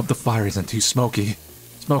 I hope the fire isn't too smoky.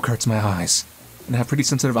 Smoke hurts my eyes. And I have pretty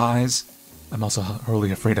sensitive eyes. I'm also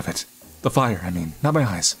wholly afraid of it. The fire, I mean, not my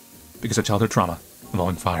eyes. Because of childhood trauma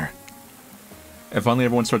involving fire. And finally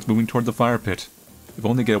everyone starts moving toward the fire pit. If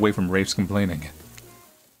only to get away from Rafe's complaining.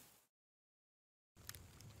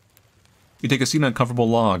 You take a seat on a comfortable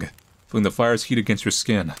log, feeling the fire's heat against your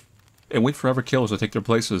skin, and wait for other killers to take their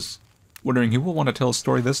places, wondering who will want to tell a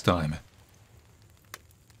story this time.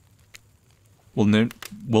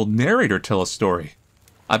 Will narrator tell a story?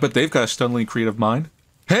 I bet they've got a stunningly creative mind.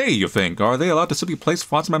 Hey, you think, are they allowed to simply place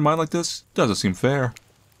thoughts in my mind like this? Doesn't seem fair.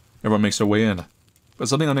 Everyone makes their way in, but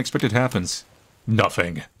something unexpected happens.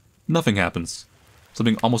 Nothing. Nothing happens.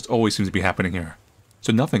 Something almost always seems to be happening here.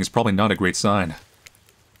 So nothing is probably not a great sign.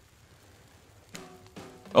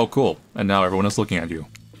 Oh, cool. And now everyone is looking at you.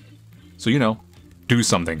 So, you know, do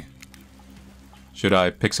something. Should I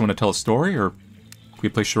pick someone to tell a story, or can we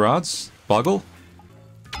play charades? Boggle?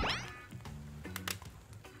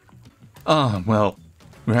 Well,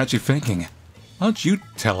 we're actually thinking. Why don't you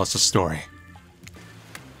tell us a story?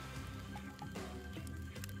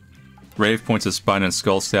 Rafe points his spine and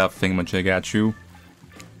skull staff thingamajig at you.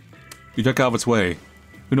 You duck out of its way.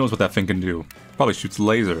 Who knows what that thing can do? Probably shoots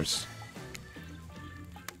lasers.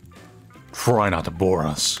 Try not to bore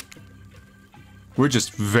us. We're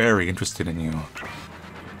just very interested in you.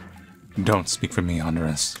 Don't speak for me,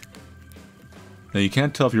 Andres. Now, you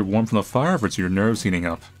can't tell if you're warm from the fire or if it's your nerves heating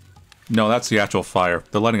up. No, that's the actual fire.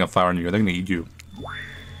 They're lighting a fire in you. They're gonna eat you.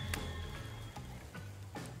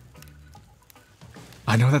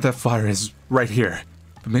 I know that fire is right here.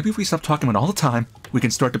 But maybe if we stop talking about it all the time, we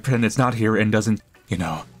can start to pretend it's not here and doesn't, you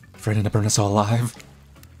know, threaten to burn us all alive.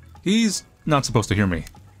 He's not supposed to hear me.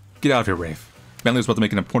 Get out of here, Rafe. Manley was about to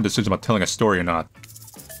make an important decision about telling a story or not.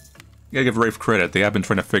 You gotta give Rafe credit. They have been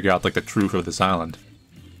trying to figure out, like, the truth of this island.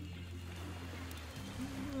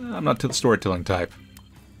 I'm not the storytelling type.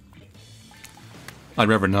 I'd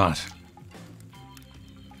rather not.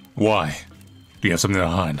 Why? Do you have something to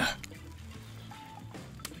hide?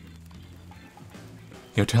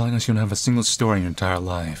 You're telling us you don't have a single story in your entire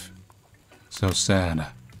life. So sad.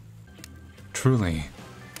 Truly,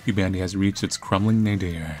 humanity has reached its crumbling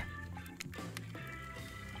nadir.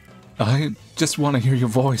 I just want to hear your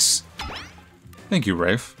voice. Thank you,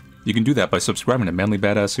 Rafe. You can do that by subscribing to Manly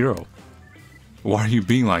Badass Hero. Why are you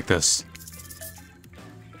being like this?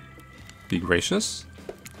 Be gracious?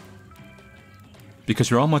 Because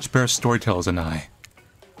you're all much better storytellers than I.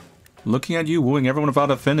 Looking at you, wooing everyone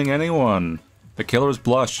without offending anyone. The killers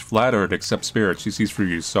blush, flattered, except Spirit. She sees through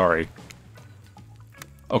you, sorry.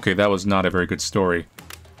 Okay, that was not a very good story.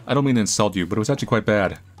 I don't mean to insult you, but it was actually quite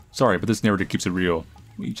bad. Sorry, but this narrative keeps it real.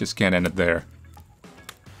 You just can't end it there.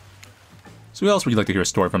 So who else would you like to hear a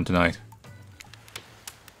story from tonight?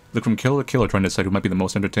 Look from killer to killer trying to decide who might be the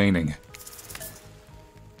most entertaining.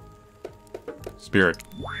 Spirit.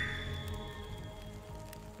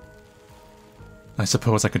 I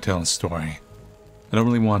suppose I could tell a story. I don't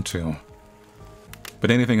really want to.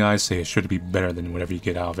 But anything I say is sure to be better than whatever you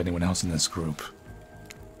get out of anyone else in this group.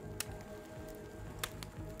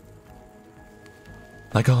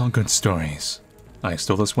 Like all good stories, I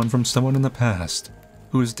stole this one from someone in the past,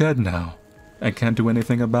 who is dead now, and can't do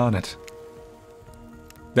anything about it.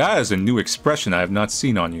 That is a new expression I have not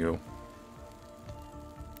seen on you.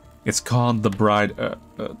 It's called the bride,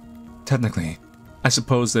 technically, I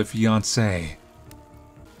suppose the fiancé.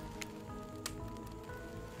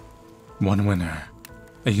 One winter,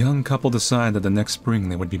 a young couple decided that the next spring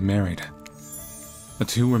they would be married. The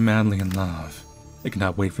two were madly in love. They could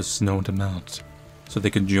not wait for snow to melt, so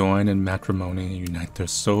they could join in matrimony and unite their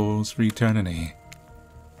souls for eternity.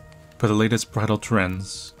 For the latest bridal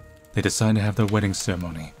trends, they decided to have their wedding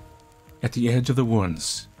ceremony at the edge of the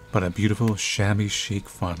woods, but a beautiful shabby chic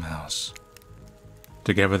farmhouse.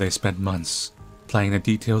 Together they spent months planning the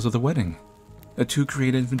details of the wedding. The two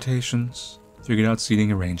created invitations, figured out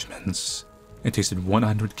seating arrangements, and tasted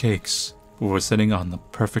 100 cakes before setting on the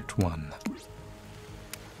perfect one.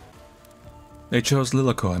 They chose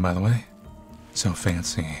Lilikoi, by the way. So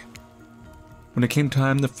fancy. When it came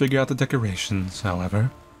time to figure out the decorations, however,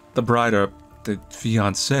 the bride, or the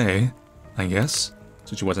fiancé, I guess,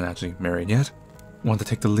 since she wasn't actually married yet, wanted to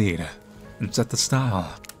take the lead and set the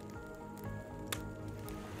style.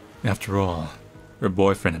 After all, her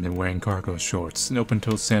boyfriend had been wearing cargo shorts and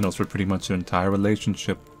open-toed sandals for pretty much their entire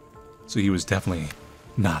relationship, so he was definitely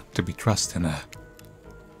not to be trusted.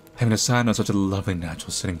 Having decided on such a lovely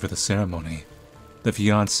natural setting for the ceremony, the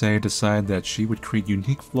fiancée decided that she would create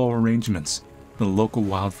unique floral arrangements from the local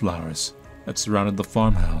wildflowers that surrounded the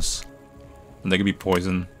farmhouse. And they could be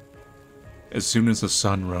poison. As soon as the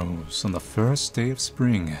sun rose on the first day of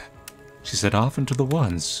spring, she set off into the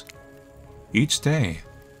woods. Each day,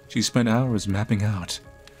 she spent hours mapping out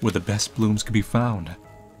where the best blooms could be found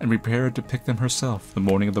and prepared to pick them herself the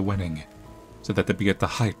morning of the wedding, so that they'd be at the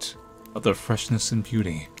height of their freshness and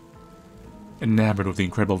beauty. Enamored with the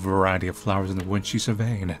incredible variety of flowers in the woods she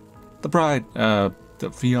surveyed, the bride, the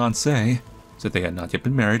fiancé, since they had not yet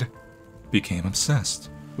been married, became obsessed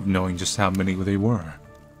with knowing just how many they were,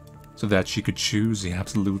 so that she could choose the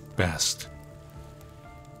absolute best.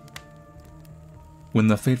 When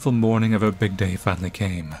the fateful morning of her big day finally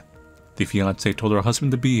came, the fiancé told her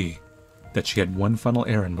husband-to-be that she had one final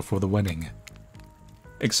errand before the wedding.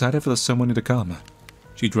 Excited for the ceremony to come,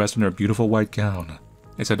 she dressed in her beautiful white gown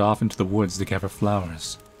and set off into the woods to gather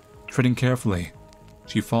flowers. Treading carefully,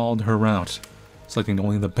 she followed her route, selecting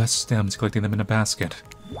only the best stems, collecting them in a basket.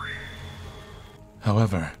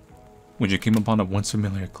 However, when she came upon a once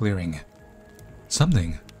familiar clearing,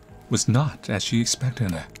 something was not as she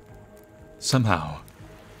expected. Somehow,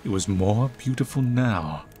 it was more beautiful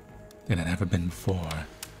now than it had ever been before,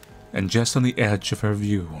 and just on the edge of her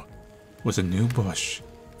view was a new bush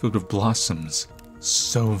filled with blossoms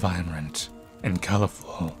so vibrant and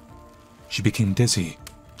colorful. She became dizzy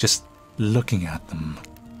just looking at them.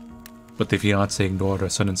 But the fiancé ignored her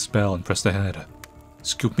sudden spell and pressed ahead,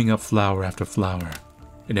 scooping up flower after flower,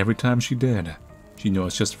 and every time she did, She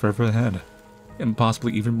knows just further ahead, and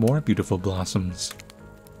possibly even more beautiful blossoms.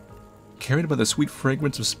 Carried by the sweet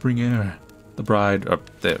fragrance of spring air, the bride, or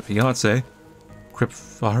the fiancé, crept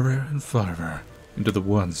farther and farther into the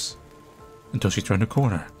woods until she turned a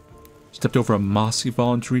corner, stepped over a mossy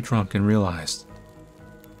fallen tree trunk, and realized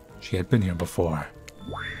she had been here before.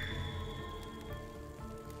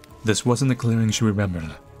 This wasn't the clearing she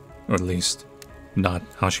remembered, or at least, not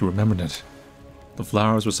how she remembered it. The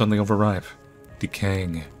flowers were suddenly overripe,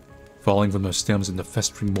 decaying, falling from their stems into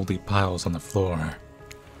festering moldy piles on the floor.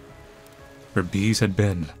 Where bees had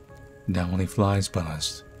been, now only flies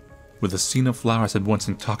buzzed. Where the scene of flowers had once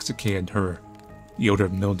intoxicated her, the odor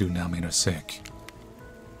of mildew now made her sick.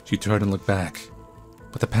 She turned and looked back,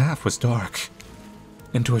 but the path was dark.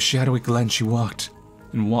 Into a shadowy glen she walked,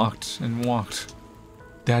 and walked, and walked.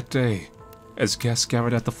 That day, as guests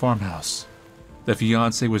gathered at the farmhouse, the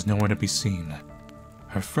fiancé was nowhere to be seen.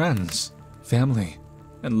 Her friends, family,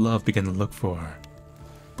 and love began to look for her,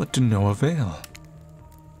 but to no avail.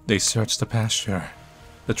 They searched the pasture,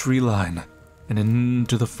 the tree line, and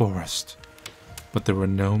into the forest, but there were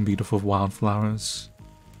no beautiful wildflowers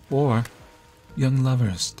or young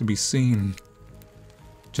lovers to be seen.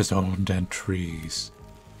 Just old dead trees,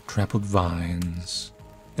 trampled vines,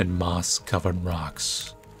 and moss-covered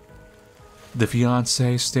rocks. The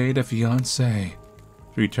fiancé stayed a fiancé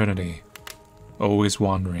through eternity, always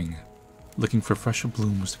wandering, looking for fresher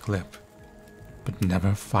blooms to clip, but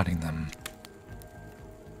never finding them.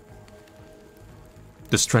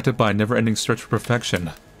 Distracted by a never-ending search for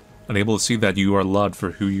perfection, unable to see that you are loved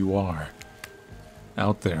for who you are.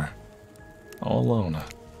 Out there, all alone.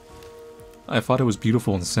 I thought it was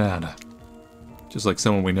beautiful and sad, just like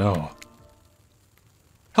someone we know.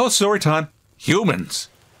 Hello, story time! Humans!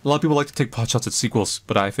 A lot of people like to take potshots at sequels,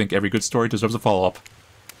 but I think every good story deserves a follow-up.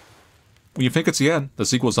 When you think it's the end, the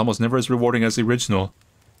sequel is almost never as rewarding as the original.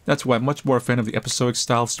 That's why I'm much more a fan of the episodic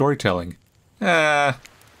style of storytelling.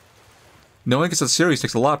 Knowing it's a series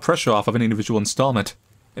takes a lot of pressure off of an individual installment.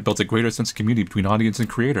 It builds a greater sense of community between audience and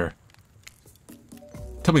creator.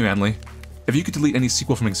 Tell me, Manly, if you could delete any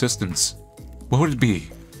sequel from existence, what would it be?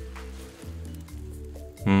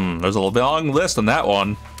 There's a long list on that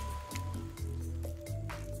one.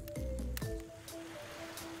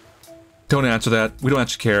 Don't answer that. We don't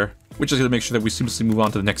actually care. We're just gonna make sure that we seamlessly move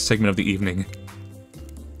on to the next segment of the evening.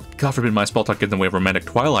 God forbid my spell talk get in the way of a romantic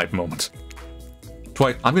Twilight moment.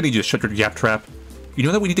 Dwight, I'm gonna need you to shut your yap trap. You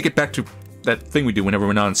know that we need to get back to that thing we do whenever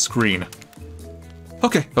we're not on screen.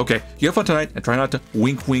 Okay. You have fun tonight, and try not to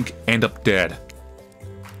wink wink end up dead.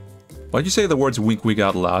 Why'd you say the words wink wink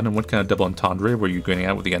out loud, and what kind of double entendre were you getting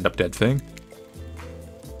at with the end up dead thing?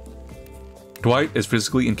 Dwight is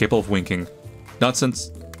physically incapable of winking. Not since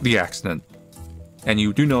the accident. And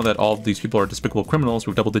you do know that all of these people are despicable criminals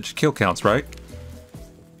with double-digit kill counts, right?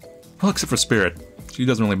 Well, except for Spirit. She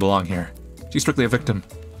doesn't really belong here. She's strictly a victim,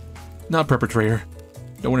 not a perpetrator.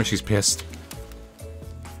 No wonder she's pissed.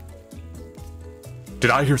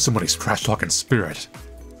 Did I hear somebody's trash-talking Spirit?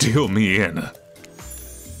 Deal me in.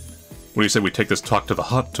 What do you say we take this talk to the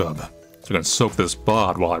hot tub? So we can soak this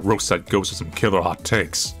bod while I roast that ghost with some killer hot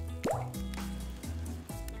takes.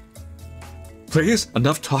 Please,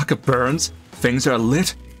 enough talk of burns. Things are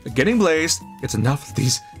lit, they're getting blazed. It's enough.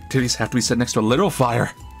 These titties have to be set next to a literal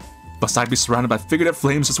fire. Must I be surrounded by figurative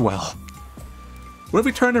flames as well? What if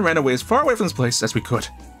we turned and ran away as far away from this place as we could?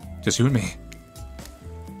 Just you and me.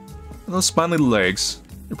 And those spiny legs.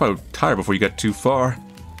 You're probably tired before you get too far.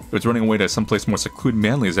 If it's running away to someplace more secluded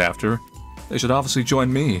Manly is after, they should obviously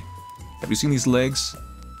join me. Have you seen these legs?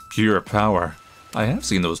 Pure power. I have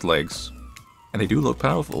seen those legs. And they do look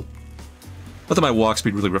powerful. Not that my walk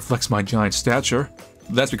speed really reflects my giant stature.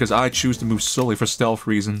 That's because I choose to move slowly for stealth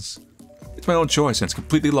reasons. It's my own choice and it's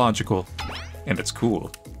completely logical. And it's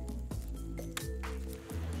cool.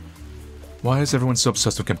 Why is everyone so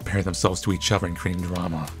obsessed with comparing themselves to each other and creating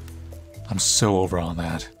drama? I'm so over all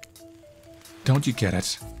that. Don't you get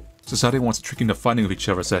it? Society wants to trick you into fighting with each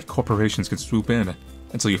other so that corporations can swoop in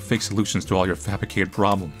and sell you fake solutions to all your fabricated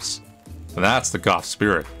problems. And that's the goth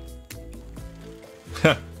spirit.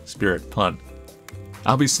 Heh, spirit pun.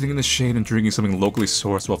 I'll be sitting in the shade and drinking something locally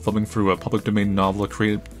sourced while thumbing through a public domain novel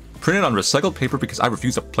printed on recycled paper because I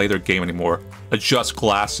refuse to play their game anymore. Adjust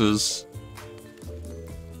glasses.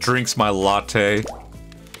 Drinks my latte.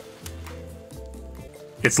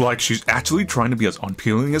 It's like she's actually trying to be as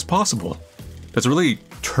unappealing as possible. Does it really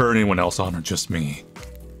turn anyone else on or just me?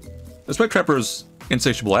 Despite Trapper's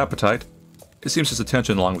insatiable appetite, it seems his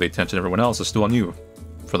attention along with the attention of everyone else is still on you.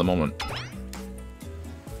 For the moment.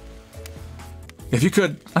 If you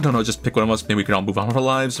could, I don't know, just pick one of us, maybe we can all move on with our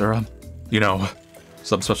lives, or, you know,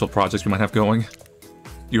 some special projects we might have going.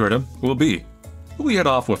 You heard him. Who will be? Who will we head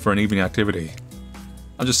off with for an evening activity?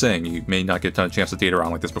 I'm just saying, you may not get a chance to date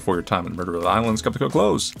around like this before your time in Murder Island's come to a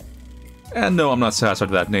close. And no, I'm not satisfied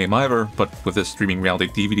with that name either, but with this streaming reality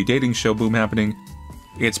DVD dating show boom happening,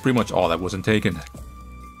 it's pretty much all that wasn't taken.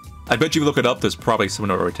 I bet you look it up, there's probably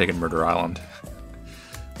someone already taken Murder Island.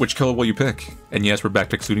 Which killer will you pick? And yes, we're back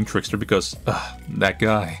to excluding Trickster because, that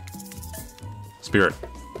guy. Spirit.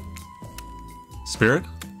 Spirit?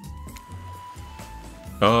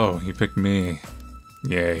 Oh, you picked me.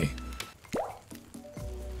 Yay.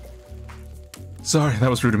 Sorry, that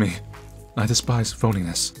was rude of me. I despise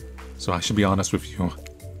phoniness, so I should be honest with you.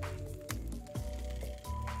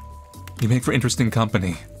 You make for interesting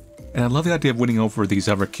company, and I love the idea of winning over these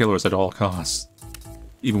other killers at all costs,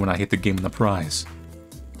 even when I hate the game and the prize.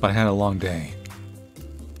 But I had a long day.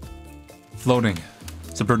 Floating,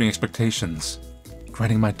 subverting expectations,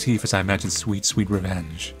 grinding my teeth as I imagine sweet, sweet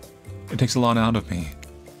revenge. It takes a lot out of me.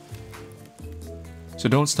 So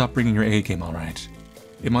don't stop bringing your A game, alright?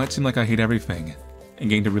 It might seem like I hate everything, and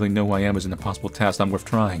getting to really know who I am is an impossible task not worth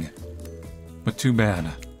trying. But too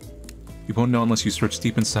bad. You won't know unless you search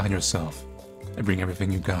deep inside yourself and bring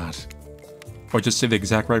everything you got. Or just say the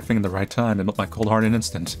exact right thing at the right time and melt my cold heart in an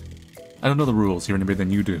instant. I don't know the rules here any better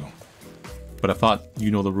than you do. But I thought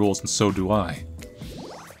you know the rules and so do I.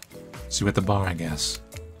 See you at the bar, I guess.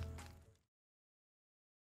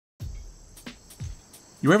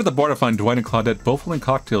 You arrive at the bar to find Dwight and Claudette both holding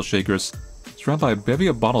cocktail shakers, surrounded by a bevy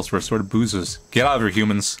of bottles for assorted boozes. Get out of here,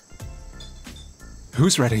 humans.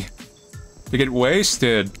 Who's ready? To get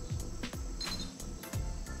wasted.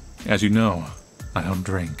 As you know, I don't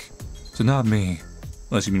drink. So not me.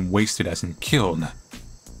 Unless you mean wasted as in killed.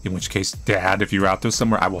 In which case, Dad, if you're out there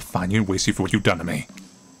somewhere, I will find you and waste you for what you've done to me.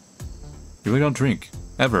 You really don't drink.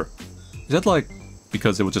 Ever. Is that like,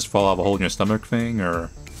 because it would just fall out of a hole in your stomach thing,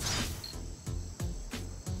 or...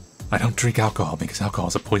 I don't drink alcohol because alcohol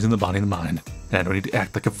is a poison in the body and the mind, and I don't need to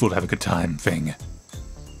act like a fool to have a good time thing.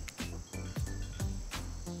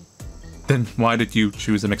 Then why did you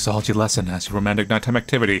choose a mixology lesson as your romantic nighttime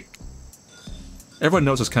activity? Everyone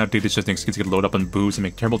knows this kind of date is just an excuse to get loaded up on booze and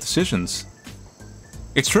make terrible decisions.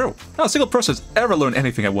 It's true. Not a single person has ever learned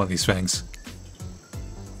anything at one of these things.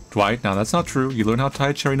 Dwight, now that's not true. You learn how to tie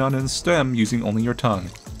a cherry knot in a stem using only your tongue.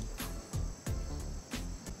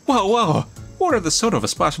 Whoa, whoa! Order the soda of a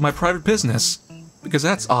splash of my private business. Because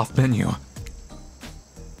that's off menu.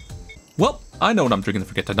 Well, I know what I'm drinking to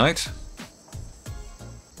forget tonight.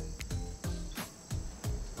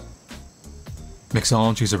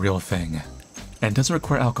 Mixology is a real thing, and doesn't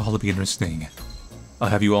require alcohol to be interesting. I'll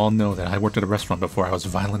have you all know that I worked at a restaurant before I was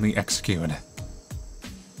violently executed.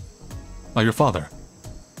 By your father.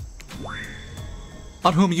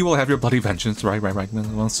 On whom you will have your bloody vengeance, right,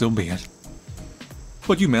 well, so be it.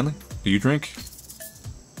 But you, Manly, do you drink?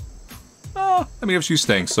 I mean, if she's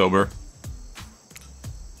staying sober.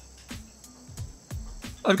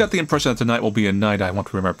 I've got the impression that tonight will be a night I want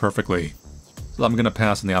to remember perfectly, so I'm gonna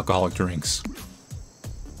pass on the alcoholic drinks.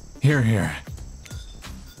 Here, here.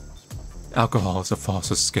 Alcohol is a false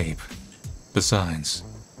escape. Besides,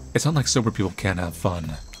 it's not like sober people can't have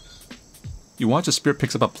fun. You watch a spirit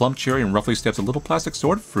picks up a plump cherry and roughly stabs a little plastic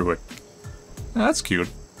sword through it. That's cute.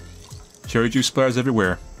 Cherry juice splatters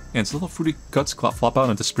everywhere, and its little fruity guts flop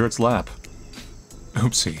out into Spirit's lap.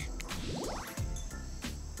 Oopsie.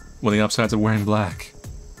 Well, the upsides of wearing black.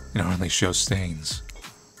 It hardly shows stains.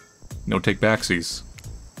 No take backsies.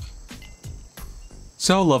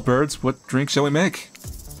 So, lovebirds, what drink shall we make?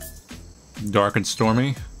 Dark and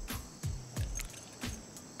stormy?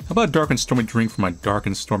 How about a dark and stormy drink for my dark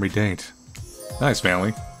and stormy date? Nice,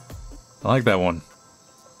 family. I like that one.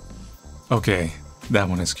 Okay, that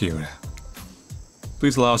one is cute.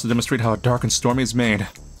 Please allow us to demonstrate how a dark and stormy is made.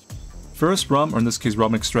 First, rum, or in this case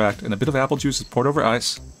rum extract, and a bit of apple juice is poured over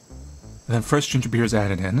ice. And then fresh ginger beer is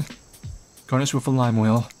added in. Garnish with a lime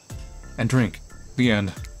wheel. And drink. The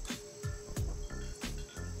end.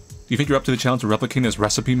 Do you think you're up to the challenge of replicating this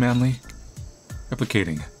recipe, Manly?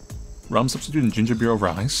 Replicating. Rum substitute and ginger beer over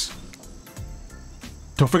ice?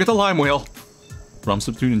 Don't forget the lime wheel! Rum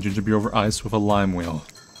substitute and ginger beer over ice with a lime wheel.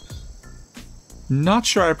 Not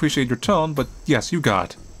sure I appreciate your tone, but yes, you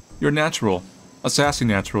got. You're natural. A sassy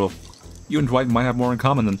natural. You and Dwight might have more in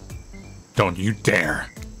common than... Don't you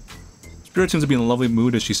dare! Spirit seems to be in a lovely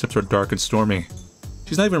mood as she sips her dark and stormy.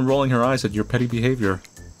 She's not even rolling her eyes at your petty behavior.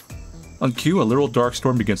 On cue, a literal dark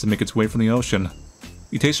storm begins to make its way from the ocean.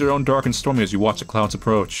 You taste your own dark and stormy as you watch the clouds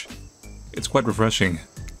approach. It's quite refreshing.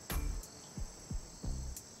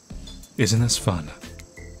 Isn't this fun?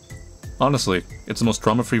 Honestly, it's the most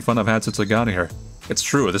drama-free fun I've had since I got here. It's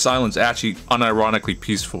true, this island's actually unironically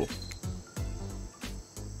peaceful.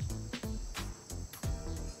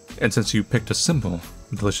 And since you picked a simple,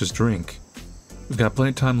 delicious drink, we've got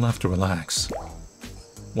plenty of time left to relax.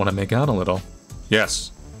 Want to make out a little?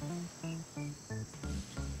 Yes.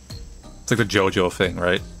 It's like the JoJo thing,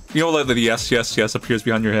 right? You know, like the yes, yes, yes appears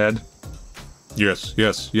behind your head? Yes,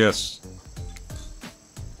 yes, yes.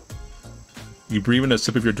 You breathe in a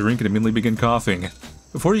sip of your drink and immediately begin coughing,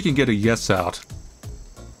 before you can get a yes out.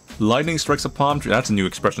 Lightning strikes a palm tree. That's a new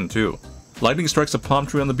expression too. Lightning strikes a palm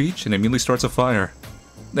tree on the beach and immediately starts a fire.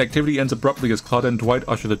 The activity ends abruptly as Claudia and Dwight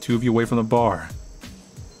usher the two of you away from the bar.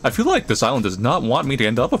 I feel like this island does not want me to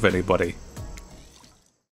end up with anybody.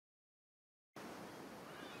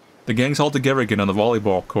 The gang's all together again on the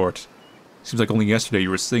volleyball court. Seems like only yesterday you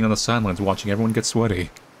were sitting on the sidelines watching everyone get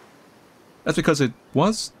sweaty. That's because it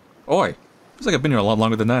was? Oi, feels like I've been here a lot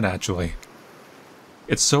longer than that, actually.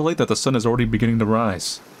 It's so late that the sun is already beginning to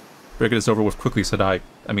rise. Better get this over with quickly, said I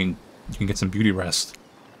mean, you can get some beauty rest.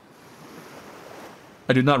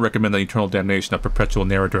 I do not recommend the eternal damnation of perpetual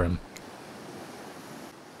narratorm.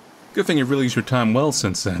 Good thing you really used your time well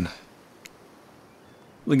since then.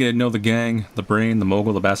 Really getting to know the gang, the brain, the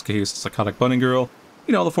mogul, the basket case, the psychotic bunny girl,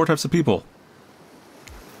 you know, the 4 types of people.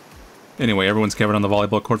 Anyway, everyone's gathered on the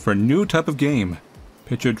volleyball court for a new type of game.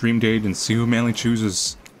 Picture a dream date and see who Manly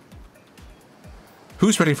chooses.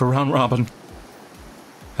 Who's ready for round robin?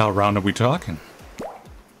 How round are we talking?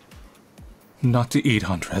 Not to eat,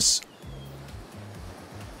 Huntress.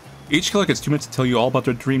 Each killer gets 2 minutes to tell you all about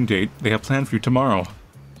their dream date they have planned for you tomorrow.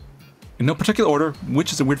 In no particular order,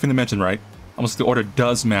 which is a weird thing to mention, right? Almost the order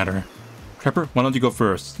does matter. Trapper, why don't you go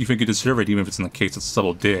first? You think you deserve it even if it's in the case of a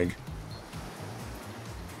subtle dig.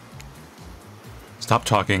 Stop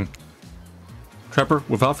talking. Trapper,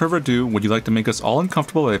 without further ado, would you like to make us all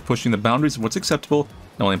uncomfortable by pushing the boundaries of what's acceptable,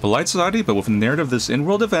 not only in polite society, but within the narrative of this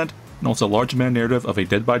in-world event, and also a large man narrative of a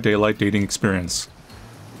Dead by Daylight dating experience?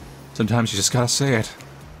 Sometimes you just gotta say it.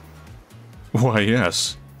 Why,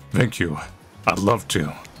 yes. Thank you. I'd love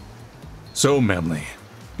to. So, Manly,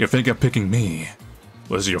 you think of picking me?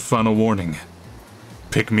 Was your final warning?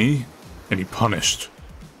 Pick me, and be punished.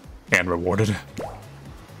 And rewarded?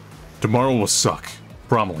 Tomorrow will suck.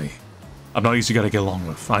 Probably. I'm not easy guy to get along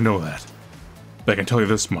with, I know that. But I can tell you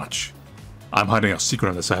this much. I'm hiding a secret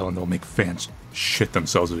on this island that will make fans shit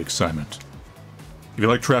themselves with excitement. If you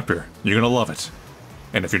like Trapper, you're gonna love it.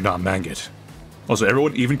 And if you're not, mang it. Also,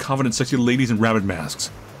 everyone, even confident sexy ladies in rabbit masks,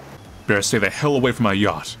 better stay the hell away from my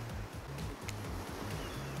yacht.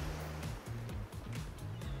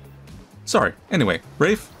 Sorry, anyway,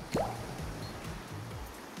 Rafe?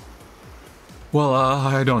 Well,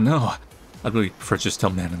 I don't know. I'd really prefer to just tell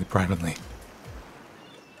Manly privately.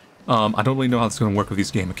 I don't really know how it's gonna work with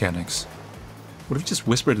these game mechanics. What if you just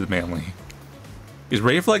whispered to Manly? Is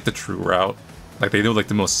Rafe like the true route? Like they know like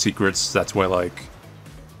the most secrets, that's why like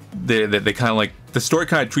they kinda like the story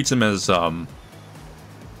kinda treats him as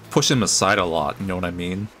push him aside a lot, you know what I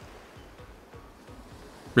mean?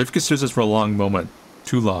 Rafe considers this for a long moment.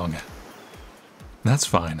 Too long. That's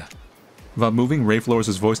fine. Without moving, Rafe lowers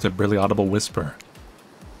his voice to a barely audible whisper.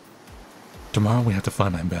 Tomorrow we have to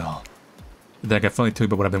find my bell. Then I can finally tell you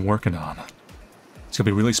about what I've been working on. It's gonna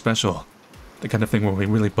be really special. The kind of thing where we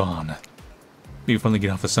really bond. Maybe finally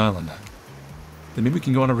get off this island. Then maybe we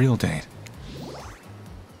can go on a real date.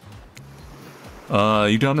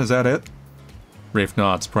 You done? Is that it? Rafe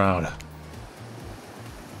nods, proud.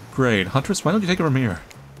 Great. Huntress, why don't you take it from here?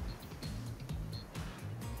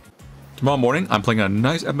 Tomorrow morning, I'm playing a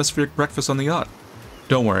nice atmospheric breakfast on the yacht.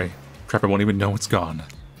 Don't worry, Trapper won't even know it's gone.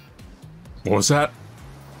 What was that?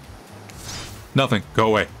 Nothing. Go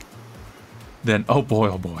away. Then, oh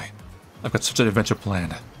boy, I've got such an adventure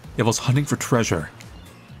planned. It involves hunting for treasure.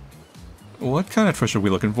 What kind of treasure are we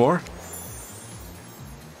looking for?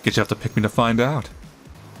 Guess you have to pick me to find out.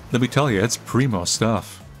 Let me tell you, it's primo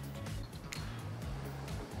stuff.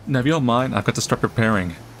 Now, if you don't mind, I've got to start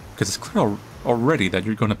preparing, because it's clear already that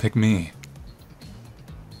you're going to pick me.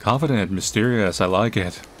 Confident, mysterious, I like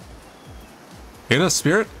it. Hit us,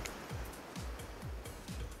 spirit?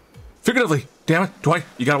 Figuratively! Damn it, Dwight,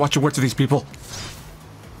 you gotta watch your words to these people.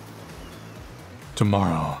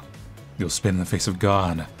 Tomorrow, you'll spin in the face of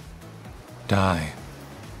God, die,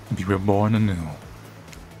 and be reborn anew.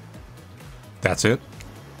 That's it?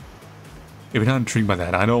 If you're not intrigued by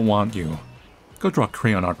that, I don't want you. Go draw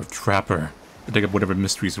crayon art with Trapper, or dig up whatever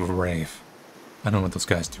mysteries with Rafe. I don't know what those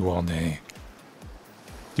guys do all day.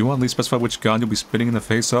 Do you want to at least specify which god you'll be spitting in the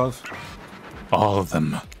face of? All of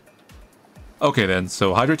them. Okay then,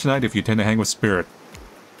 so hydrate tonight if you tend to hang with Spirit.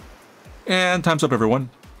 And time's up,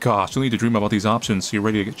 everyone. Gosh, you'll need to dream about these options so you're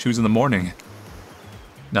ready to choose in the morning.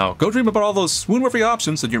 Now, go dream about all those swoon-worthy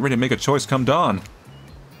options so you're ready to make a choice come dawn.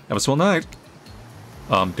 Have a swell night.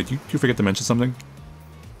 Did you forget to mention something?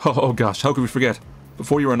 Oh gosh, how could we forget?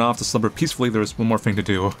 Before you run off to slumber peacefully, there's one more thing to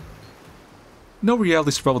do. No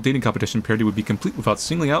reality survival dating competition parody would be complete without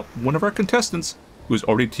singling out one of our contestants, who is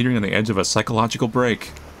already teetering on the edge of a psychological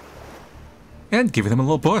break. And giving them a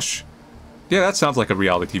little push. Yeah, that sounds like a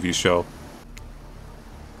reality TV show.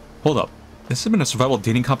 Hold up. This has been a survival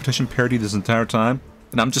dating competition parody this entire time,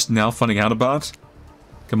 and I'm just now finding out about?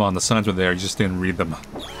 Come on, the signs were there, you just didn't read them.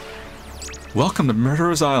 Welcome to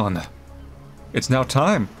Murderer's Island. It's now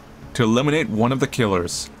time to eliminate one of the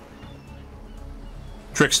killers.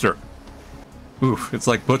 Trickster. Oof, it's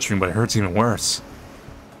like butchering, but it hurts even worse.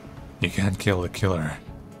 You can't kill the killer.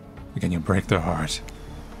 But can you break their heart?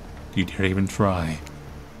 Do you dare even try?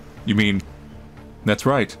 You mean... That's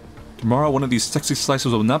right. Tomorrow one of these sexy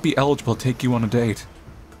slicers will not be eligible to take you on a date.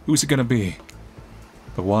 Who's it gonna be?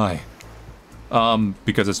 But why?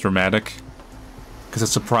 Because it's dramatic? Because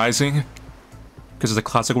it's surprising? Because it's a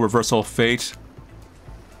classical reversal of fate?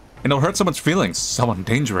 And it'll hurt someone's feelings. Someone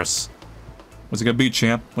dangerous. What's it gonna be,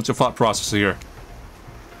 champ? What's your thought process here?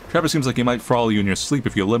 Trapper seems like he might follow you in your sleep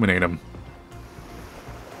if you eliminate him.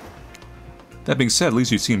 That being said, at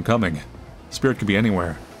least you see him coming. Spirit could be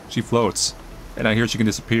anywhere. She floats. And I hear she can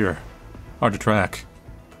disappear. Hard to track.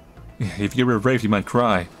 If you get rid of Rafe, you might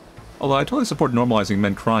cry. Although I totally support normalizing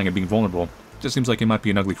men crying and being vulnerable. Just seems like he might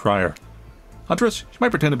be an ugly crier. Huntress, she might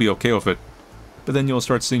pretend to be okay with it. But then you'll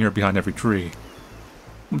start seeing her behind every tree.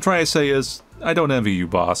 What I'm trying to say is, I don't envy you,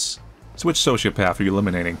 boss. So which sociopath are you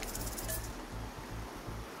eliminating?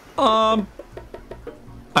 I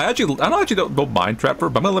don't mind Trapper,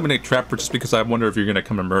 but I'm gonna eliminate Trapper just because I wonder if you're gonna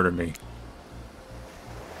come and murder me.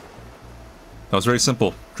 That was very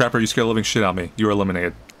simple. Trapper, you scared the living shit out of me. You were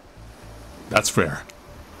eliminated. That's fair.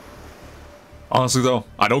 Honestly though,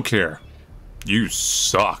 I don't care. You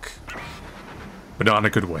suck. But not in a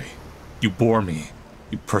good way. You bore me.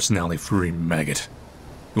 You personality-free maggot.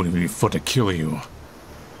 You wouldn't even need foot to kill you.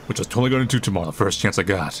 Which I was totally going to do tomorrow, the first chance I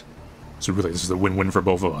got. So really, this is a win-win for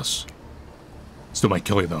both of us. Still might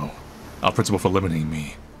kill you, though. Our principle for eliminating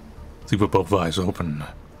me. Sleep with both eyes open.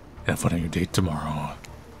 And have fun on your date tomorrow.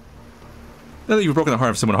 Now that you've broken the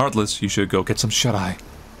heart of someone heartless, you should go get some shut-eye.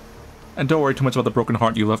 And don't worry too much about the broken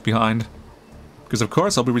heart you left behind. Because of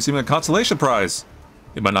course, I'll be receiving a consolation prize.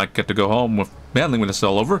 You might not get to go home with Manly when it's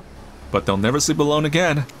all over, but they'll never sleep alone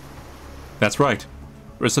again. That's right.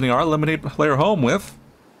 We're sending our eliminated player home with...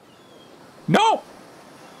 No!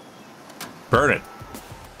 Burn it.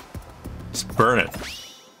 Just burn it.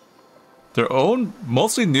 Their own,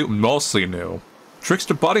 mostly new,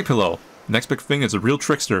 Trickster body pillow. Next big thing is a real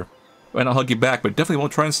trickster. And I'll hug you back, but definitely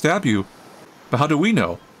won't try and stab you. But how do we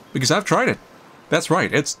know? Because I've tried it. That's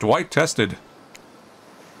right, it's Dwight tested.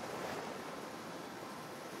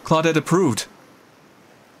 Claudette approved.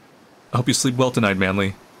 I hope you sleep well tonight,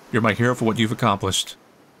 Manly. You're my hero for what you've accomplished.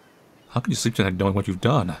 How can you sleep tonight knowing what you've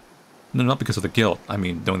done? No, not because of the guilt. I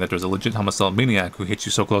mean, knowing that there's a legit homicidal maniac who hates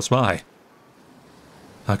you so close by.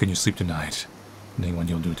 How can you sleep tonight, knowing what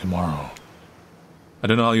you'll do tomorrow? I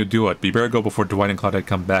don't know how you'll do it, but you better go before Dwight and Claudette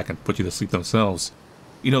come back and put you to sleep themselves.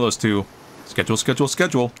 You know those two. Schedule, schedule,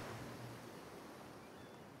 schedule.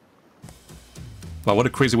 Wow, what a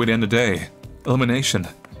crazy way to end the day. Elimination.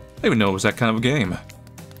 I didn't even know it was that kind of a game.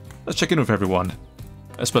 Let's check in with everyone.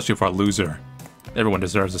 Especially with our loser. Everyone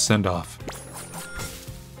deserves a send-off.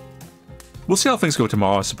 We'll see how things go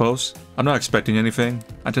tomorrow, I suppose. I'm not expecting anything.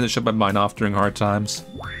 I tend to shut my mind off during hard times.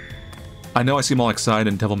 I know I seem all excited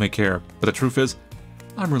and devil may care, but the truth is,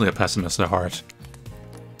 I'm really a pessimist at heart.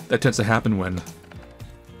 That tends to happen when...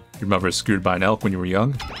 Your mother was skewered by an elk when you were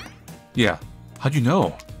young? Yeah. How'd you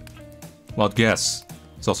know? Well, I'd guess.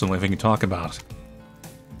 It's also the only thing you talk about.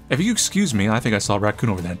 If you excuse me, I think I saw a raccoon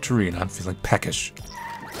over that tree and I'm feeling peckish.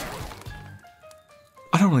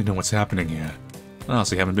 I don't really know what's happening here. I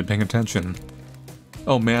honestly haven't been paying attention.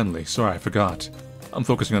 Oh, Manly, sorry, I forgot. I'm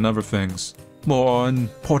focusing on other things. More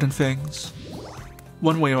important things.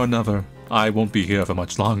 One way or another, I won't be here for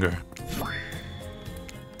much longer.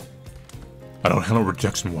 I don't handle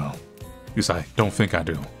rejection well. At least I don't think I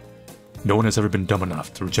do. No one has ever been dumb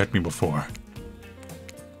enough to reject me before.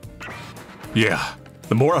 Yeah,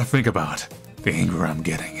 the more I think about it, the angrier I'm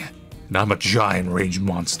getting. And I'm a giant rage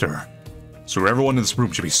monster. So everyone in this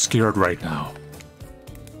room should be scared right now.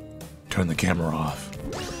 Turn the camera off.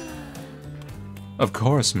 Of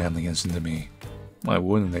course Manly is into me. Why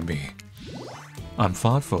wouldn't they be? I'm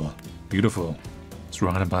thoughtful, beautiful,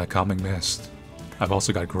 surrounded by a calming mist. I've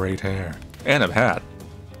also got great hair. And a hat.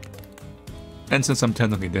 And since I'm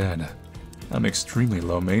technically dead, I'm extremely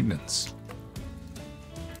low maintenance.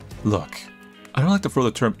 Look, I don't like to throw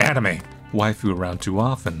the term anime waifu around too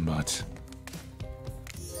often, but...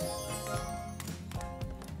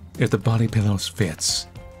 If the body pillows fits,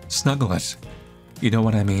 snuggle it. You know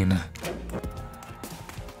what I mean.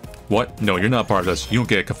 What? No, you're not part of this. You don't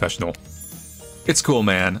get a confessional. It's cool,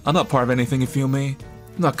 man. I'm not part of anything, you feel me?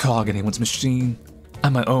 I'm not cog anyone's machine.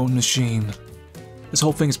 I'm my own machine. This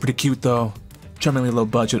whole thing is pretty cute, though. Charmingly low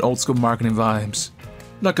budget, old school marketing vibes.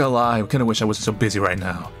 Not gonna lie, I kinda wish I wasn't so busy right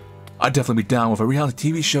now. I'd definitely be down with a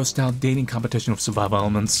reality TV show style dating competition with survival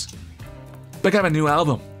elements. But I got my new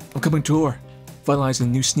album, upcoming tour, finalizing a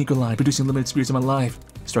new sneaker line, producing limited series of my life,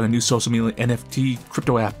 starting a new social media NFT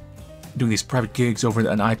crypto app, doing these private gigs over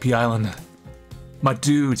on IP Island. My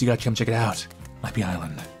dudes, you gotta come check it out. IP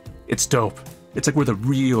Island. It's dope. It's like where the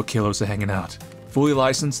real killers are hanging out. Fully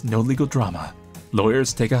licensed, no legal drama.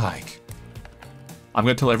 Lawyers take a hike. I'm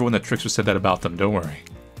gonna tell everyone that Trickster said that about them, don't worry.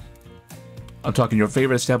 I'm talking your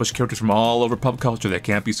favorite established characters from all over pop culture that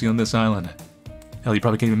can't be seen on this island. Hell, you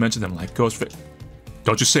probably can't even mention them, like Ghostface.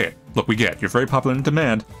 Don't just say it. Look, we get, you're very popular and in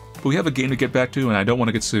demand, but we have a game to get back to and I don't want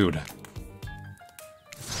to get sued.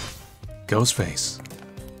 Ghostface.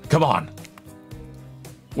 Come on!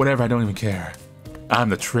 Whatever, I don't even care. I'm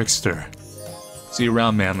the Trickster. See you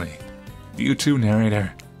around, Manly. You too,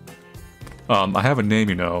 narrator. I have a name,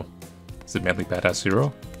 you know. Is it Manly Badass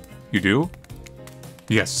Hero? You do?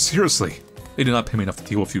 Yes, seriously. They do not pay me enough to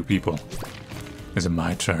deal with a few people. Is it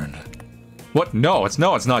my turn? What? No, it's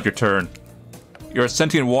not your turn. You're a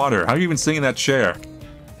sentient water. How are you even sitting in that chair?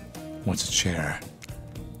 What's a chair?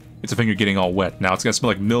 It's a thing you're getting all wet. Now it's gonna smell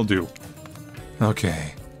like mildew.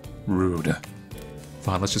 Okay. Rude.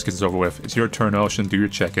 Fine, let's just get this over with. It's your turn, Ocean. Do your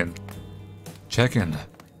check-in. Check-in?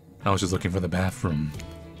 I was just looking for the bathroom.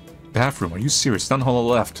 Bathroom? Are you serious? Down the hall on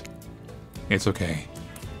the left. It's okay.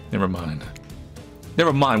 Never mind.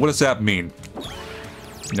 Never mind, what does that mean?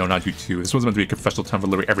 No, not you two. This one's meant to be a confessional time for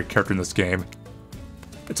literally every character in this game.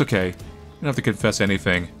 It's okay. You don't have to confess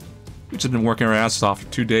anything. We've just been working our asses off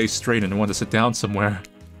for 2 days straight and wanted to sit down somewhere.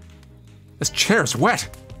 This chair's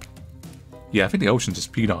wet! Yeah, I think the Ocean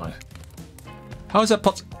just peed on it. How is that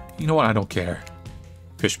possible? You know what? I don't care.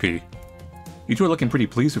 Fish pee. You two are looking pretty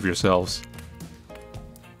pleased with yourselves.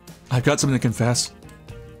 I've got something to confess.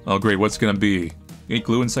 Oh great, what's it gonna be? You ate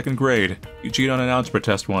glue in 2nd grade. You cheated on an algebra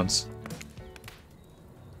test once.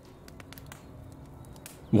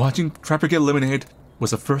 Watching Trapper get eliminated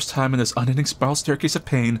was the first time in this unending spiral staircase of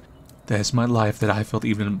pain that is my life that I felt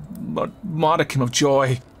even a modicum of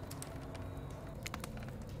joy.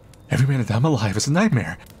 Every minute I'm alive is a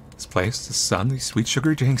nightmare. This place, the sun, these sweet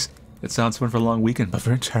sugary drinks. It sounds fun for a long weekend, but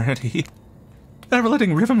for eternity. Never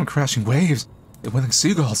letting rhythm and crashing waves. The wailing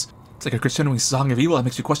seagulls. It's like a crescendoing song of evil that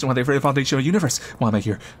makes you question why they created the foundation of the universe. Why am I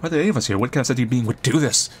here? Why are there any of us here? What kind of sentient being would do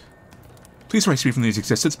this? Please erase me from this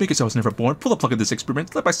existence. Make it so I was never born. Pull the plug of this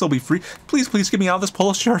experiment. Let my soul be free. Please, please get me out of this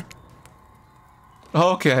polo shirt.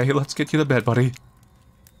 Okay, let's get you to bed, buddy.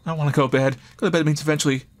 I don't want to go to bed. Go to bed means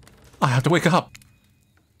eventually I have to wake up.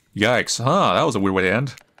 Yikes, huh? That was a weird way to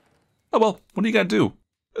end. Oh well, what are you gonna do?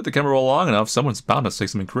 If the camera roll long enough, someone's bound to say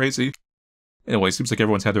something crazy. Anyway, seems like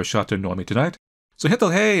everyone's had their shot to annoy me tonight. So hit the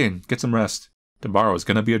hay and get some rest. Tomorrow is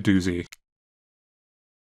gonna be a doozy.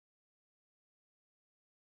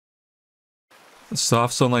 The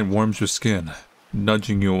soft sunlight warms your skin,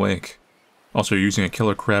 nudging you awake. Also, you're using a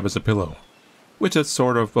killer crab as a pillow, which it's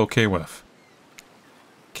sort of okay with.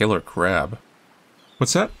 Killer crab?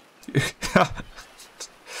 What's that?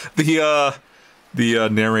 The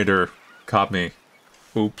narrator caught me.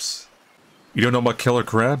 Oops. You don't know about killer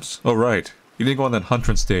crabs? Oh right. You didn't go on that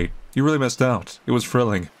huntress date. You really missed out. It was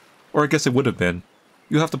thrilling. Or I guess it would have been.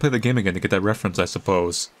 You'll have to play the game again to get that reference, I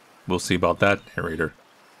suppose. We'll see about that, narrator.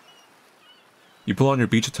 You pull on your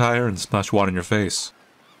beach attire and splash water in your face.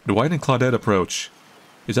 Dwight and Claudette approach.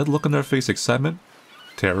 Is that look on their face excitement?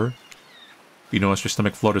 Terror? You notice your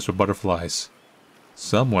stomach flutters with butterflies.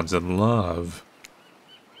 Someone's in love.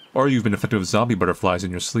 Or you've been infected with zombie butterflies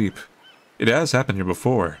in your sleep. It has happened here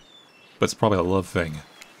before, but it's probably a love thing.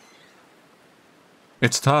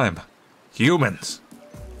 It's time. Humans!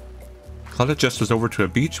 Claudette gestures over to a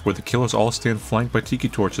beach where the killers all stand flanked by tiki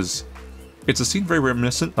torches. It's a scene very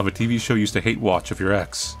reminiscent of a TV show you used to hate watch of your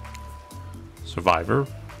ex. Survivor?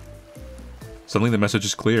 Suddenly the message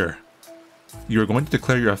is clear. You are going to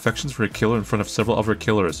declare your affections for a killer in front of several other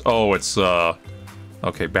killers. Oh, it's,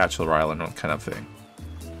 okay, Bachelor Island kind of thing.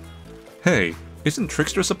 Hey, isn't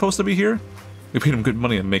Trickster supposed to be here? We paid him good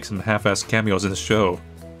money to make some half-assed cameos in the show.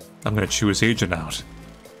 I'm gonna chew his agent out.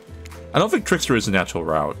 I don't think Trickster is a natural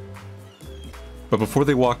route. But before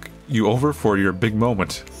they walk you over for your big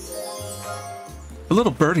moment, a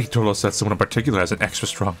little birdie told us that someone in particular has an extra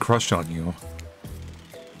strong crush on you.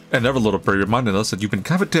 Another little birdie reminded us that you've been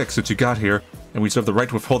kind of a dick since you got here, and we reserve the right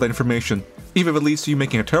to withhold that information, even if it leads to you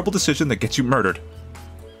making a terrible decision that gets you murdered.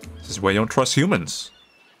 This is why you don't trust humans.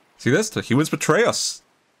 See this? The humans betray us.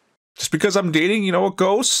 Just because I'm dating, you know, a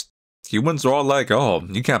ghost? Humans are all like, oh,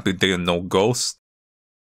 you can't be dating no ghost.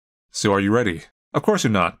 So are you ready? Of course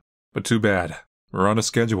you're not. But too bad. We're on a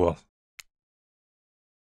schedule.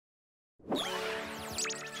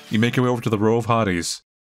 You make your way over to the row of hotties.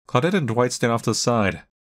 Claudette and Dwight stand off to the side,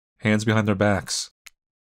 hands behind their backs.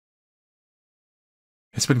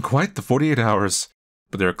 It's been quite the 48 hours,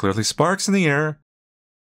 but there are clearly sparks in the air.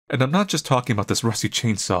 And I'm not just talking about this rusty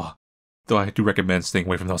chainsaw, though I do recommend staying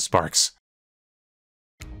away from those sparks.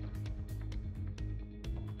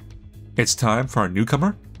 It's time for our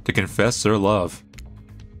newcomer to confess their love.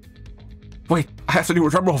 Wait, I have to do a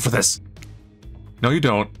drum roll for this! No you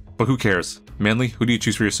don't, but who cares? Manly, who do you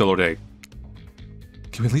choose for your solo date?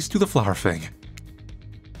 Can we at least do the flower thing?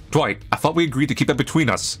 Dwight, I thought we agreed to keep that between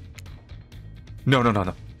us. No.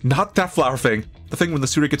 Not that flower thing. The thing when the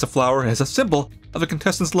suitor gets a flower as a symbol of the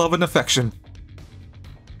contestant's love and affection.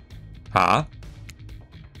 Huh?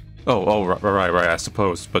 Oh, right, I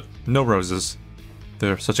suppose. But no roses.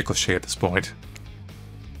 They're such a cliche at this point.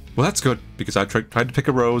 Well, that's good, because I tried to pick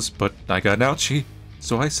a rose, but I got an ouchie,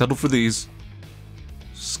 so I settled for these.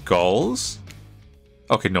 Skulls?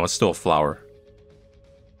 Okay, no, it's still a flower.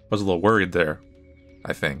 I was a little worried there,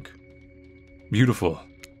 I think. Beautiful.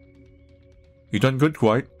 You done good,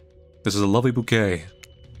 Dwight. This is a lovely bouquet.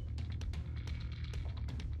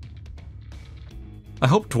 I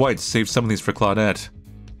hope Dwight saved some of these for Claudette.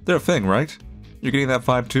 They're a thing, right? You're getting that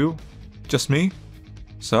vibe too? Just me?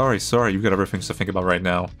 Sorry, you've got other things to think about right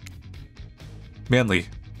now. Manly,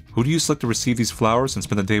 who do you select to receive these flowers and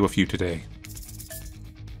spend the day with you today?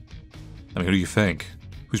 I mean, who do you think?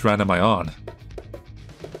 Whose round am I on?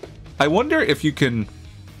 I wonder if you can...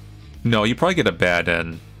 No, you probably get a bad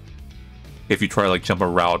end if you try to, like, jump a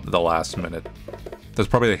route at the last minute. There's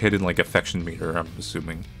probably a hidden, like, affection meter, I'm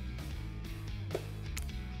assuming.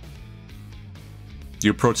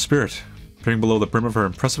 You approach Spirit, peering below the brim of her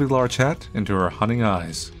impressively large hat into her hunting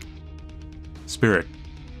eyes. Spirit,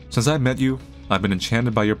 since I met you, I've been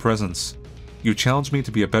enchanted by your presence. You challenged me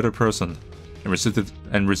to be a better person, and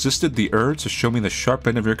resisted the urge to show me the sharp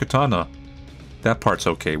end of your katana. That part's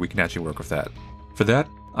okay, we can actually work with that. For that,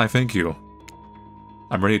 I thank you.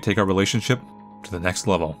 I'm ready to take our relationship to the next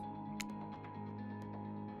level.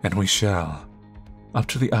 And we shall. Up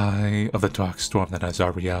to the eye of the dark storm that is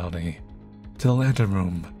our reality. To the lantern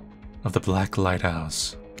room of the Black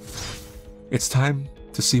Lighthouse. It's time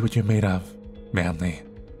to see what you're made of, Manly.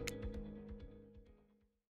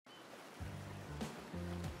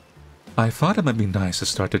 I thought it might be nice to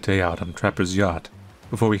start the day out on Trapper's yacht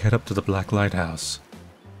before we head up to the Black Lighthouse.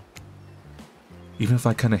 Even if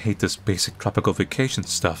I kinda hate this basic tropical vacation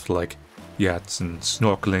stuff like yachts and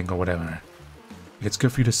snorkeling or whatever, it's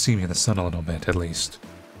good for you to see me in the sun a little bit, at least.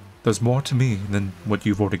 There's more to me than what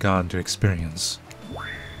you've already gone to experience.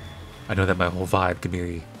 I know that my whole vibe can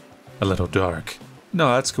be a little dark.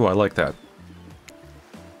 No, that's cool, I like that.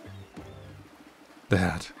 The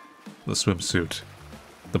hat, the swimsuit,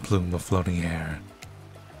 the plume of floating hair.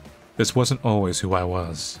 This wasn't always who I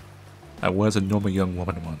was. I was a normal young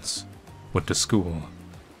woman once. Went to school,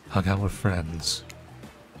 hung out with friends.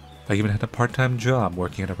 I even had a part-time job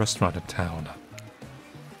working at a restaurant in town.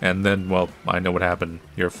 And then, well, I know what happened.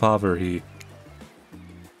 Your father, he...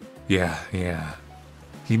 Yeah.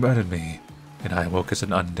 He murdered me, and I awoke as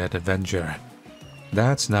an undead avenger.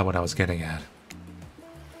 That's not what I was getting at.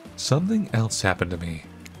 Something else happened to me.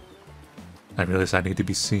 I realized I need to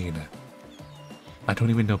be seen. I don't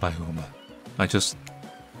even know by whom. I just...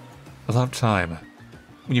 A lot of time.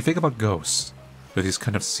 When you think about ghosts, they're these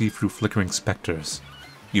kind of see-through flickering specters.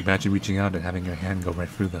 You imagine reaching out and having your hand go right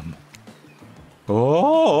through them. Oh,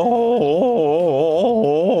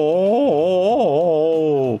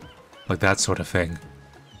 like that sort of thing.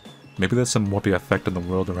 Maybe there's some warpy effect on the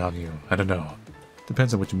world around you. I don't know.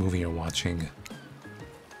 Depends on which movie you're watching.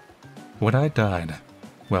 When I died,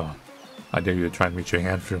 well, I dare you to try and reach your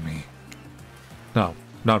hand through me. No,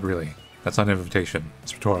 not really. That's not an invitation.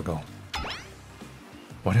 It's rhetorical.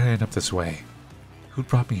 Why did I end up this way? Who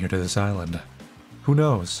brought me here to this island? Who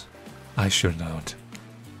knows? I sure don't.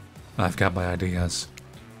 I've got my ideas.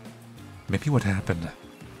 Maybe what happened,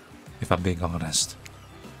 if I'm being honest.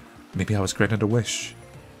 Maybe I was granted a wish.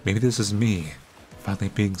 Maybe this is me, finally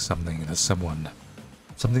being something to someone.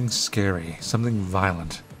 Something scary, something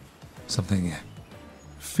violent, something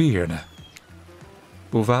feared.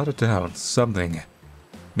 But without a doubt, something.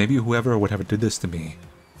 Maybe whoever or whatever did this to me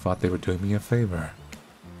thought they were doing me a favor.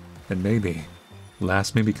 And maybe,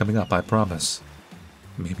 last may be coming up, I promise.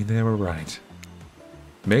 Maybe they were right.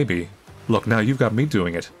 Maybe. Look, now you've got me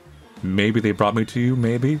doing it. Maybe they brought me to you,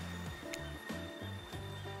 maybe?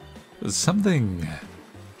 Something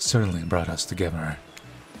certainly brought us together.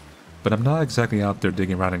 But I'm not exactly out there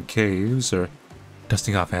digging around in caves or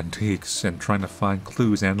dusting off antiques and trying to find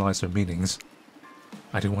clues and analyze their meanings.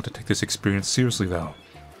 I do want to take this experience seriously, though.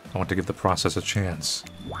 I want to give the process a chance.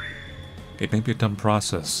 It may be a dumb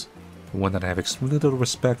process, but one that I have extremely little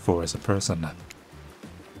respect for as a person.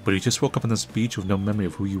 But you just woke up on this beach with no memory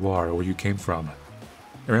of who you are or where you came from.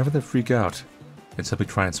 And rather than freak out and simply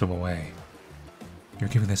try and swim away, you're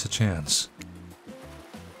giving this a chance.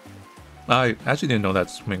 I actually didn't know that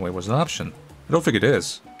swimming away was an option. I don't think it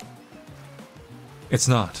is. It's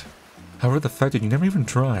not. However, the fact that you never even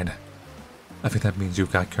tried, I think that means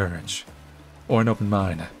you've got courage. Or an open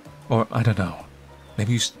mind. Or, I don't know.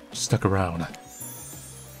 Maybe you stuck around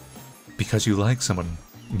because you like someone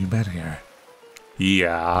you met here.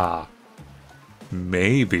 Yeah.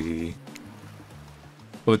 Maybe.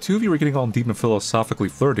 Well, the two of you were getting all deep and philosophically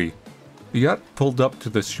flirty. You got pulled up to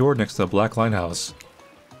the shore next to the Black Lighthouse.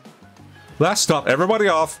 Last stop, everybody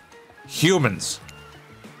off! Humans!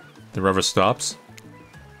 The river stops.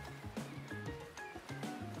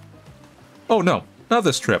 Oh no, not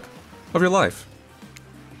this trip. Of your life.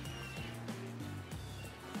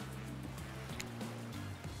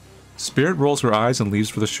 Spirit rolls her eyes and leaves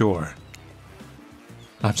for the shore.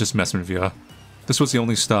 I'm just messing with you. This was the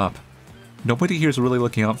only stop. Nobody here is really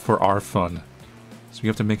looking out for our fun, so we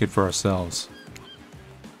have to make it for ourselves.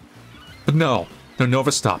 But no! No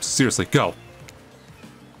Nova stops. Seriously, go!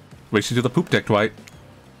 Race you to the poop deck, Dwight.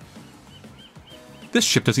 This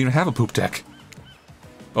ship doesn't even have a poop deck.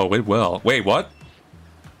 Oh, wait, well. Wait, what?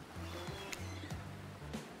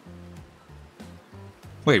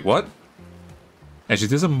 Wait, what? As you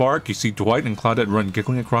disembark, you see Dwight and Claudette run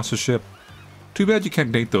giggling across the ship. Too bad you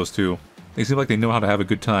can't date those two. They seem like they know how to have a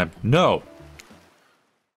good time. No!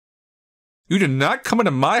 You do not come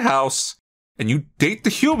into my house and you date the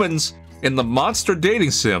humans in the monster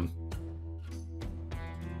dating sim.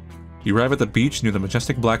 You arrive at the beach near the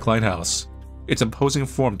majestic Black Lighthouse. Its imposing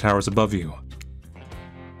form towers above you.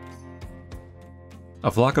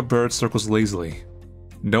 A flock of birds circles lazily.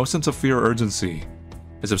 No sense of fear or urgency,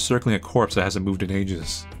 as if circling a corpse that hasn't moved in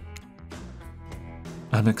ages.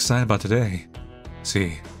 I'm excited about today.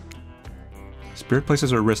 See. Spirit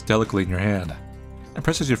places her wrist delicately in your hand and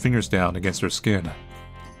presses your fingers down against her skin.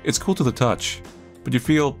 It's cool to the touch, but you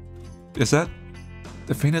feel... is that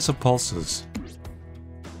the faintest of pulses?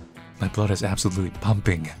 My blood is absolutely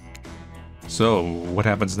pumping. So, what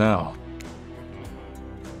happens now?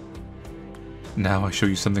 Now I show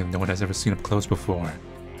you something no one has ever seen up close before,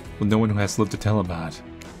 with no one who has lived to tell about.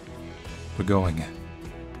 We're going.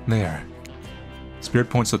 There. Spirit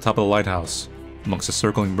points to the top of the lighthouse, amongst the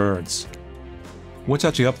circling birds. What's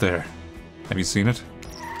actually up there? Have you seen it?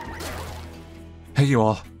 Hey you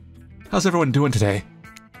all. How's everyone doing today?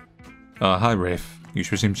 Hi Rafe. You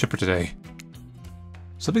sure seem chipper today.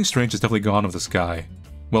 Something strange has definitely gone with the sky.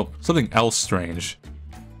 Well, something else strange.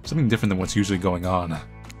 Something different than what's usually going on.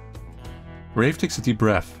 Rafe takes a deep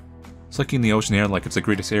breath, sucking the ocean air like it's the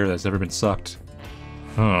greatest air that's ever been sucked.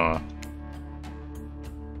 Huh.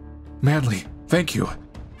 Manly, thank you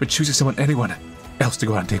for choosing anyone else to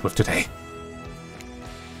go on a date with today.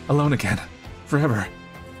 Alone again, forever.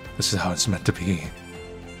 This is how it's meant to be.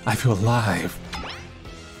 I feel alive.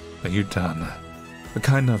 But you're done. The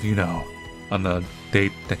kind of, you know, on the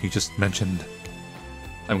date that you just mentioned.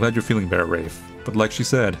 I'm glad you're feeling better, Rafe. But like she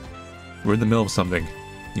said, we're in the middle of something.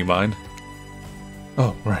 You mind?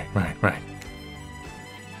 Oh, right.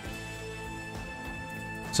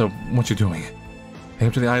 So, what you doing? Head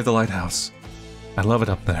up to the eye of the lighthouse. I love it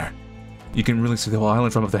up there. You can really see the whole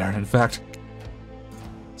island from up there. In fact...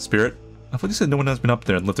 Spirit, I thought you said no one has been up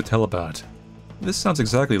there and lived to tell about it. This sounds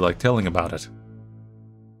exactly like telling about it.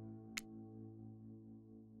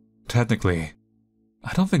 Technically,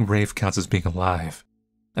 I don't think Rafe counts as being alive.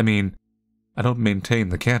 I mean, I don't maintain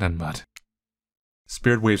the canon, but...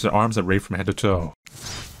 Spirit waves her arms at Rafe from head to toe.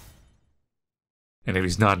 And if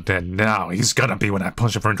he's not dead now, he's gonna be when I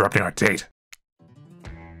punch him for interrupting our date.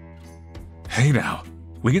 Hey now,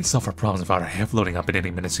 we can solve our problems without our hair floating up in any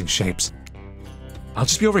menacing shapes. I'll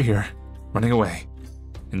just be over here, running away.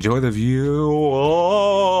 Enjoy the view.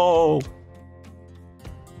 Oh!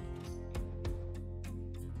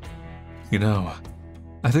 You know,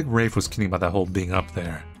 I think Rafe was kidding about that whole being up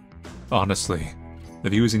there. Honestly, the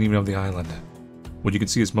view isn't even of the island. What you can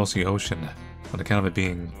see is mostly ocean, on account of it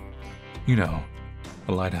being, you know,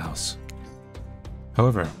 a lighthouse.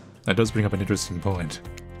 However, that does bring up an interesting point.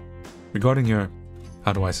 Regarding your...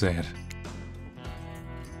 how do I say it?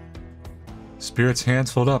 Spirit's hands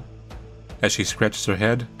fold up as she scratches her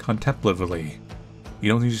head contemplatively. You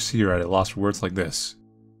don't need to see her at a loss for words like this.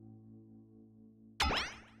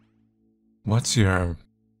 What's your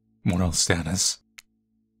moral status?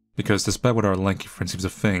 Because despite what our lanky friend seems to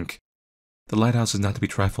think, the lighthouse is not to be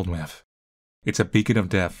trifled with. It's a beacon of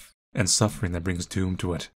death and suffering that brings doom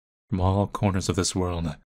to it from all corners of this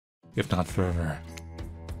world, if not further.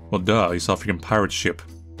 Well, duh, you saw a freaking pirate ship,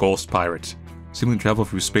 Ghost Pirate, seemingly travel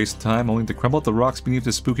through space and time only to crumble up the rocks beneath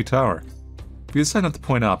this spooky tower. We decide not to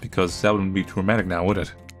point out because that wouldn't be too dramatic now, would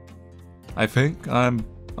it? I think I'm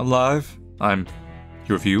alive. I'm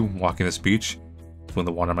here with you, walking this beach, feeling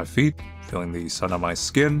the water on my feet, feeling the sun on my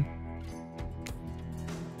skin.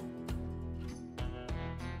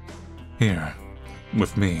 Here,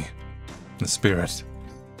 with me, the spirit.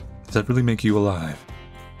 Does that really make you alive?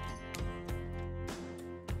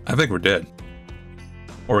 I think we're dead.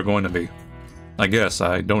 Or we're going to be. I guess,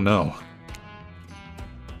 I don't know.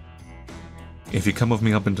 If you come with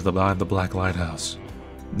me up into the eye of the Black Lighthouse,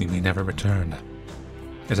 you may never return.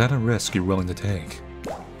 Is that a risk you're willing to take?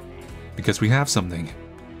 Because we have something.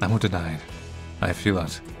 I won't deny it. I feel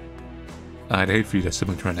it. I'd hate for you to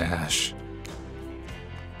simply turn to ash.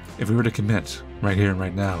 If we were to commit, right here and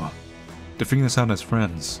right now, to figuring this out as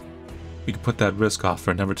friends, we could put that risk off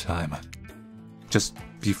for another time. Just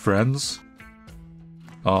be friends?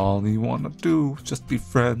 All you want to do is just be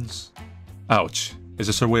friends. Ouch. Is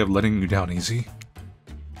this our way of letting you down easy?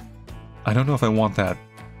 I don't know if I want that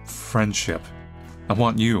friendship. I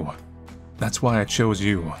want you. That's why I chose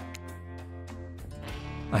you.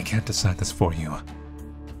 I can't decide this for you.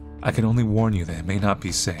 I can only warn you that it may not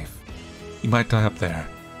be safe. You might die up there,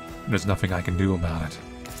 and there's nothing I can do about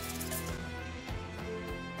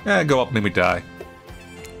it. Go up, maybe die.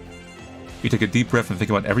 You take a deep breath and think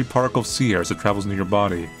about every particle of sea air as it travels into your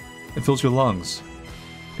body and fills your lungs.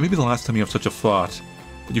 It may be the last time you have such a thought,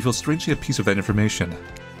 but you feel strangely at peace with that information.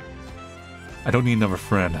 I don't need another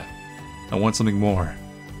friend. I want something more.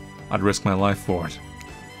 I'd risk my life for it.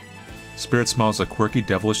 Spirit smiles a quirky,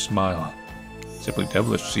 devilish smile. Simply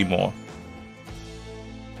devilish, Seymour.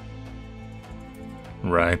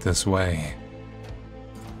 Right this way.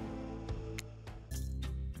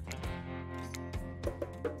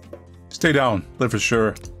 Stay down, live for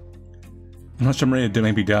sure. I'm not sure I'm ready to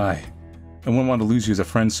maybe die. I wouldn't want to lose you as a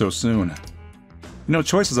friend so soon. You know,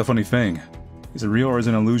 choice is a funny thing. Is it real or is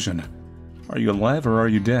it an illusion? Are you alive or are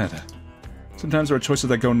you dead? Sometimes there are choices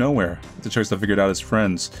that go nowhere. It's a choice I figured out as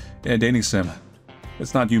friends in a dating sim.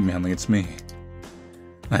 It's not you, Manly, it's me.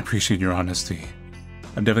 I appreciate your honesty.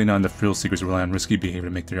 I'm definitely not into thrill seekers who rely on risky behavior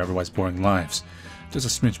to make their otherwise boring lives just a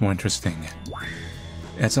smidge more interesting.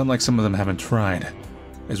 It's not like some of them haven't tried,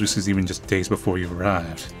 as we see even just days before you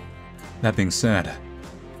arrived. That being said,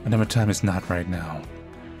 another time is not right now.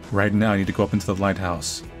 Right now I need to go up into the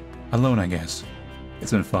lighthouse. Alone, I guess.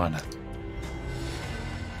 It's been fun.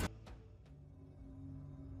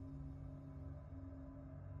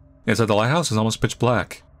 Inside the lighthouse is almost pitch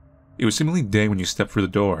black. It was seemingly day when you stepped through the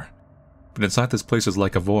door, but inside this place is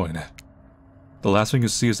like a void. The last thing you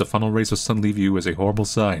see as the final rays of sun leave you is a horrible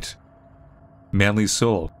sight. Manly's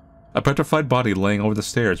soul, a petrified body laying over the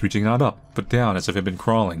stairs, reaching out up, but down as if it had been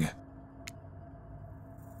crawling.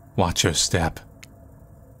 Watch your step.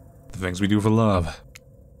 The things we do for love.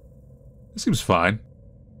 It seems fine.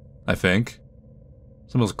 I think.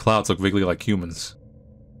 Some of those clouds look vaguely like humans.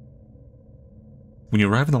 When you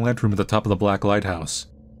arrive in the light room at the top of the Black Lighthouse,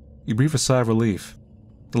 you breathe a sigh of relief.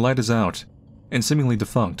 The light is out, and seemingly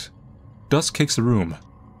defunct. Dust cakes the room,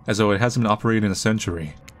 as though it hasn't been operated in a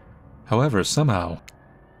century. However, somehow,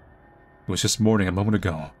 it was just morning a moment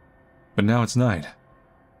ago, but now it's night.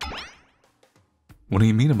 What do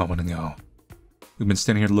you mean a moment ago? We've been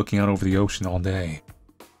standing here looking out over the ocean all day.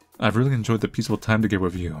 I've really enjoyed the peaceful time together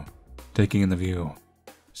with you, taking in the view,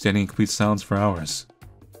 standing in complete silence for hours.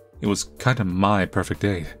 It was kind of my perfect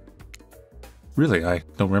date. Really, I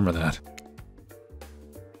don't remember that.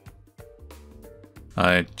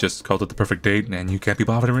 I just called it the perfect date and you can't be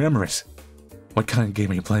bothered to remember it. What kind of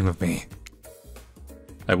game are you playing with me?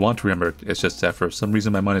 I want to remember it, it's just that for some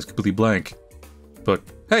reason my mind is completely blank. But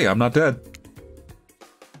hey, I'm not dead.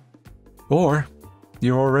 Or,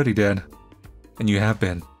 you're already dead. And you have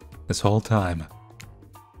been, this whole time.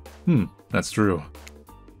 That's true.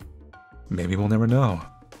 Maybe we'll never know.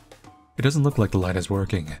 It doesn't look like the light is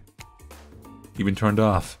working. Even turned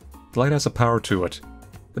off, the light has a power to it.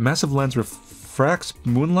 The massive lens refracts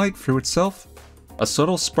moonlight through itself. A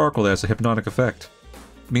subtle sparkle that has a hypnotic effect.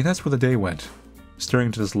 I mean, that's where the day went. Staring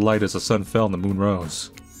into this light as the sun fell and the moon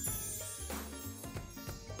rose.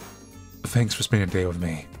 Thanks for spending a day with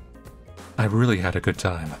me. I really had a good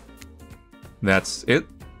time. That's it?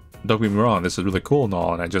 Don't get me wrong, this is really cool and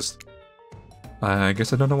all, and I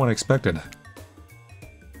guess I don't know what I expected.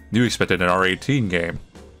 You expected an R18 game.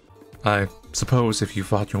 I suppose if you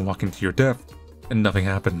thought you were walking to your death and nothing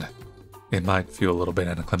happened, it might feel a little bit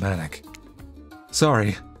anticlimactic.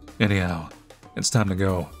 Sorry. Anyhow, it's time to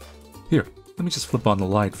go. Here, let me just flip on the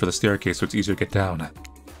light for the staircase so it's easier to get down.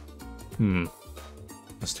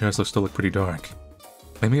 The stairs still look pretty dark.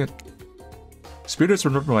 Maybe it... Spirit is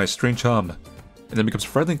remembered by a strange hum, and then becomes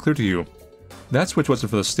friendly and clear to you. That switch wasn't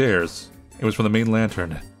for the stairs, it was for the main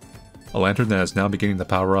lantern. A lantern that is now beginning to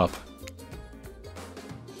power up.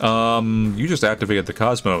 You just activated the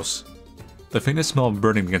cosmos. The faintest smell of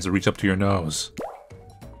burning begins to reach up to your nose.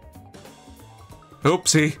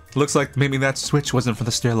 Oopsie, looks like maybe that switch wasn't for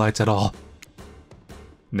the stair lights at all.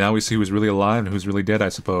 Now we see who's really alive and who's really dead, I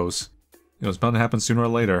suppose. It was bound to happen sooner or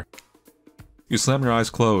later. You slam your eyes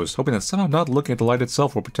closed, hoping that somehow not looking at the light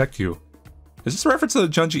itself will protect you. Is this a reference to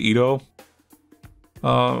Junji Ito?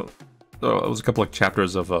 It was a couple of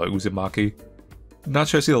chapters of Uzumaki. Not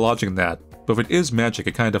sure I see the logic in that, but if it is magic,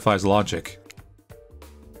 it kind of defies logic.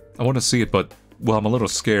 I want to see it, but, well, I'm a little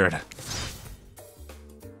scared.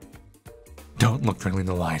 Don't look directly in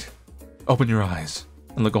the light. Open your eyes,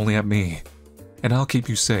 and look only at me, and I'll keep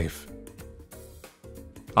you safe.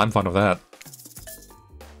 I'm fine with that.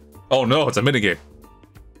 Oh no, it's a minigame.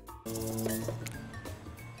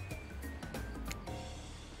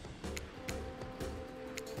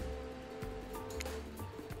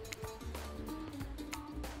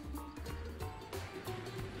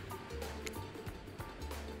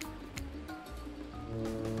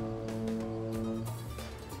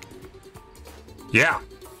 Yeah!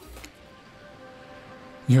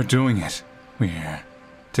 You're doing it. We're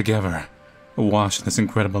together, awash in this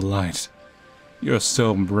incredible light. You're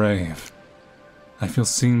so brave. I feel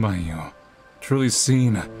seen by you. Truly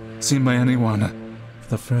seen. Seen by anyone. For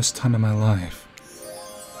the first time in my life.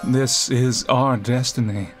 This is our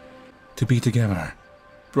destiny. To be together.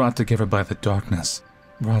 Brought together by the darkness.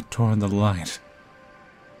 Brought toward the light.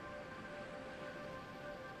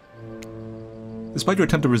 Despite your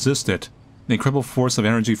attempt to resist it, the incredible force of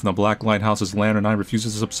energy from the Black Lighthouse's lantern eye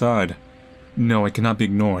refuses to subside. No, it cannot be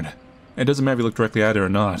ignored. It doesn't matter if you look directly at it or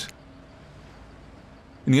not.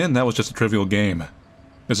 In the end, that was just a trivial game.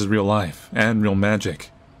 This is real life, and real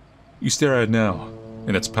magic. You stare at it now,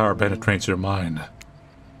 and its power penetrates your mind.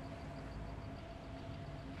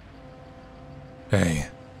 Hey,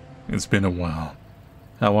 it's been a while.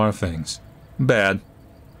 How are things? Bad.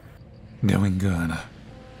 Doing good.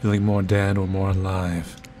 Feeling more dead or more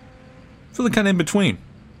alive. Feeling kinda in between.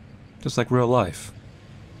 Just like real life.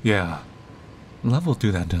 Yeah. Love will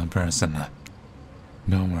do that to a person.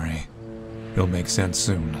 Don't worry. It'll make sense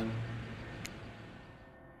soon.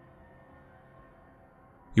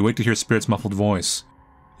 You wait to hear Spirit's muffled voice.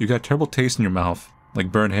 You got a terrible taste in your mouth,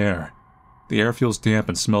 like burnt hair. The air feels damp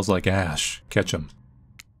and smells like ash. Catch 'em.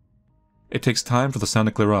 It takes time for the sound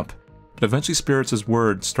to clear up, but eventually Spirit's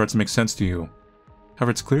words starts to make sense to you.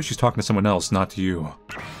 However, it's clear she's talking to someone else, not to you.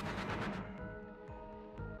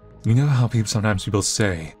 You know how sometimes people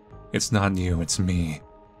say, it's not you, it's me.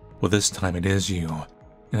 Well, this time it is you,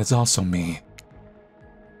 and it's also me.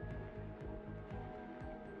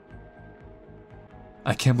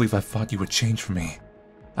 I can't believe I thought you would change for me.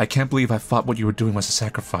 I can't believe I thought what you were doing was a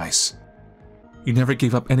sacrifice. You never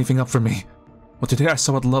gave up anything up for me. Well, today I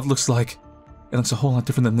saw what love looks like. It looks a whole lot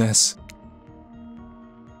different than this.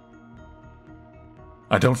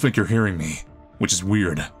 I don't think you're hearing me, which is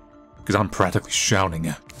weird, because I'm practically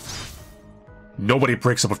shouting. Nobody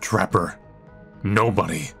breaks up with Trapper.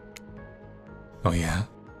 Nobody. Oh yeah?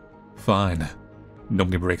 Fine.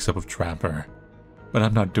 Nobody breaks up with Trapper. But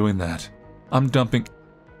I'm not doing that. I'm dumping...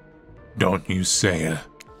 Don't you say it.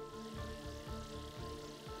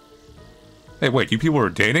 Hey, wait, you people are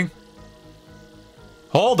dating?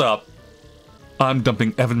 Hold up! I'm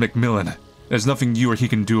dumping Evan McMillan. There's nothing you or he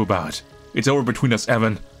can do about it. It's over between us,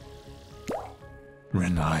 Evan.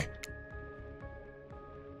 Renai.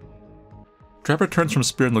 Trapper turns from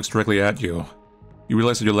Spirit and looks directly at you. You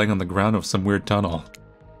realize that you're laying on the ground of some weird tunnel.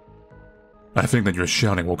 I think that your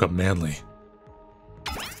shouting woke up Manly.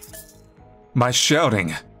 My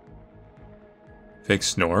shouting! Fake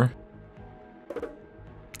snore?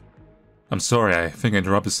 I'm sorry, I think I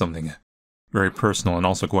interrupted something. Very personal and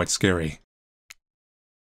also quite scary.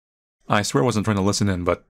 I swear I wasn't trying to listen in,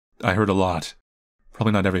 but I heard a lot.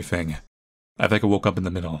 Probably not everything. I think I woke up in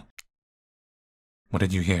the middle. What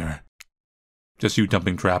did you hear? Just you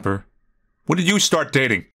dumping Trapper? When did you start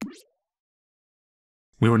dating?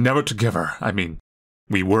 We were never together. I mean,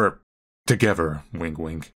 we were together, wink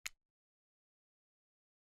wink.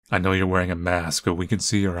 I know you're wearing a mask, but we can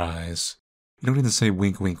see your eyes. You don't need to say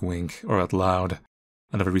wink, wink, wink, or out loud.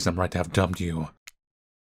 Another reason I'm right to have dumped you.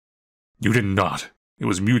 You did not. It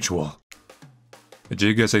was mutual. The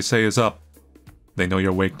jig, as they say, is up. They know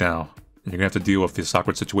you're awake now, and you're gonna have to deal with this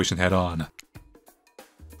awkward situation head on.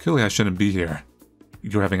 Clearly I shouldn't be here.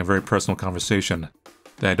 You're having a very personal conversation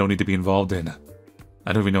that I don't need to be involved in.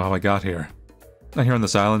 I don't even know how I got here. Not here on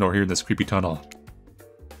this island or here in this creepy tunnel.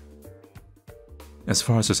 As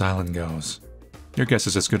far as this island goes, your guess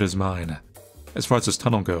is as good as mine. As far as this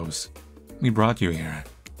tunnel goes, we brought you here.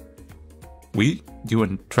 We? You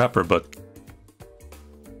and Trapper, but...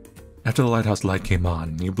 After the lighthouse light came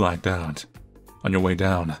on, you blacked out. On your way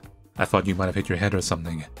down, I thought you might have hit your head or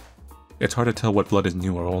something. It's hard to tell what blood is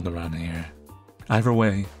new or old around here. Either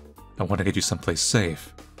way, I want to get you someplace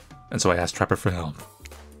safe, and so I asked Trapper for help.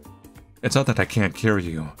 It's not that I can't carry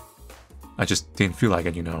you. I just didn't feel like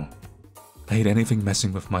it, you know. I hate anything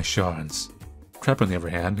messing with my shards. Trapper, on the other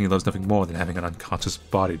hand, he loves nothing more than having an unconscious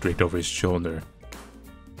body draped over his shoulder.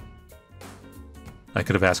 I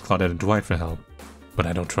could have asked Claudette and Dwight for help, but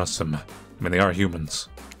I don't trust them. I mean, they are humans.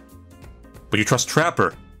 But you trust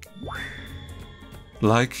Trapper!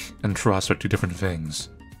 Like and trust are two different things.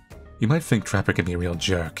 You might think Trapper can be a real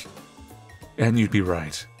jerk. And you'd be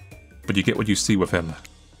right. But you get what you see with him.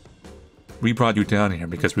 We brought you down here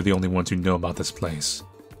because we're the only ones who know about this place.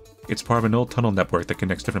 It's part of an old tunnel network that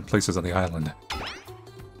connects different places on the island.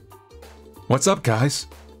 What's up, guys?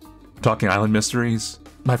 Talking island mysteries?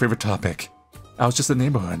 My favorite topic. I was just in the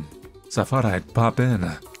neighborhood, so I thought I'd pop in.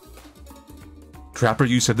 Trapper,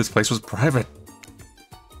 you said this place was private.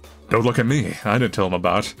 Don't look at me. I didn't tell him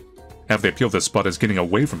about. Half the appeal of this spot is getting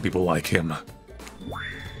away from people like him.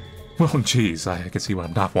 Well, geez, I can see why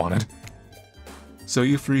I'm not wanted. So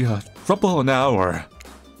you free trouble now, or...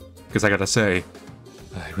 Because I gotta say,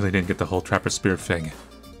 I really didn't get the whole Trapper spirit thing.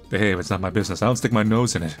 Behave, it's not my business. I don't stick my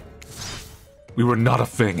nose in it. We were not a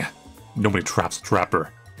thing. Nobody traps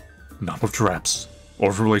Trapper. Not with traps. Or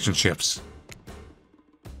with relationships.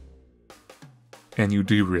 And you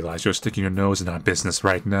do realize you're sticking your nose in our business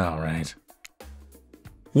right now, right?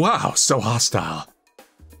 Wow, so hostile.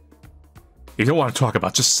 You don't want to talk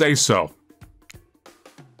about, just say so.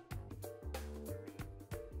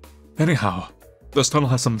 Anyhow, this tunnel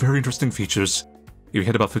has some very interesting features. If you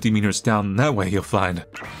head about 50 meters down that way, you'll find...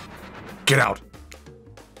 Get out!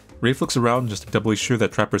 Rafe looks around just to be doubly sure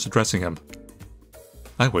that Trapper's addressing him.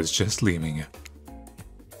 I was just leaving.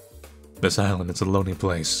 This island is a lonely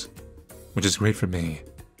place, which is great for me.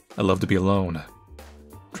 I love to be alone.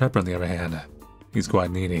 Trapper, on the other hand, he's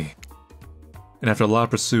quite needy. And after a lot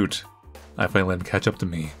of pursuit, I finally let him catch up to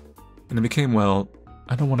me. And it became, well,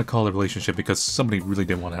 I don't want to call it a relationship because somebody really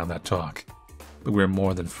didn't want to have that talk. But we're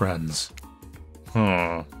more than friends.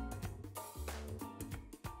 I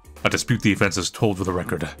dispute the offenses told for the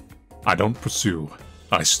record. I don't pursue,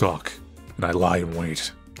 I stalk, and I lie in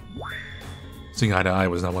wait. Seeing eye to eye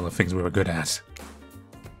was not one of the things we were good at.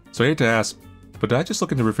 So I hate to ask, but did I just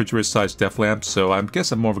look into refrigerator-sized death lamps, so I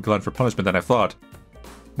guess I'm more of a glutton for punishment than I thought.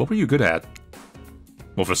 What were you good at?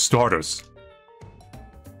 Well, for starters.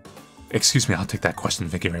 Excuse me, I'll take that question,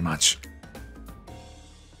 thank you very much.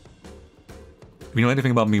 If you know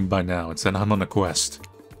anything about me by now, it's that I'm on a quest.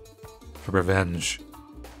 For revenge.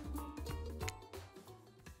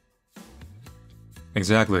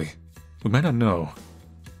 Exactly. We might not know.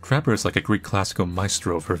 Trapper is like a Greek classical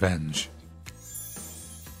maestro of revenge.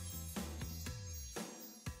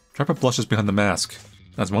 Trapper blushes behind the mask.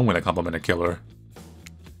 That's one way to compliment a killer.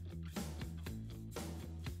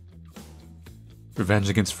 Revenge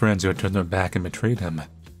against friends who had turned their back and betrayed him.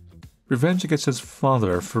 Revenge against his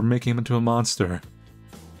father for making him into a monster.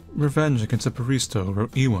 Revenge against a barista who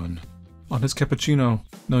wrote Ewan on his cappuccino,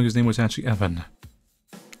 knowing his name was actually Evan.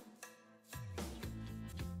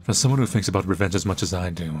 For someone who thinks about revenge as much as I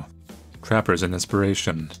do, Trapper is an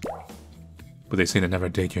inspiration. But they say to never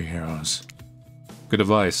date your heroes. Good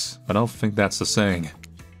advice, but I don't think that's the saying.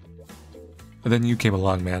 And then you came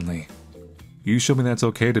along, Manly. You showed me that it's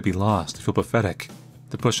okay to be lost, to feel pathetic,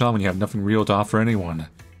 to push on when you have nothing real to offer anyone.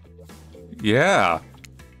 Yeah!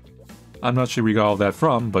 I'm not sure where you got all that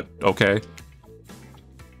from, but okay.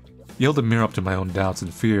 You held a mirror up to my own doubts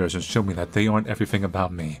and fears and showed me that they aren't everything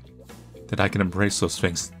about me. That I can embrace those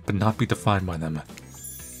things, but not be defined by them.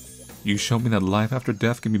 You showed me that life after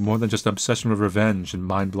death can be more than just an obsession with revenge and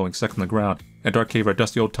mind-blowing sex on the ground, a dark cave or a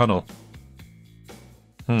dusty old tunnel.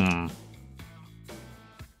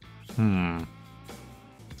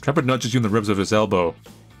 Trapper nudges you in the ribs of his elbow.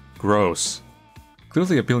 Gross.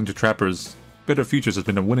 Clearly appealing to Trapper's better features has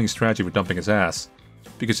been a winning strategy for dumping his ass,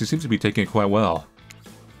 because he seems to be taking it quite well.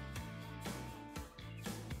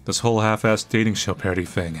 This whole half-assed dating show parody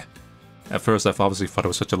thing. At first, I've obviously thought it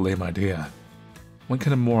was such a lame idea. One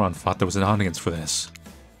kind of moron thought there was an audience for this.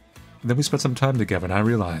 And then we spent some time together and I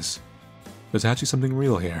realized there's actually something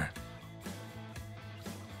real here.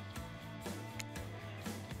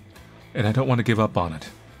 And I don't want to give up on it.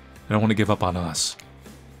 I don't want to give up on us.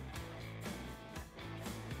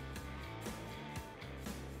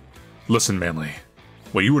 Listen, Manly.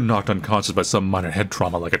 While you were knocked unconscious by some minor head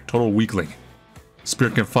trauma like a total weakling,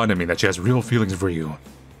 Spirit confided in me that she has real feelings for you.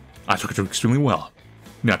 I took it to extremely well.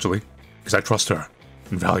 Naturally, because I trust her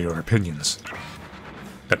and value her opinions.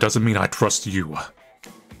 That doesn't mean I trust you.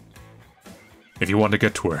 If you want to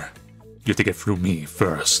get to her, you have to get through me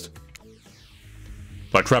first.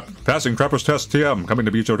 By passing Trapper's Test TM, coming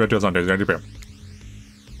to BHO Red on Days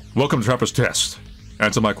Welcome to Trapper's Test.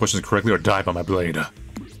 Answer my questions correctly or die by my blade.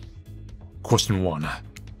 Question 1.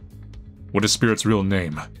 What is Spirit's real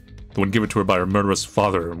name? The one given to her by her murderous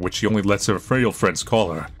father, which she only lets her frail friends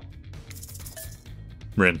call her.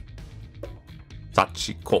 Rin.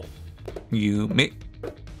 Sachiko. Yumi.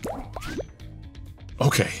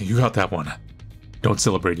 Okay, you got that one. Don't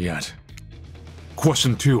celebrate yet.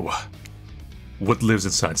 Question 2. What lives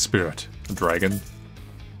inside Spirit? A dragon?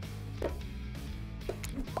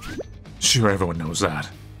 Sure, everyone knows that.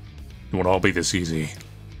 It won't all be this easy.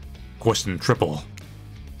 Question 3.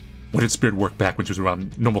 When did Spirit work back when she was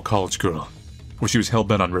around normal college girl? Where she was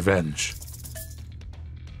hell-bent on revenge?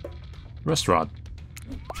 Restaurant.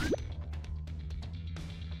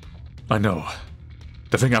 I know.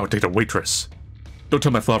 To think I would date a waitress. Don't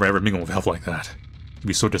tell my father I ever mingle with help like that. He'd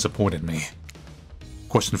be so disappointed in me.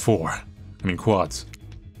 Question 4. Quads.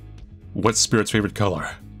 What's Spirit's favorite color?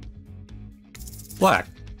 Black.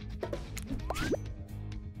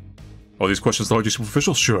 All these questions largely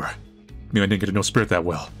superficial? Sure. Maybe I didn't get to know Spirit that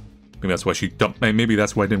well. Maybe that's why she dumped me. Maybe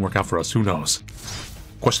that's why it didn't work out for us. Who knows?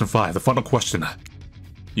 Question 5. The final question.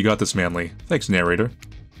 You got this, Manly. Thanks, narrator.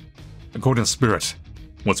 According to Spirit,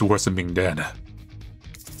 what's worse than being dead?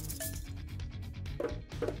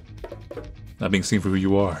 Not being seen for who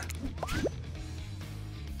you are.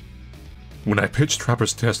 When I pitched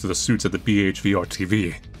Trapper's Test to the suits at the BHVR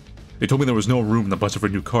TV, they told me there was no room in the budget for a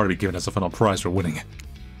new car to be given as a final prize for winning.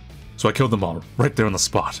 So I killed them all, right there on the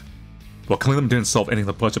spot. While killing them didn't solve any of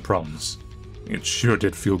the budget problems, it sure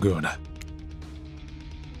did feel good.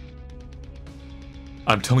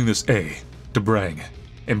 I'm telling this A, to brag,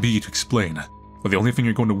 and B, to explain, but the only thing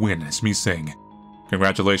you're going to win is me saying,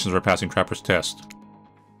 congratulations for passing Trapper's Test.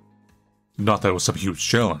 Not that it was some huge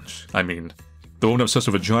challenge. I mean, the woman obsessed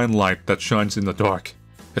with a giant light that shines in the dark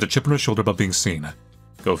had a chip on her shoulder about being seen.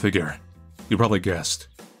 Go figure. You probably guessed.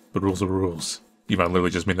 But rules are rules. Even I literally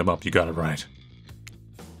just made them up, you got it right.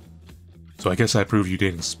 So I guess I proved you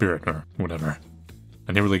dating Spirit, or whatever.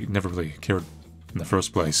 I never really cared in the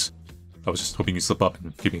first place. I was just hoping you'd slip up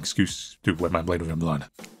and give me an excuse to wet my blade with your blood.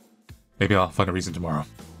 Maybe I'll find a reason tomorrow.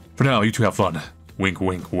 For now, you two have fun. Wink,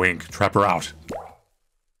 wink, wink. Trapper out.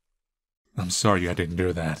 I'm sorry you had to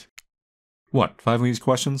endure that. What, 5 of these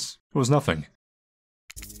questions? It was nothing.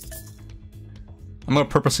 I'm gonna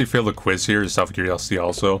purposely fail the quiz here, just out of curiosity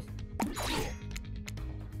also.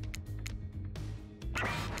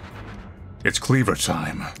 It's cleaver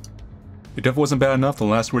time. It definitely wasn't bad enough. The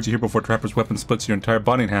last words you hear before Trapper's weapon splits your entire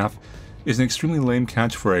body in half is an extremely lame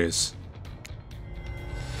catchphrase.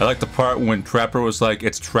 I like the part when Trapper was like,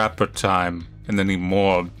 it's Trapper time, and then he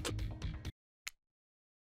morphed.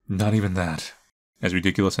 Not even that. As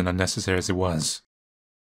ridiculous and unnecessary as it was.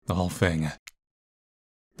 The whole thing.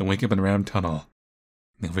 The waking up in a random tunnel.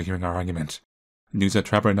 The overhearing our argument. The news that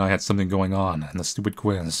Trapper and I had something going on, and the stupid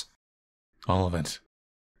quiz. All of it.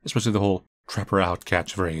 Especially the whole Trapper out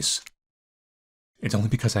catchphrase. It's only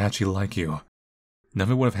because I actually like you. None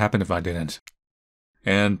of it would have happened if I didn't.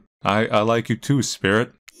 And I like you too,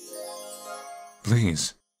 Spirit.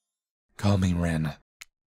 Please. Call me Rin.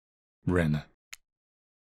 Rin.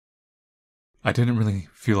 I didn't really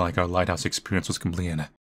feel like our lighthouse experience was complete. There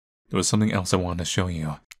was something else I wanted to show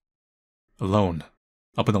you. Alone.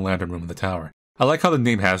 Up in the lantern room of the tower. I like how the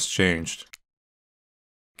name has changed.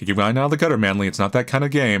 Get your mind out of the gutter, Manly. It's not that kind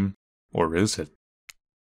of game. Or is it?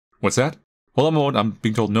 What's that? Hold on a moment. I'm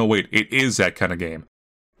being told, no, wait. It is that kind of game.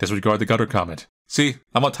 Disregard the gutter comment. See?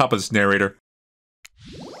 I'm on top of this, narrator.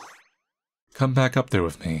 Come back up there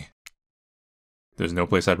with me. There's no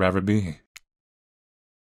place I'd rather be.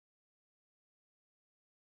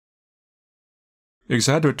 You're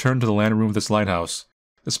excited to return to the lantern room of this lighthouse,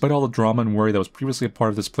 despite all the drama and worry that was previously a part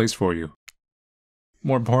of this place for you.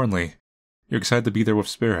 More importantly, you're excited to be there with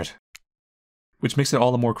Spirit, which makes it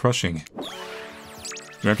all the more crushing.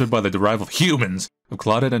 You're entered by the arrival of humans, of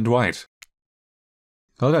Claudette and Dwight.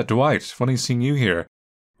 Claudette, Dwight, funny seeing you here.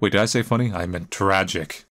 Wait, did I say funny? I meant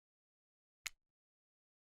tragic.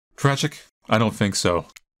 Tragic? I don't think so.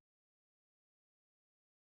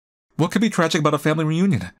 What could be tragic about a family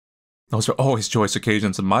reunion? Those are always joyous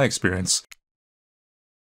occasions in my experience.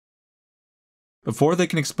 Before they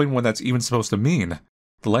can explain what that's even supposed to mean,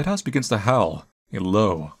 the lighthouse begins to howl, a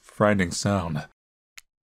low, frightening sound.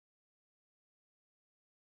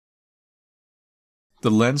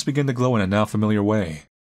 The lens begin to glow in a now familiar way.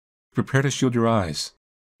 Prepare to shield your eyes,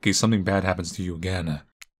 in case something bad happens to you again.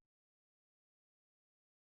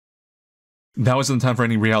 Now isn't the time for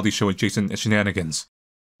any reality show adjacent shenanigans.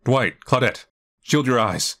 Dwight, Claudette, shield your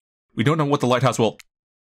eyes. We don't know what the lighthouse will...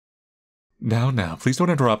 Now, please don't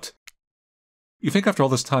interrupt. You think after all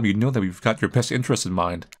this time you'd know that we've got your best interest in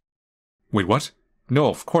mind. Wait, what? No,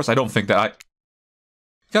 of course I don't think that I... You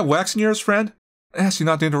got wax in your ears, friend? I asked you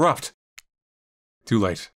not to interrupt. Too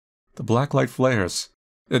late. The black light flares.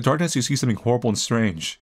 In the darkness you see something horrible and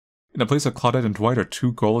strange. In the place of Claudette and Dwight are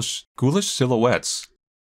two ghoulish silhouettes.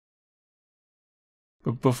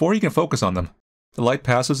 But before you can focus on them, the light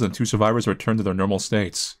passes and the two survivors return to their normal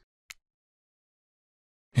states.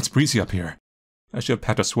 It's breezy up here. I should have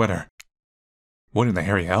packed a sweater. What in the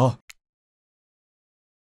hairy hell?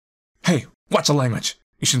 Hey, watch the language!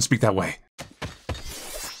 You shouldn't speak that way.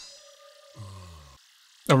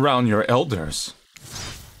 Around your elders.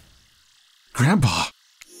 Grandpa!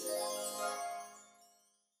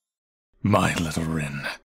 My little Rin.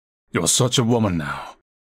 You're such a woman now.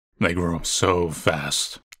 They grow up so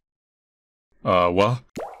fast. What?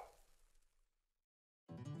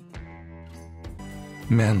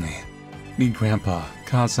 Manly. Meet Grandpa,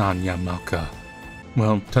 Kazan Yamaka.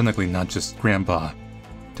 Well, technically not just Grandpa.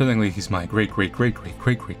 Technically he's my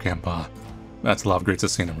great-great-great-great-great-great-grandpa. That's a lot of greats to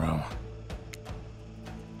say in a row.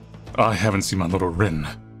 I haven't seen my little Rin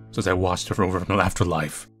since I watched her over from the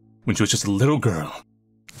afterlife, when she was just a little girl.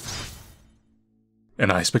 And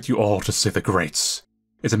I expect you all to say the greats.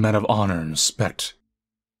 It's a matter of honor and respect.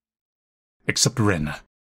 Except Rin.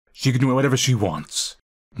 She can do whatever she wants.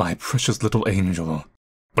 My precious little angel.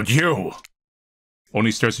 But you!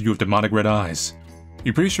 Only stares at you with demonic red eyes.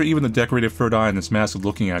 You're pretty sure even the decorated third eye in this mask is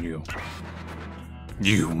looking at you.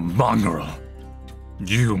 You mongrel!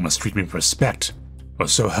 You must treat me with respect, or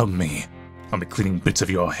so help me, I'll be cleaning bits of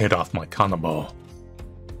your head off my kanabo.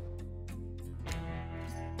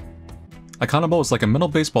 A kanabo is like a metal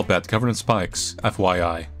baseball bat covered in spikes,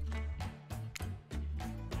 FYI.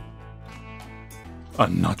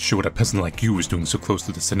 I'm not sure what a peasant like you is doing so close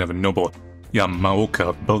to the center of a noble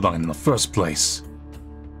Yamaoka bloodline in the first place.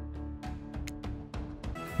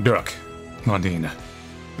 Dirk, Nadine,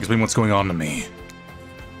 explain what's going on to me.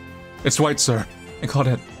 It's Dwight, sir. And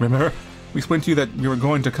Claudette, remember? We explained to you that we were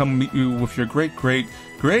going to come meet you with your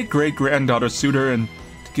great-great-great-great-granddaughter suitor and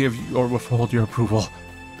to give or withhold your approval.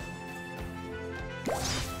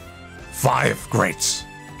 5 greats.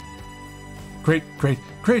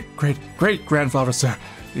 Great-great-great-great-great-grandfather, sir.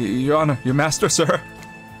 Your honor, your master, sir.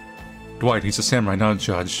 Dwight, he's a samurai, not a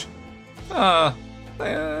judge.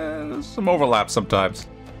 Some overlap sometimes.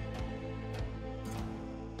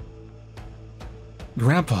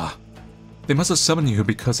 Grandpa, they must have summoned you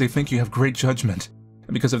because they think you have great judgment.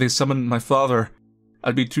 And because if they summoned my father,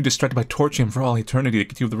 I'd be too distracted by torturing him for all eternity to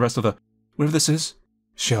continue the rest of the... whatever this is?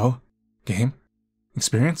 Show? Game?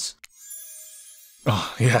 Experience?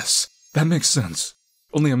 Oh, yes. That makes sense.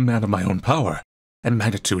 Only a man of my own power and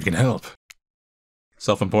magnitude can help.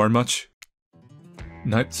 Self-important much?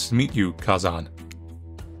 Nice to meet you, Kazan.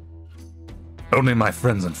 Only my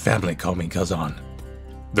friends and family call me Kazan.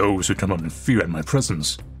 Those who tremble in fear at my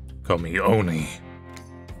presence call me Oni.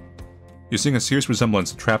 You're seeing a serious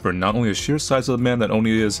resemblance to Trapper in not only the sheer size of the man that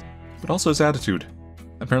Oni is, but also his attitude.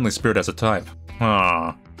 Apparently Spirit as a type.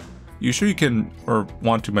 You sure you can, or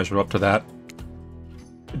want to measure up to that?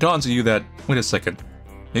 It dawns on you that, wait a second,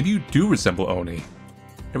 maybe you do resemble Oni.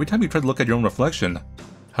 Every time you try to look at your own reflection,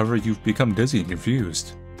 however, you've become dizzy and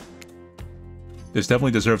confused. This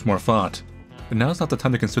definitely deserves more thought, but now's not the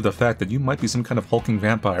time to consider the fact that you might be some kind of hulking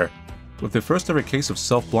vampire. With the first ever case of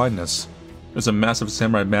self-blindness, there's a massive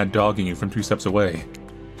samurai mad dogging you from 2 steps away.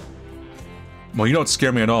 Well, you don't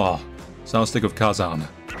scare me at all, so I'll stick with Kazan.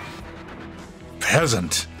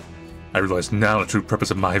 Peasant! I realize now the true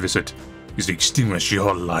purpose of my visit is to extinguish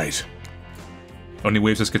your light. Oni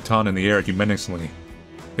waves his katana in the air at you menacingly.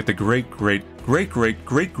 If the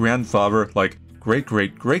great-great-great-great-great-grandfather, like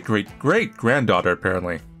great-great-great-great-great-granddaughter,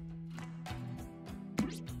 apparently.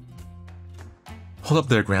 Hold up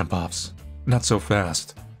there, Grandpops. Not so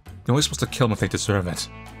fast. You're only supposed to kill them if they deserve it.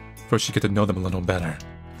 First you get to know them a little better.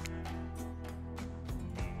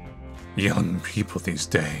 Young people these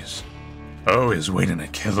days, always waiting to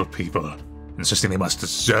kill people, insisting they must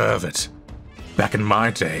deserve it. Back in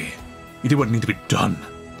my day, you did what needed to be done,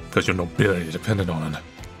 because your nobility depended on it.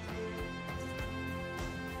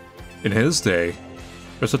 In his day,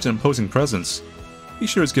 for such an imposing presence, he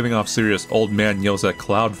sure is giving off serious old man yells at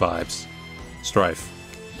cloud vibes. Strife.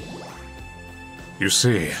 You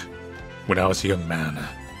see, when I was a young man,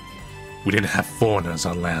 we didn't have foreigners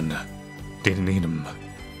on land. Didn't need them.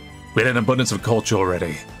 We had an abundance of culture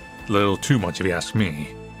already. A little too much if you ask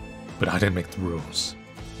me. But I didn't make the rules.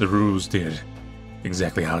 The rules did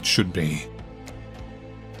exactly how it should be.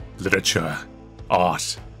 Literature,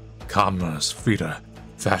 art, commerce, theater,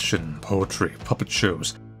 fashion, poetry, puppet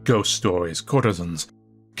shows, ghost stories, courtesans,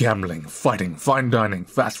 gambling, fighting, fine dining,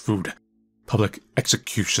 fast food, public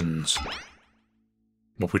executions.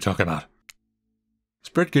 What are we talking about?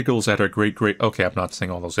 Spread giggles at her great. Okay, I'm not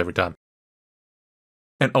saying all those every time.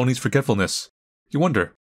 And Oni's forgetfulness. You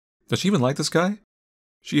wonder, does she even like this guy?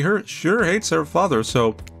 She sure hates her father,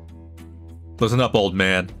 so... Listen up, old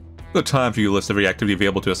man. Good time for you to list every activity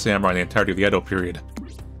available to a samurai in the entirety of the Edo period.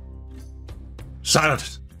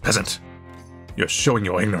 Silent, peasant! You're showing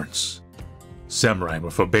your ignorance. Samurai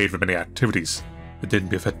were forbade from many activities that didn't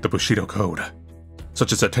befit the Bushido Code,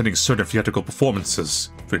 such as attending certain theatrical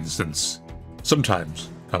performances, for instance.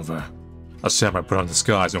 Sometimes, however, a samurai put on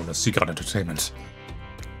disguise in order to seek out entertainment.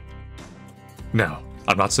 Now,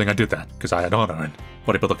 I'm not saying I did that, because I had honor and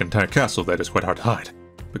what I built an entire castle that is quite hard to hide,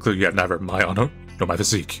 but clearly you have neither my honor nor my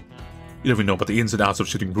physique. You don't even know about the ins and outs of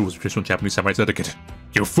shooting rules of traditional Japanese samurai's etiquette.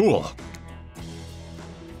 You fool!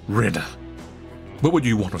 Rin, what would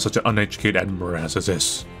you want with such an uneducated admirer as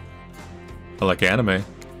this? I like anime.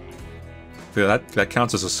 That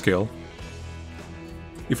counts as a skill.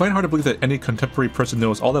 You find it hard to believe that any contemporary person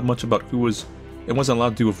knows all that much about who was and wasn't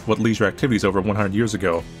allowed to do with what leisure activities over 100 years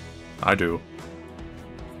ago. I do.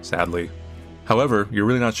 Sadly. However, you're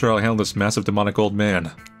really not sure how to handle this massive demonic old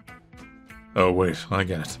man. Oh wait, I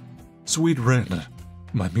get it. Sweet Rin,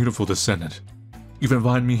 my beautiful descendant, you've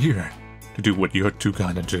invited me here to do what you're too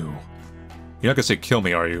kind to do. You're not gonna say kill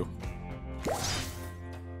me, are you?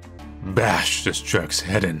 Bash this jerk's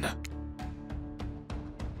head in.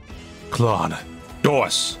 Claude,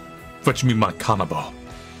 Doris, fetch me my kanabo.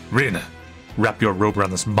 Rin, wrap your robe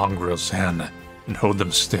around this mongrel's hand and hold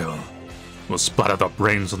them still. We'll splatter their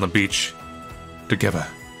brains on the beach. Together,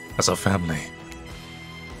 as a family.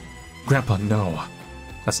 Grandpa, no.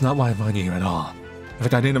 That's not why I invited you here at all. In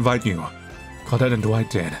fact, I didn't invite you. Claudette and Dwight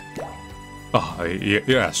did. Oh,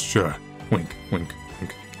 yes, sure. Wink, wink,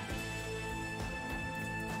 wink.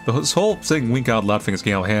 This whole saying wink out loud thing is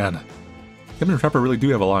getting out of hand. Him and Trapper really do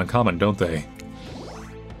have a lot in common, don't they?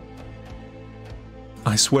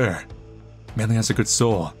 I swear, Manly has a good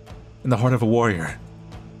soul, and the heart of a warrior.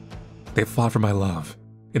 They fought for my love,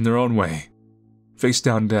 in their own way, faced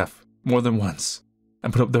down death, more than once,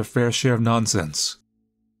 and put up their fair share of nonsense.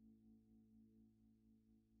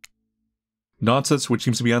 Nonsense which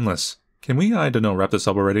seems to be endless. Can we, I don't know, wrap this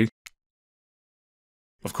up already?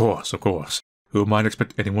 Of course, of course. Who might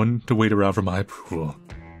expect anyone to wait around for my approval?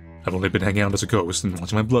 I've only been hanging out as a ghost and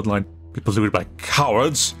watching my bloodline be polluted by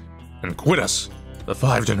cowards and quit us for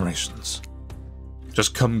 5 generations.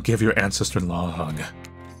 Just come give your ancestor-in-law a hug.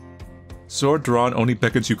 Sword drawn only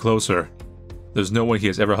beckons you closer. There's no way he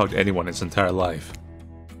has ever hugged anyone in his entire life.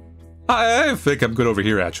 I think I'm good over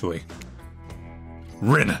here, actually.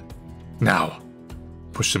 Rin! Now!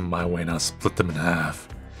 Push them my way and I'll split them in half.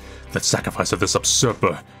 The sacrifice of this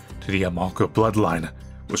usurper to the Yamaoka bloodline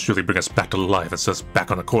will surely bring us back to life and set us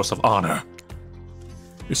back on the course of honor.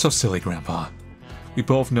 You're so silly, Grandpa. We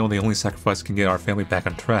both know the only sacrifice can get our family back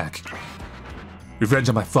on track. Revenge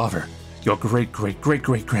on my father, your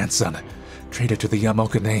great-great-great-great-grandson, traitor to the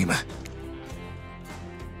Yamaoka name.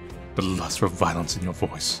 The lust for violence in your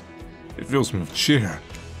voice. It fills me with cheer.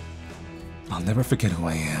 I'll never forget who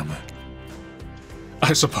I am.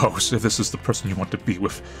 I suppose, if this is the person you want to be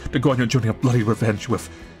with, to go on your journey of bloody revenge with,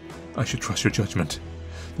 I should trust your judgment.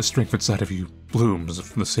 The strength inside of you blooms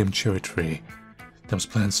from the same cherry tree that was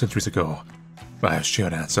planted centuries ago by our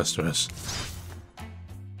shared ancestors.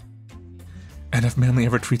 And if Manly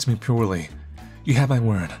ever treats me poorly, you have my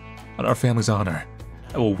word, on our family's honor,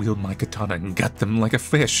 I will wield my katana and gut them like a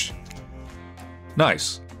fish.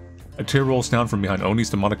 Nice. A tear rolls down from behind Oni's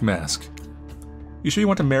demonic mask. You sure you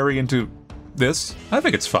want to marry into this? I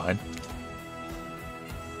think it's fine.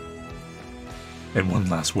 And one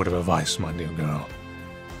last word of advice, my dear girl.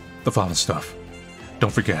 The father stuff.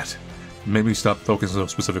 Don't forget. Maybe stop focusing so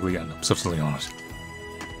specifically and obsessively on it.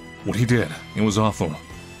 What he did, it was awful.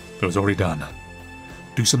 But it was already done.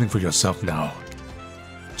 Do something for yourself now.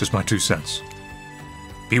 Just my 2 cents.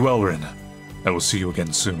 Be well, Rin. I will see you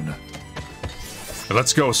again soon.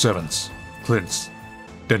 Let's go, Sevens. Clint.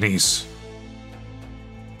 Denise.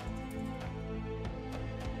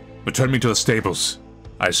 Return me to the stables.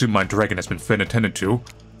 I assume my dragon has been fed and attended to.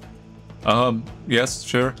 Yes,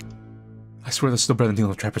 sure. I swear this is still better than dealing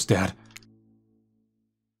with Trapper's dad.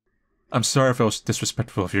 I'm sorry if I was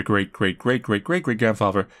disrespectful of your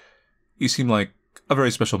great-great-great-great-great-great-grandfather. You seem like a very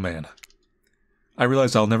special man. I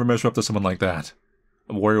realize I'll never measure up to someone like that.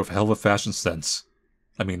 A warrior with a hell of a fashion sense.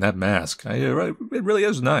 I mean, that mask, it really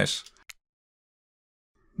is nice.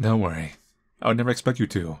 Don't worry. I would never expect you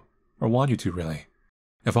to. Or want you to, really.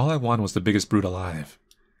 If all I wanted was the biggest brute alive,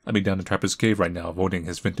 I'd be down in Trapper's cave right now avoiding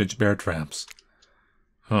his vintage bear traps.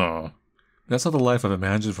 Huh. That's not the life I've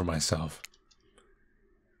imagined for myself.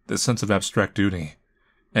 This sense of abstract duty,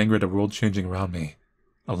 anger at the world changing around me,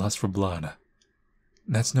 a lust for blood.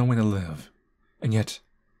 That's no way to live. And yet,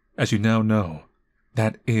 as you now know,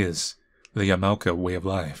 that is the Yamaoka way of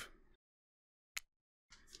life.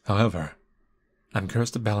 However, I'm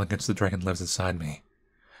cursed to battle against the dragon that lives inside me.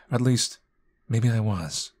 Or at least, maybe I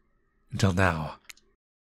was. Until now.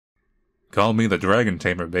 Call me the Dragon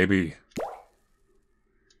Tamer, baby.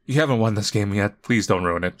 You haven't won this game yet. Please don't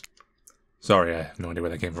ruin it. Sorry, I have no idea where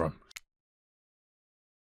that came from.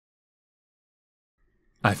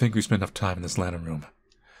 I think we spent enough time in this lantern room.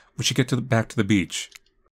 We should get back to the beach.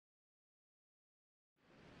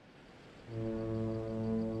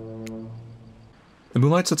 The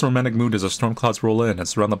moonlight sets a romantic mood as the storm clouds roll in and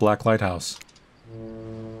surround the black lighthouse.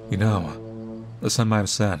 You know, the sun might have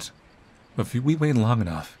set, but if we wait long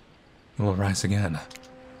enough, it will rise again.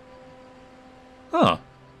 Huh.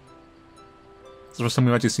 This is the first time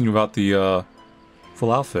we've actually seen you about the,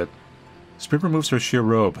 full outfit. Spirit removes her sheer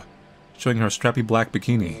robe, showing her strappy black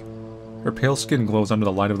bikini. Her pale skin glows under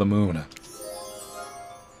the light of the moon.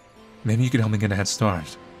 Maybe you could help me get a head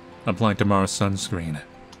start, applying tomorrow's sunscreen.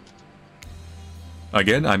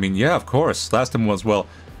 Again? I mean, yeah, of course. Last time was, well,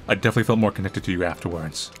 I definitely felt more connected to you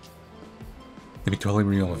afterwards. To be totally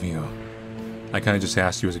real with you, I kinda just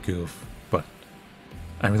asked you as a goof, but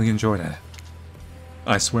I really enjoyed it.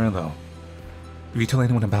 I swear, though, if you tell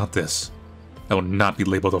anyone about this, I will not be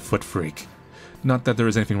labeled a foot freak. Not that there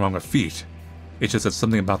is anything wrong with feet. It's just that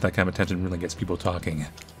something about that kind of attention really gets people talking.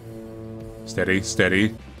 Steady,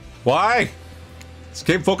 steady. Why? This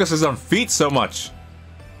game focuses on feet so much.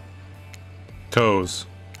 Toes.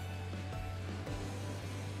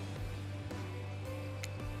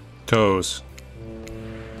 Toes.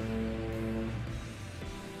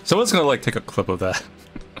 Someone's gonna, like, take a clip of that.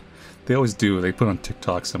 They always do. They put it on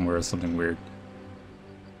TikTok somewhere or something weird.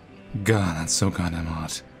 God, that's so goddamn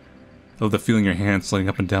hot. I love the feeling your hands sliding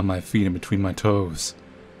up and down my feet and between my toes.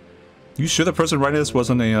 You sure the person writing this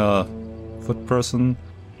wasn't a, foot person?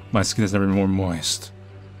 My skin has never been more moist.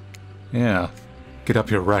 Yeah. Get up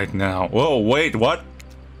here right now. Whoa, wait, what?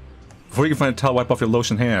 Before you can find a towel, wipe off your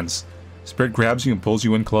lotion hands. Spirit grabs you and pulls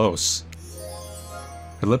you in close.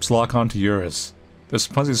 Her lips lock onto yours. They're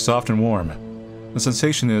surprisingly soft and warm. The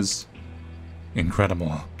sensation is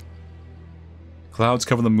incredible. Clouds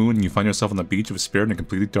cover the moon and you find yourself on the beach with Spirit in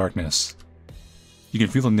completely darkness. You can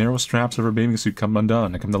feel the narrow straps of her bathing suit come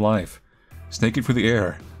undone and come to life, snaking through the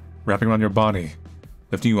air, wrapping around your body,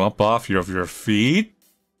 lifting you up off your feet.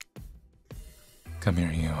 Come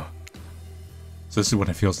here, you. So this is what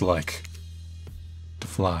it feels like to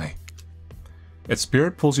fly. Its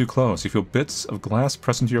Spirit pulls you close. You feel bits of glass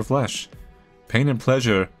press into your flesh. Pain and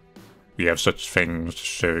pleasure. We have such things to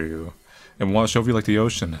show you. And wash over you like the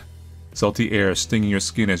ocean. Salty air stinging your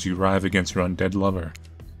skin as you writhe against your undead lover.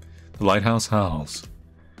 The lighthouse howls.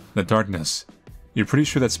 In the darkness, you're pretty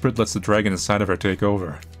sure that Spirit lets the dragon inside of her take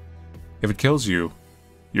over. If it kills you,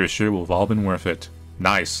 you're sure it will have all been worth it.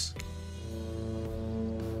 Nice.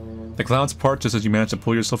 The clouds part just as you manage to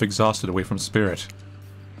pull yourself exhausted away from Spirit.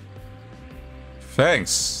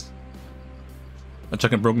 Thanks. A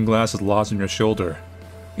chunk of broken glass is lodged in your shoulder.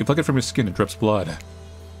 You pluck it from your skin and drips blood.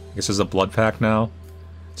 I guess there's a blood pack now.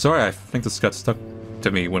 Sorry, I think this got stuck to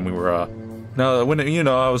me when we were, when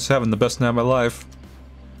I was having the best night of my life.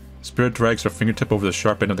 Spirit drags her fingertip over the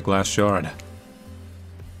sharp end of the glass shard.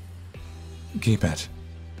 Keep it.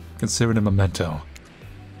 Consider it a memento.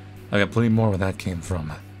 I got plenty more where that came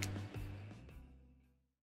from.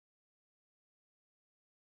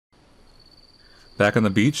 Back on the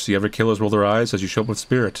beach, the other killers roll their eyes as you show up with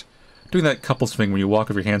Spirit, doing that couples thing when you walk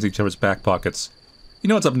with your hands in each other's back pockets. You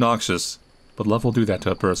know it's obnoxious, but love will do that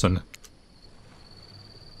to a person.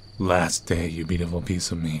 Last day, you beautiful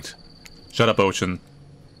piece of meat. Shut up, Ocean.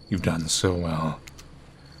 You've done so well.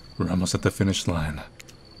 We're almost at the finish line.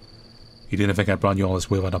 You didn't think I brought you all this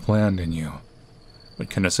way without a plan, didn't you? What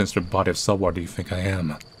kind of sinister body of Selvar do you think I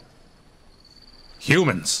am?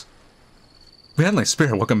 Humans! Manly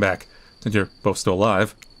Spirit, welcome back. Since you're both still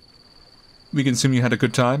alive. We can assume you had a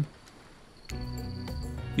good time?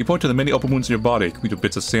 You point to the many open wounds in your body, complete with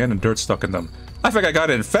bits of sand and dirt stuck in them. I think I got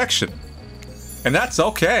an infection! And that's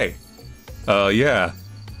okay! Yeah.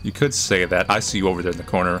 You could say that. I see you over there in the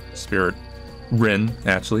corner, Spirit. Rin,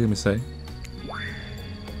 actually, let me say.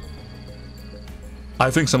 I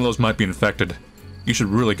think some of those might be infected. You should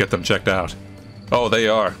really get them checked out. Oh, they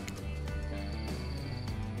are.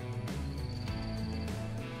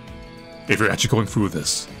 If you're actually going through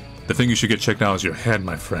this, the thing you should get checked out is your head,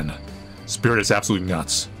 my friend. Spirit is absolutely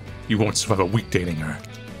nuts. You won't survive a week dating her.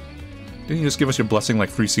 Didn't you just give us your blessing like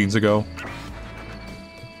 3 scenes ago?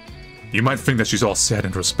 You might think that she's all sad and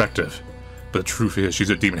introspective, but the truth is she's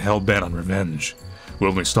a demon hell-bent on revenge, will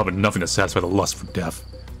only stop at nothing to satisfy the lust for death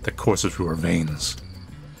that courses through her veins.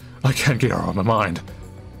 I can't get her out of my mind.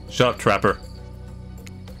 Shut up, Trapper.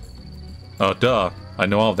 Oh, duh. I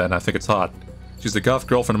know all of that and I think it's hot. She's the goth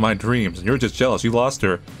girlfriend of my dreams, and you're just jealous you lost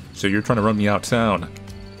her, so you're trying to run me out of town.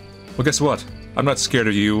 Well, guess what? I'm not scared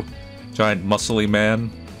of you, giant muscly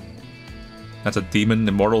man. That's a demon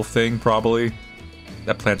immortal thing, probably.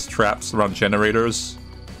 That plants traps around generators.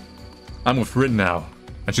 I'm with Rin now,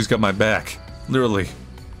 and she's got my back. Literally.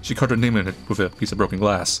 She carved her name in it with a piece of broken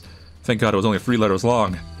glass. Thank God it was only 3 letters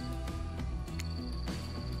long.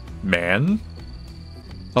 Man?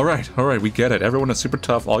 Alright, we get it. Everyone is super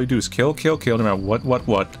tough. All you do is kill, kill, kill, no matter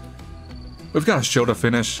what. We've got a show to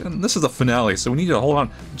finish, and this is the finale, so we need to hold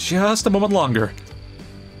on just a moment longer.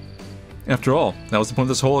 After all, that was the point of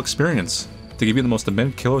this whole experience. To give you the most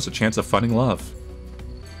demented killers a chance of finding love.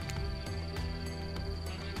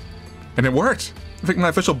 And it worked! I think my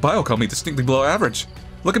official bio called me distinctly below average.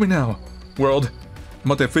 Look at me now, world.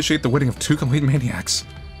 I'm about to officiate the wedding of 2 complete maniacs.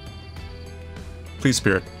 Please,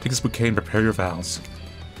 Spirit, take this bouquet and prepare your vows.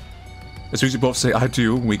 As soon as you both say I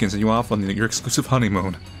do, we can send you off on your exclusive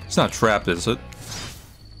honeymoon. It's not a trap, is it?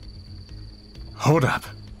 Hold up.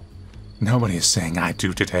 Nobody is saying I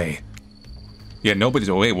do today. Yeah, nobody's...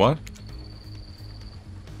 Oh, wait, what?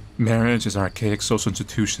 Marriage is an archaic social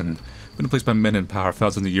institution, been placed by men in power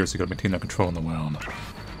thousands of years ago to maintain their control in the world.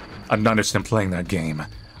 I'm not interested in playing that game. I'm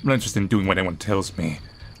not interested in doing what anyone tells me,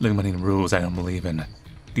 living by any rules I don't believe in,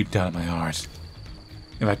 deep down in my heart.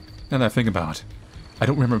 Now that I think about it, I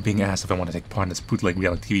don't remember being asked if I want to take part in this bootleg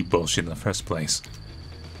reality TV bullshit in the first place.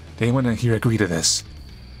 Did anyone here agree to this?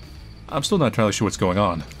 I'm still not entirely sure what's going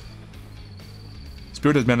on.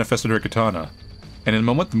 Spirit has manifested her katana, and in a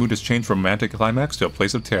moment the mood has changed from romantic climax to a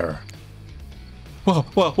place of terror. Whoa,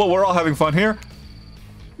 we're all having fun here?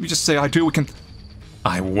 You just say I do, we can...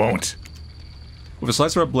 I won't. With a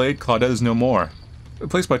slice of her blade, Claudette is no more,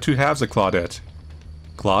 replaced by 2 halves of Claudette.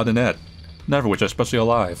 Claude and Et, neither of which are especially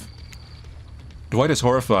alive. Dwight is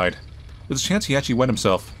horrified. There's a chance he actually wet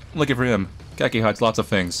himself. Unlucky for him, Khaki hides lots of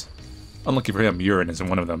things. Unlucky for him, urine isn't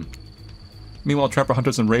one of them. Meanwhile, Trapper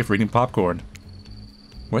Hunters and Rafe are eating popcorn.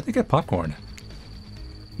 Where'd they get popcorn?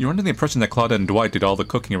 You're under the impression that Claudette and Dwight did all the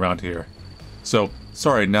cooking around here. So,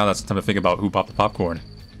 sorry, now that's the time to think about who popped the popcorn.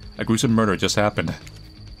 A gruesome murder just happened.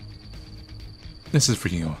 This is for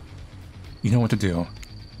you. You know what to do.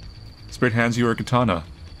 Spirit hands you her katana.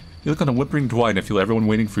 You look on a whimpering Dwight and feel everyone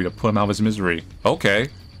waiting for you to put him out of his misery. Okay.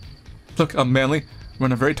 Look, Manly, we're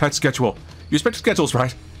on a very tight schedule. You respect schedules,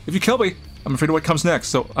 right? If you kill me, I'm afraid of what comes next,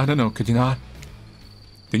 so I don't know, could you not?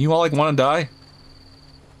 Didn't you all, like, want to die?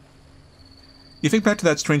 You think back to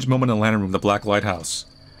that strange moment in the lantern room, the Black Lighthouse.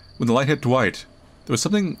 When the light hit Dwight, there was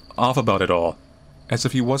something off about it all. As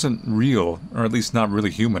if he wasn't real, or at least not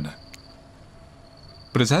really human.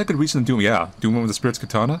 But is that a good reason to do him with the Spirit's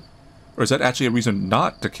katana? Or is that actually a reason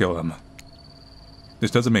not to kill him?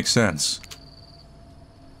 This doesn't make sense.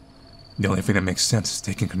 The only thing that makes sense is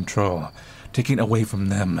taking control. Taking it away from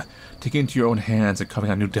them. Taking it into your own hands and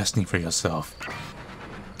carving out a new destiny for yourself.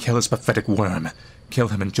 Kill this pathetic worm. Kill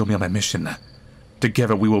him and join me on my mission.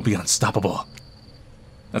 Together we will be unstoppable.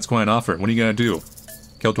 That's quite an offer. What are you gonna do?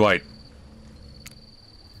 Kill Dwight.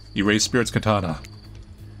 You raise Spirit's katana.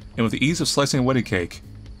 And with the ease of slicing a wedding cake,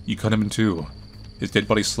 you cut him in 2. His dead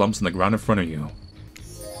body slumps on the ground in front of you.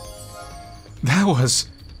 That was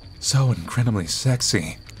so incredibly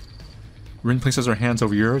sexy. Rin places her hands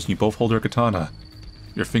over yours and you both hold her katana.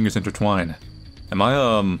 Your fingers intertwine. Am I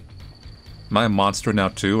a monster now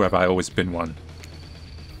too, or have I always been one?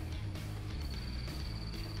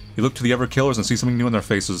 You look to the other killers and see something new in their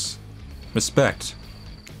faces. Respect.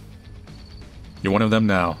 You're one of them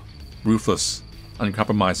now. Ruthless.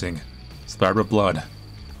 Uncompromising. Splattered with blood.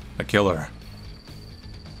 A killer.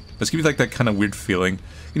 Let's give you like that kind of weird feeling.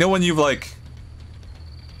 You know when you've like...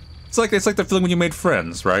 It's like the feeling when you made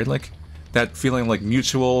friends, right? Like that feeling like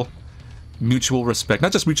mutual respect.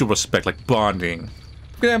 Not just mutual respect, like bonding.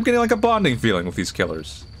 I'm getting like a bonding feeling with these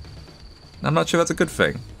killers. I'm not sure that's a good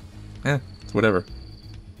thing. Eh, it's whatever.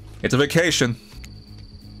 It's a vacation.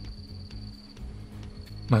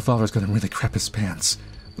 My father's gonna really crap his pants.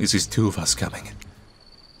 He sees two of us coming.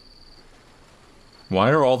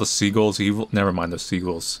 Why are all the seagulls evil? Never mind the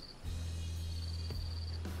seagulls.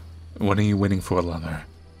 What are you waiting for, lover?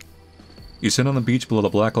 You sit on the beach below the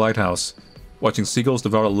Black Lighthouse, watching seagulls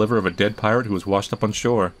devour the liver of a dead pirate who was washed up on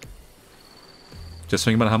shore. Just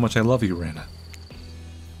think about how much I love you, Rin.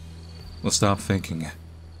 Well, stop thinking,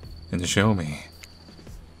 and show me.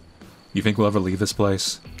 You think we'll ever leave this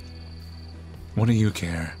place? What do you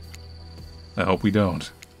care? I hope we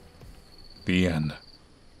don't. The end.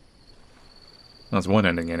 That's one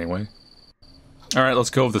ending, anyway. Alright, let's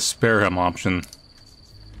go with the spare him option.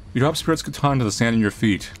 You drop Spirit's baton to the sand in your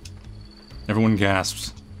feet. Everyone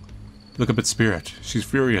gasps. Look up at Spirit. She's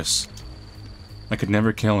furious. I could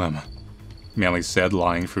never kill him, Manly said,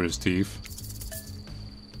 lying through his teeth.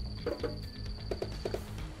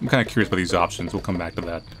 I'm kind of curious about these options. We'll come back to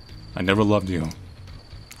that. I never loved you.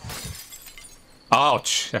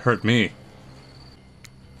 Ouch! That hurt me.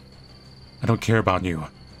 I don't care about you,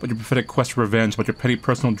 about your pathetic quest for revenge, about your petty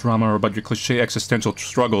personal drama, or about your cliché existential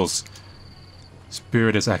struggles.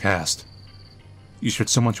 Spirit is aghast. You shared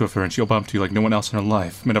so much with her, and she opened up to you like no one else in her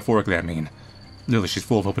life. Metaphorically, I mean. Literally, she's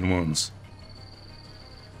full of open wounds.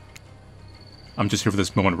 I'm just here for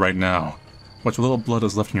this moment right now. Watch what little blood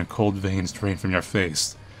is left in your cold veins drain from your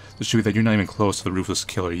face, to show you that you're not even close to the ruthless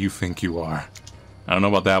killer you think you are. I don't know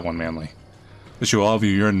about that one, Manly. To show all of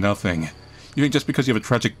you you're nothing. You think just because you have a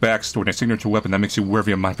tragic backstory and a signature weapon that makes you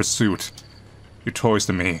worthy of my pursuit. You're toys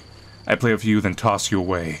to me. I play with you, then toss you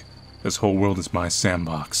away. This whole world is my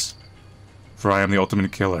sandbox. For I am the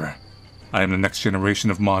ultimate killer. I am the next generation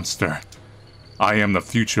of monster. I am the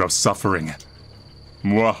future of suffering.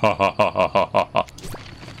 Mwahahahaha.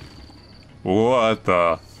 What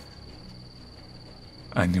the?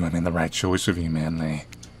 I knew I made the right choice with you, Manly.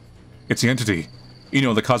 It's the entity. You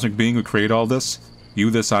know, the cosmic being who created all this. You,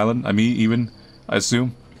 this island, me even, I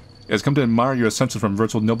assume. It has come to admire your ascension from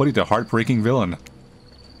virtual nobody to heartbreaking villain.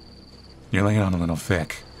 You're laying on a little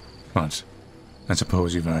thick, but I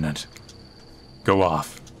suppose you've earned it. Go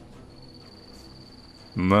off.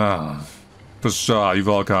 Love. Pshaw, you've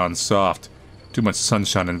all gone soft. Too much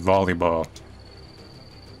sunshine and volleyball.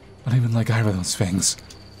 I don't even like either of those things.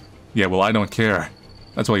 Yeah, well, I don't care.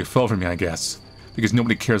 That's why you fell for me, I guess. Because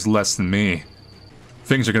nobody cares less than me.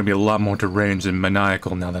 Things are gonna be a lot more deranged and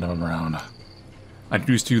maniacal now that I'm around. I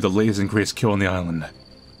introduce to you the latest and greatest kill on the island.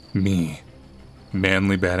 Me.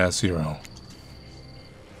 Manly badass hero.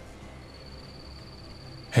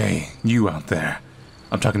 Hey, you out there.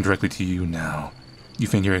 I'm talking directly to you now. You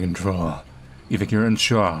think you're in control. You think you're in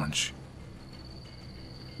charge.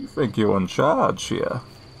 You think you're in charge here?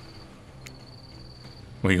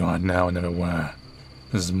 Well, you are now and never were.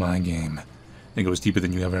 This is my game. It goes deeper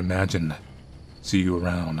than you ever imagined. See you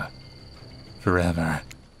around. Forever.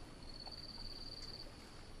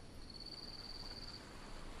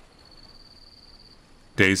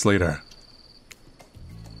 Days later.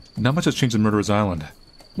 Not much has changed in Murderer's Island.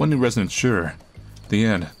 One new resident, sure. The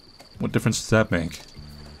end. What difference does that make?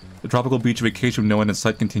 The tropical beach vacation with no end in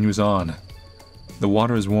sight continues on. The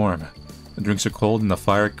water is warm. The drinks are cold and the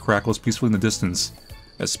fire crackles peacefully in the distance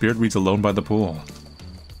as Spirit reads alone by the pool.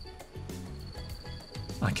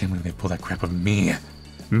 I can't believe they pull that crap of me.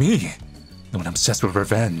 Me! The one obsessed with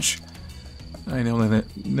revenge. I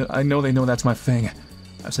know they know that's my thing.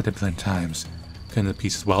 I've said it a billion times. Cutting to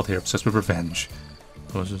pieces wild hair, obsessed with revenge.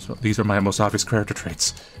 These are my most obvious character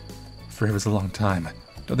traits. Forever's a long time.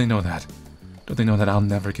 Don't they know that? Don't they know that I'll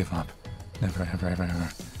never give up? Never, ever, ever, ever.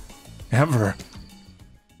 Ever!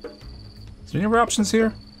 Is there any other options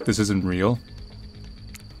here? This isn't real.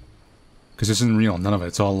 Because this isn't real, none of it.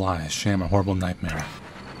 It's all lies, sham, a horrible nightmare.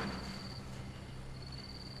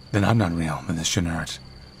 Then I'm not real, then this shouldn't hurt.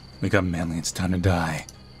 Wake up, Manly, it's time to die.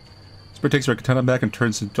 Spirit takes her katana back and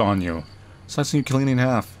turns it on you, slicing you, killing it in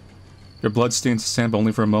half. Your blood stains the sand, but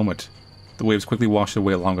only for a moment. The waves quickly wash it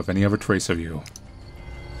away along with any other trace of you.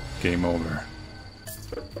 Game over.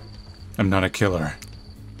 I'm not a killer.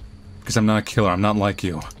 Because I'm not a killer, I'm not like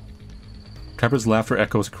you. Trapper's laughter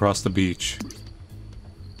echoes across the beach.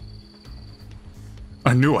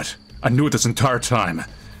 I knew it! I knew it this entire time!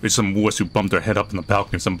 It's some wuss who bumped their head up on the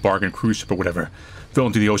balcony of some bargain cruise ship or whatever. Fell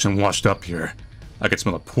into the ocean and washed up here. I could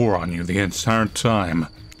smell it pour on you the entire time.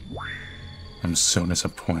 I'm so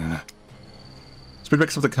disappointed. Spirit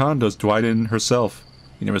picks up the condos, Dwight and herself.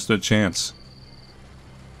 You never stood a chance.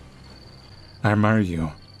 I admire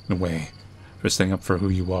you, in a way, for standing up for who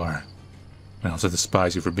you are. I also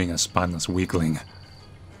despise you for being a spineless weakling.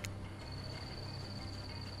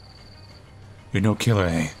 You're no killer,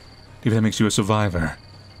 eh? Even that makes you a survivor.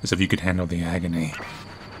 As if you could handle the agony.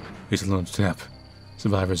 Here's a little tip.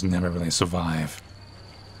 Survivors never really survive.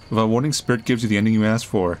 Without warning, Spirit gives you the ending you asked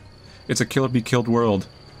for. It's a kill or be killed world,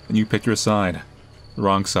 and you picked your side. The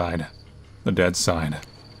wrong side. The dead side.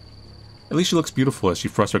 At least she looks beautiful as she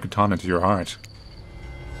thrusts her katana into your heart.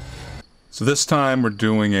 So this time we're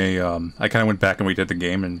doing a, I kind of went back and redid the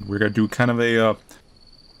game, and we're going to do kind of a,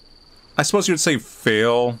 I suppose you'd say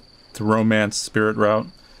fail to romance Spirit route.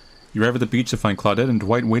 You arrive at the beach to find Claudette and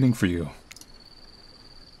Dwight waiting for you.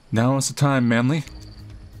 Now is the time, Manly,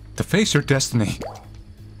 to face your destiny.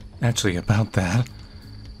 Actually, about that,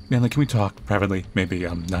 Manly, can we talk privately? Maybe,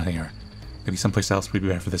 not here. Maybe someplace else would be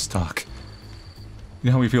better for this talk. You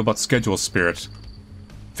know how we feel about schedule, Spirit?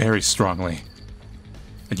 Very strongly.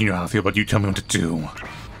 And you know how I feel about you telling me what to do.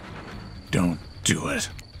 Don't do it.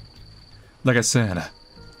 Like I said, I'd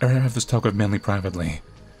rather have this talk with Manly privately.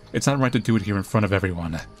 It's not right to do it here in front of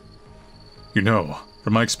everyone. You know,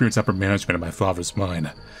 from my experience upper management in my father's mine,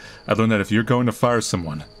 I learned that if you're going to fire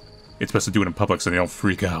someone, it's best to do it in public so they don't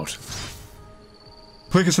freak out.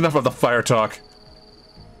 Please, enough of the fire talk.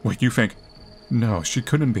 Wait, you think... No, she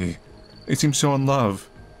couldn't be. They seem so in love.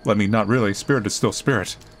 Well, I mean, not really. Spirit is still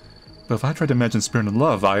Spirit. But if I try to imagine Spirit in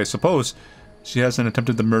love, I suppose she hasn't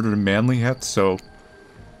attempted the murder of Manly yet, so...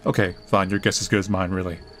 Okay, fine, your guess is as good as mine,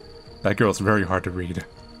 really. That girl is very hard to read.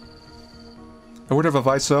 A word of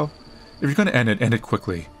advice, though? If you're gonna end it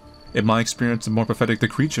quickly. In my experience, the more pathetic the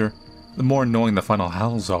creature, the more annoying the final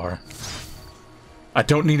howls are. I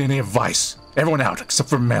don't need any advice. Everyone out, except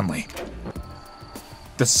for Manly.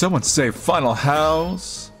 Does someone say final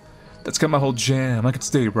howls? That's got my whole jam. I could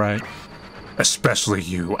stay, right? Especially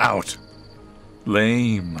you. Out.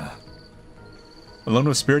 Lame. Alone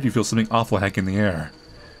with Spirit, you feel something awful hanging in the air.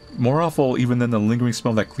 More awful even than the lingering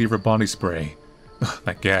smell of that Cleaver body spray. Ugh,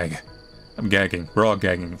 that gag. I'm gagging. We're all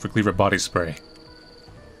gagging for Cleaver body spray.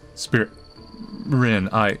 Spirit... Rin,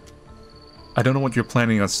 I don't know what you're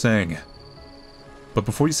planning on saying. But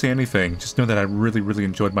before you say anything, just know that I really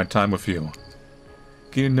enjoyed my time with you.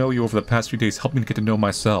 Getting to know you over the past few days helped me to get to know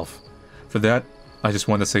myself. For that, I just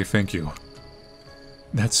wanted to say thank you.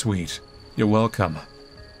 That's sweet. You're welcome.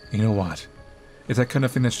 You know what? It's that kind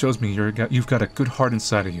of thing that shows me you've got a good heart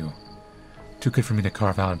inside of you. Too good for me to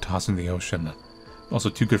carve out and toss in the ocean. Also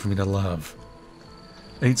too good for me to love.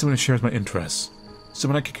 I need someone who shares my interests.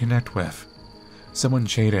 Someone I can connect with. Someone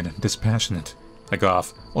jaded and dispassionate. Like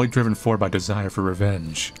off, only driven forward by desire for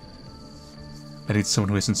revenge. I need someone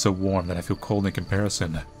who isn't so warm that I feel cold in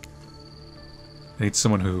comparison. I need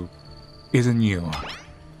someone who isn't you.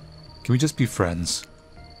 Can we just be friends?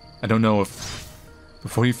 I don't know if...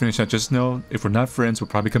 Before you finish that, just know, if we're not friends, we'll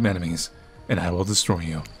probably become enemies, and I will destroy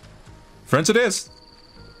you. Friends it is!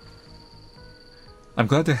 I'm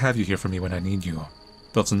glad to have you here for me when I need you,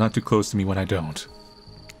 but also not too close to me when I don't.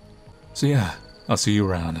 So yeah, I'll see you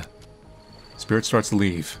around. Spirit starts to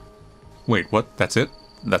leave. Wait, what? That's it?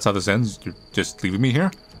 That's how this ends? You're just leaving me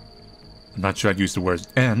here? I'm not sure I'd use the words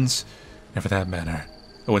ends, and for that matter,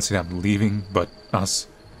 I wouldn't say that I'm leaving, but us,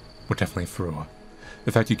 we're definitely through.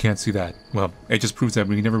 The fact you can't see that, well, it just proves that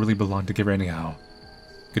we never really belonged together anyhow.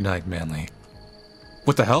 Good night, Manly.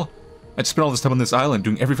 What the hell? I just spent all this time on this island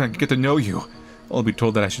doing everything I could get to know you. I'll be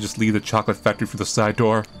told that I should just leave the chocolate factory through the side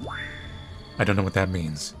door. I don't know what that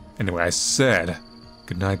means. Anyway, I said,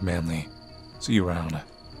 good night, Manly. See you around.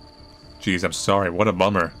 Jeez, I'm sorry, what a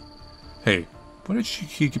bummer. Hey, why did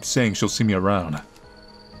she keep saying she'll see me around?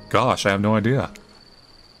 Gosh, I have no idea.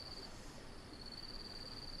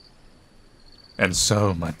 And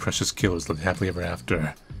so, my precious killers lived happily ever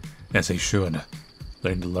after, as they should,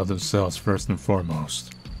 learning to love themselves first and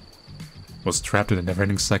foremost. Was trapped in a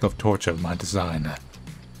never-ending cycle of torture of my design.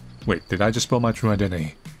 Wait, did I just spell my true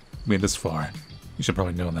identity? Made this far. You should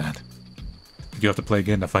probably know that. But you have to play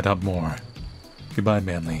again to find out more. Goodbye,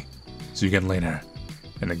 Manly. See you again later.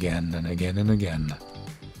 And again, and again, and again.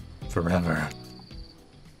 Forever.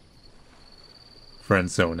 Friend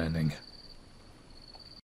zone ending.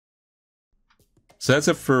 So that's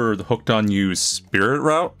it for the Hooked on You Spirit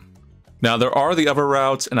route. Now, there are the other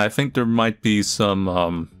routes, and I think there might be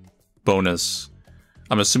some bonus.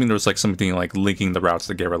 I'm assuming there's like something like linking the routes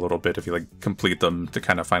together a little bit if you like complete them to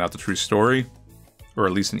kind of find out the true story. Or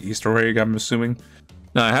at least an Easter egg, I'm assuming.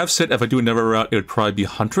 Now, I have said if I do another route, it would probably be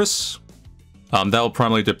Huntress. That will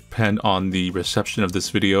primarily depend on the reception of this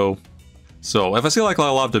video. So if I see like a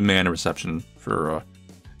lot of demand and reception for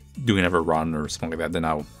doing ever run or something like that, then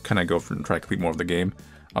I'll kind of go for and try to complete more of the game.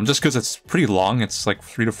 Just because it's pretty long, it's like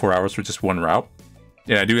 3 to 4 hours for just one route.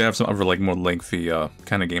 Yeah, I do have some other like more lengthy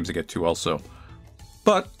kind of games to get to also.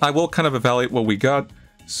 But I will kind of evaluate what we got.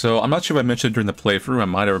 So I'm not sure if I mentioned during the playthrough, I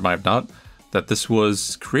might or might have not, that this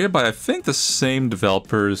was created by I think the same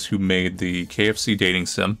developers who made the KFC dating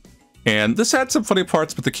sim. And this had some funny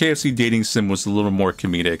parts, but the KFC dating sim was a little more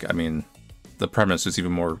comedic. I mean, the premise is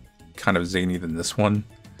even more kind of zany than this one.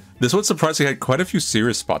 This one surprisingly had quite a few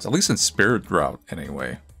serious spots, at least in Spirit Route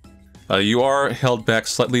anyway. You are held back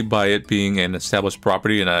slightly by it being an established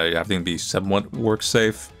property and having to be somewhat work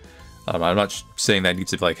safe. I'm not saying that it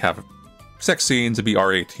needs to like have sex scenes to be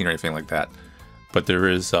R18 or anything like that, but there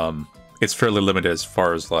is it's fairly limited as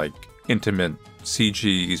far as like intimate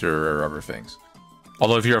CGs or other things.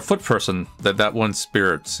 Although if you're a foot person, that one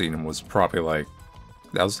spirit scene was probably like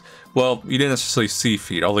that was, well, you didn't necessarily see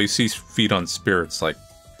feet, although you see feet on spirits like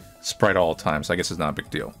sprite all the time, so I guess it's not a big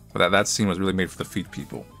deal. But that scene was really made for the feet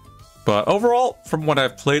people. But overall, from what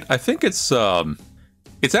I've played, I think it's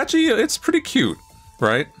actually it's pretty cute,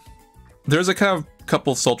 right? There's a kind of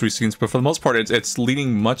couple sultry scenes, but for the most part, it's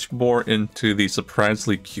leaning much more into the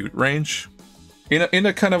surprisingly cute range, in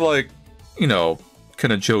a kind of like, you know,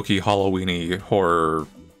 kind of jokey, Halloweeny, horror,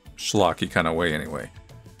 schlocky kind of way, anyway.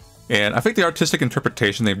 And I think the artistic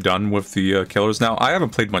interpretation they've done with the killers now, I haven't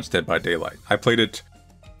played much Dead by Daylight. I played it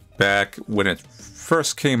back when it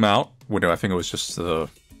first came out, when I think it was just the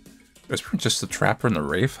Trapper and the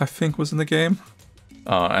Wraith, I think, was in the game.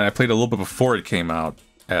 And I played a little bit before it came out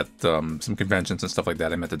at some conventions and stuff like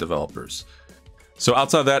that. I met the developers. So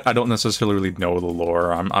outside of that, I don't necessarily really know the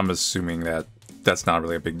lore. I'm assuming that that's not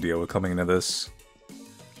really a big deal with coming into this.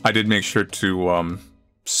 I did make sure to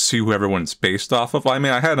see who everyone's based off of. I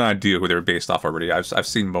mean, I had an idea who they were based off already. I've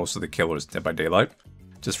seen most of the killers Dead by Daylight,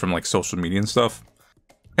 just from like social media and stuff.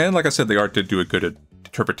 And like I said, the art did do a good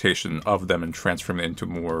interpretation of them and transform it into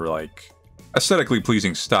more like aesthetically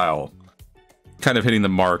pleasing style, kind of hitting the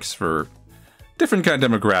marks for different kind of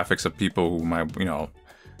demographics of people who might, you know,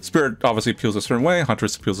 Spirit obviously appeals a certain way,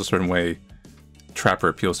 Huntress appeals a certain way, Trapper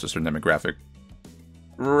appeals to a certain demographic.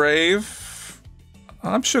 Rave,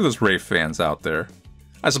 I'm sure there's Rave fans out there.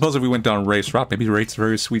 I suppose if we went down Rave's route, maybe Rave's a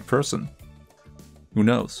very sweet person. Who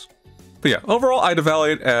knows? But yeah, overall, I'd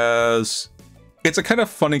evaluate it as it's a kind of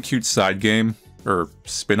funny, cute side game, or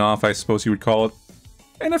spin-off, I suppose you would call it.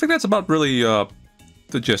 And I think that's about really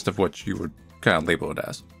the gist of what you would kind of label it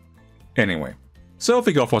as. Anyway, so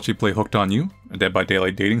thank you all for watching Play Hooked on You, a Dead by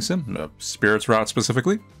Daylight dating sim, Spirits Route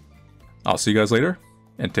specifically. I'll see you guys later,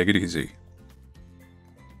 and take it easy.